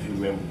about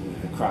who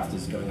craft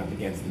is going up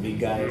against the big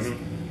guys.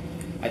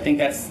 I think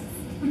that's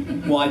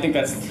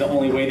the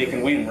only way they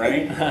can win,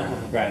 right?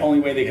 Right. Only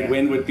way they could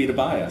win would be to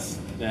buy us.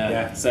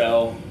 Yeah.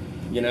 So,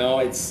 you know,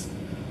 it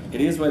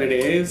is what it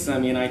is. I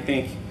mean, I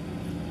think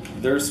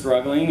they're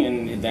struggling,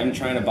 and them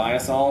trying to buy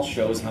us all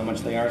shows how much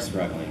they are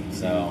struggling.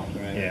 So,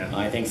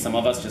 I think some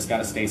of us just got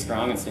to stay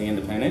strong and stay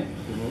independent.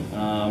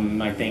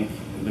 I think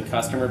the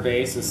customer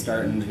base is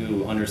starting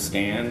to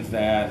understand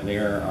that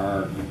there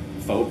are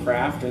faux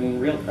craft and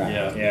real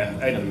craft.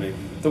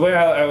 The way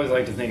I always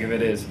like to think of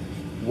it is,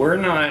 we're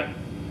not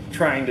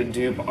trying to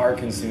dupe our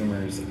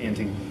consumers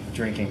into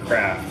drinking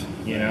craft.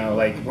 You know,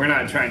 like we're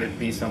not trying to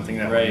be something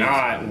that we're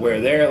not.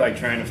 Where they're like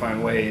trying to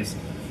find ways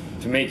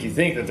to make you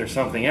think that there's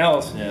something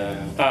else.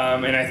 And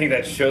I think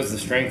that shows the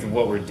strength of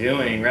what we're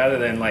doing, rather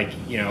than like,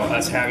 you know,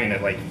 us having to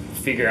like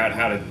figure out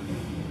how to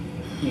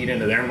eat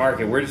into their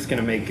market. We're just going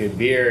to make good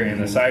beer,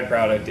 and the side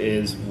product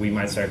is we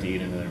might start to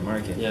eat into their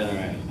market.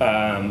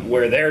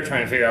 Where they're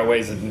trying to figure out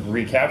ways to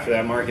recapture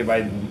that market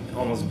by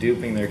almost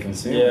duping their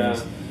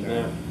consumers.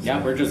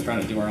 We're just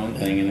trying to do our own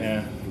thing,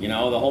 and you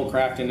know, the whole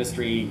craft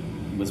industry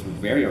was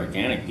very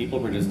organic. People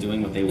were just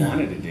doing what they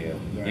wanted to do.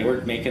 They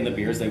were making the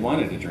beers they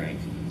wanted to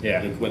drink.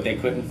 What they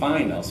couldn't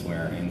find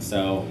elsewhere. And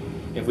so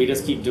if we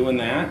just keep doing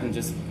that and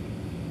just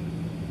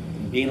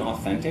being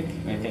authentic,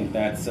 I think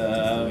that's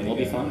we'll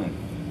be fine.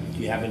 Do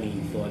you have any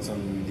thoughts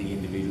on the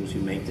individuals who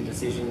make the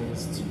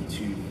decisions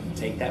to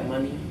take that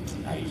money?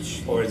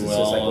 Or is it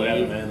just like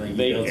whatever, man? Like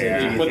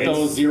you put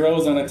those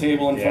zeros on a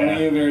table in front of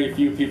you, very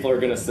few people are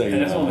going to say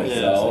no.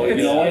 So you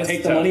know what?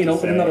 Take the money and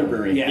open another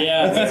brewery.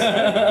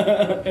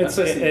 It's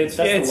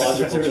the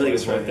logical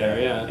choice right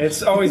there. Yeah.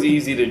 It's always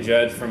easy to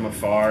judge from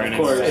afar, and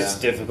it's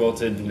difficult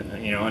to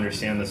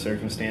understand the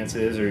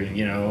circumstances, or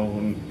you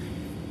know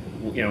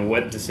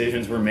what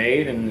decisions were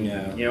made, and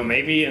you know,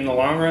 maybe in the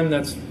long run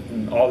that's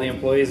all the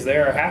employees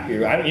there are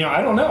happier.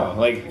 I don't know.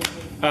 Like,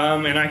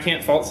 and I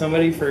can't fault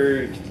somebody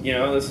for, you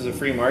know, this is a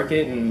free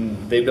market and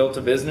they built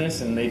a business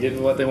and they did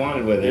what they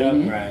wanted with it.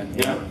 Right.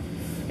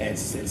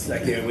 It's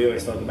like we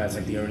always talk about, it's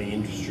like the only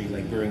industry,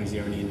 like brewing is the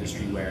only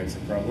industry where it's a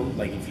problem.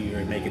 Like if you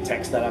make a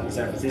tech startup in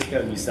San Francisco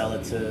and you sell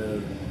it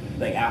to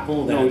like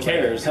Apple, then no one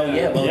cares. Hell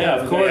yeah,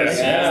 well, of course. It's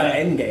the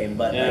end game,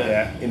 but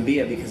like, in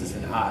beer, because it's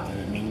an art and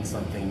it means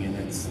something and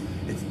it's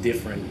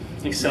different.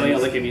 Like selling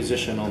it like a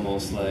musician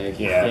almost, like Like,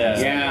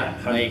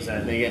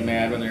 they get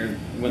mad when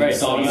the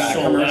song's not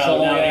a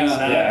commercial.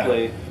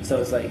 Exactly.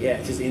 So it's like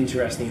it's just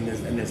interesting,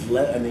 and there's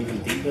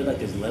even deeper, like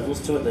there's levels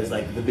to it. There's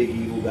like the big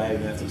evil guy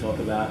we have to talk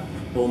about.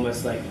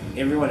 Almost like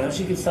everyone else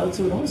you can sell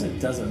to, it almost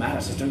doesn't matter.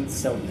 Just don't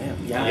sell to them.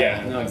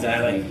 No,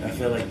 exactly. I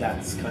feel like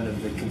that's kind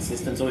of the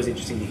consistent. It's always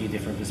interesting to hear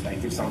different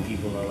perspectives. Some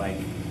people are like,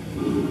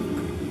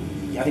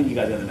 I think you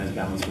guys have the most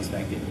balanced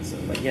perspective. And so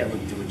like,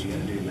 look, do what you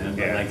gotta do, man.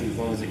 But like, as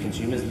long as the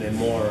consumers, they're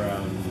more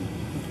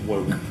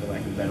woke, for lack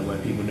of a better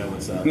word. People know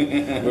what's up.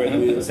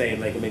 We were saying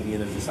like maybe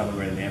in the summer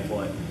we're at an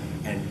airport,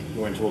 and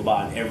you're into a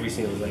bar and every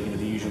single, like,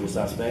 the usual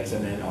suspects,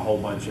 and then a whole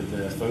bunch of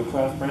the faux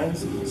craft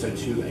brands. So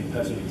to a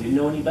person who didn't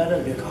know any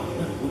better, they're like,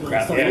 oh, look,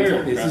 Craft this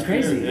beer. is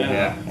crazy.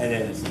 Yeah. And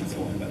then it's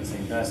all about the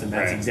same person.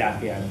 That's Right.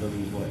 exactly, I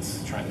believe, what's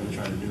we're trying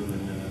to do.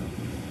 And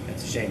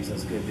it's a shame. So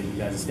it's good that you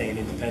guys are staying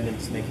independent,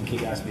 just making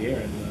kick-ass beer,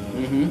 and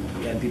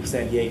yeah, and people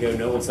San Diego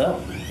know what's up.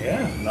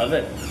 Yeah. Love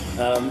it.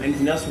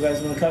 Anything else you guys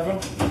want to cover?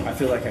 I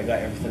feel like I got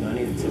everything I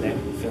needed today.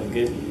 Feeling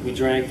good. We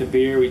drank the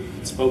beer. We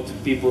spoke to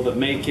people that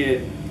make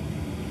it.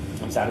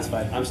 I'm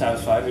satisfied. I'm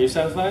satisfied. Are you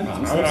satisfied?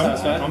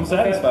 I'm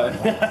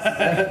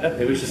satisfied.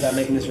 Maybe we should start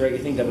making this a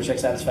regular thing. Double check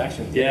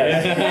satisfaction.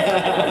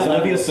 Yeah. So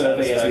there'll be a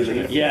survey as we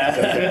leave.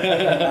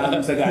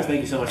 Yeah. So guys,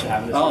 thank you so much for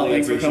having us. Oh, Really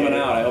thanks for appreciate coming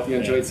it. out. I hope you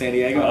enjoyed San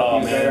Diego. I Oh,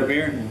 hope you enjoyed man. our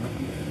beer.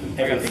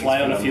 We're gonna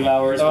fly on a few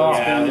hours. Oh, But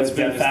yeah, it's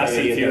been we're fast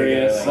and devastated.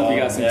 furious. Hope you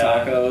got some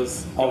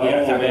tacos. Oh,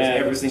 yeah, tacos man.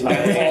 every single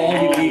That's day. all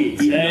you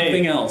eat. Eat Hey.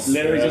 nothing else.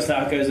 Literally just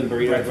tacos and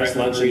burritos. Breakfast,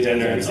 lunch, and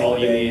dinner. It's all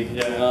you need.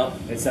 Yeah. Well,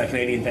 It's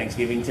Canadian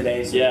Thanksgiving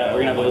today. So Yeah, we're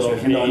gonna have a little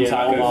Canadian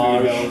non-taco food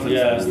homage. going for the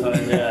Yeah. first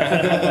time.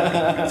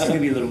 Yeah. It's gonna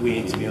be a little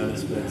weird, to be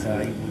honest, but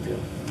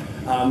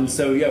we'll do.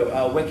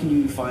 So, where can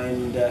you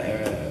find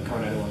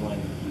Coronado online?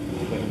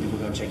 Where can people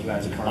go and check you out?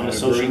 Is it On the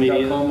social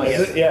coronadobrewing.com, media?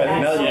 I guess? Yeah.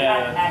 Email you.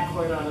 At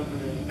Coronado Brewing.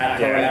 At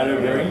Yeah,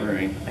 Coronado Brewing.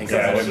 Brewing. Thanks.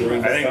 Yeah, That's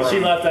I think She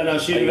left. I know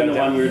she'd have been the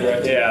one we were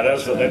directing. Yeah,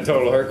 that's that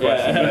total her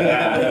question.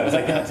 I was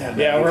like, God damn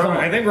it. Yeah,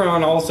 I think we're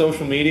on all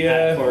social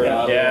media. At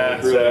Coronado Yeah,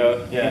 Brewing.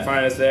 so you Yeah. can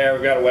find us there.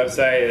 We've got a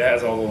website. It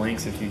has all the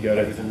links if you go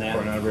to Everything there.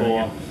 Coronado Cool.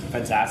 Brewing.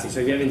 Fantastic. So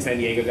if you're ever in San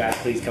Diego, guys,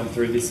 please come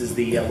through. This is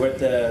we're at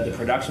the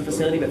production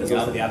facility, but there's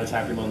also the other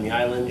tap room on the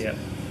island. Yeah.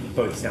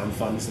 Both sound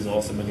fun. This is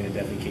awesome. We're going to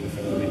definitely keep it for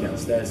a little bit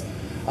downstairs.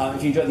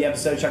 If you enjoyed the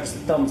episode, chuck us a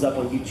thumbs up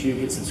on YouTube,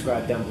 hit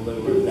subscribe down below,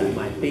 wherever that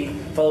might be.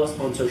 Follow us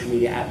on social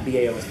media at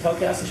BAOS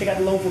Podcast, and check out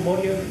the long form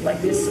audio like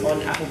this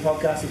on Apple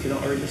Podcasts if you're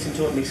not already listening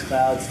to it,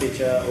 Mixcloud,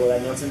 Stitcher, all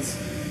that nonsense.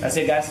 That's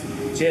it, guys.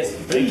 Cheers.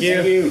 Thank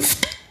you.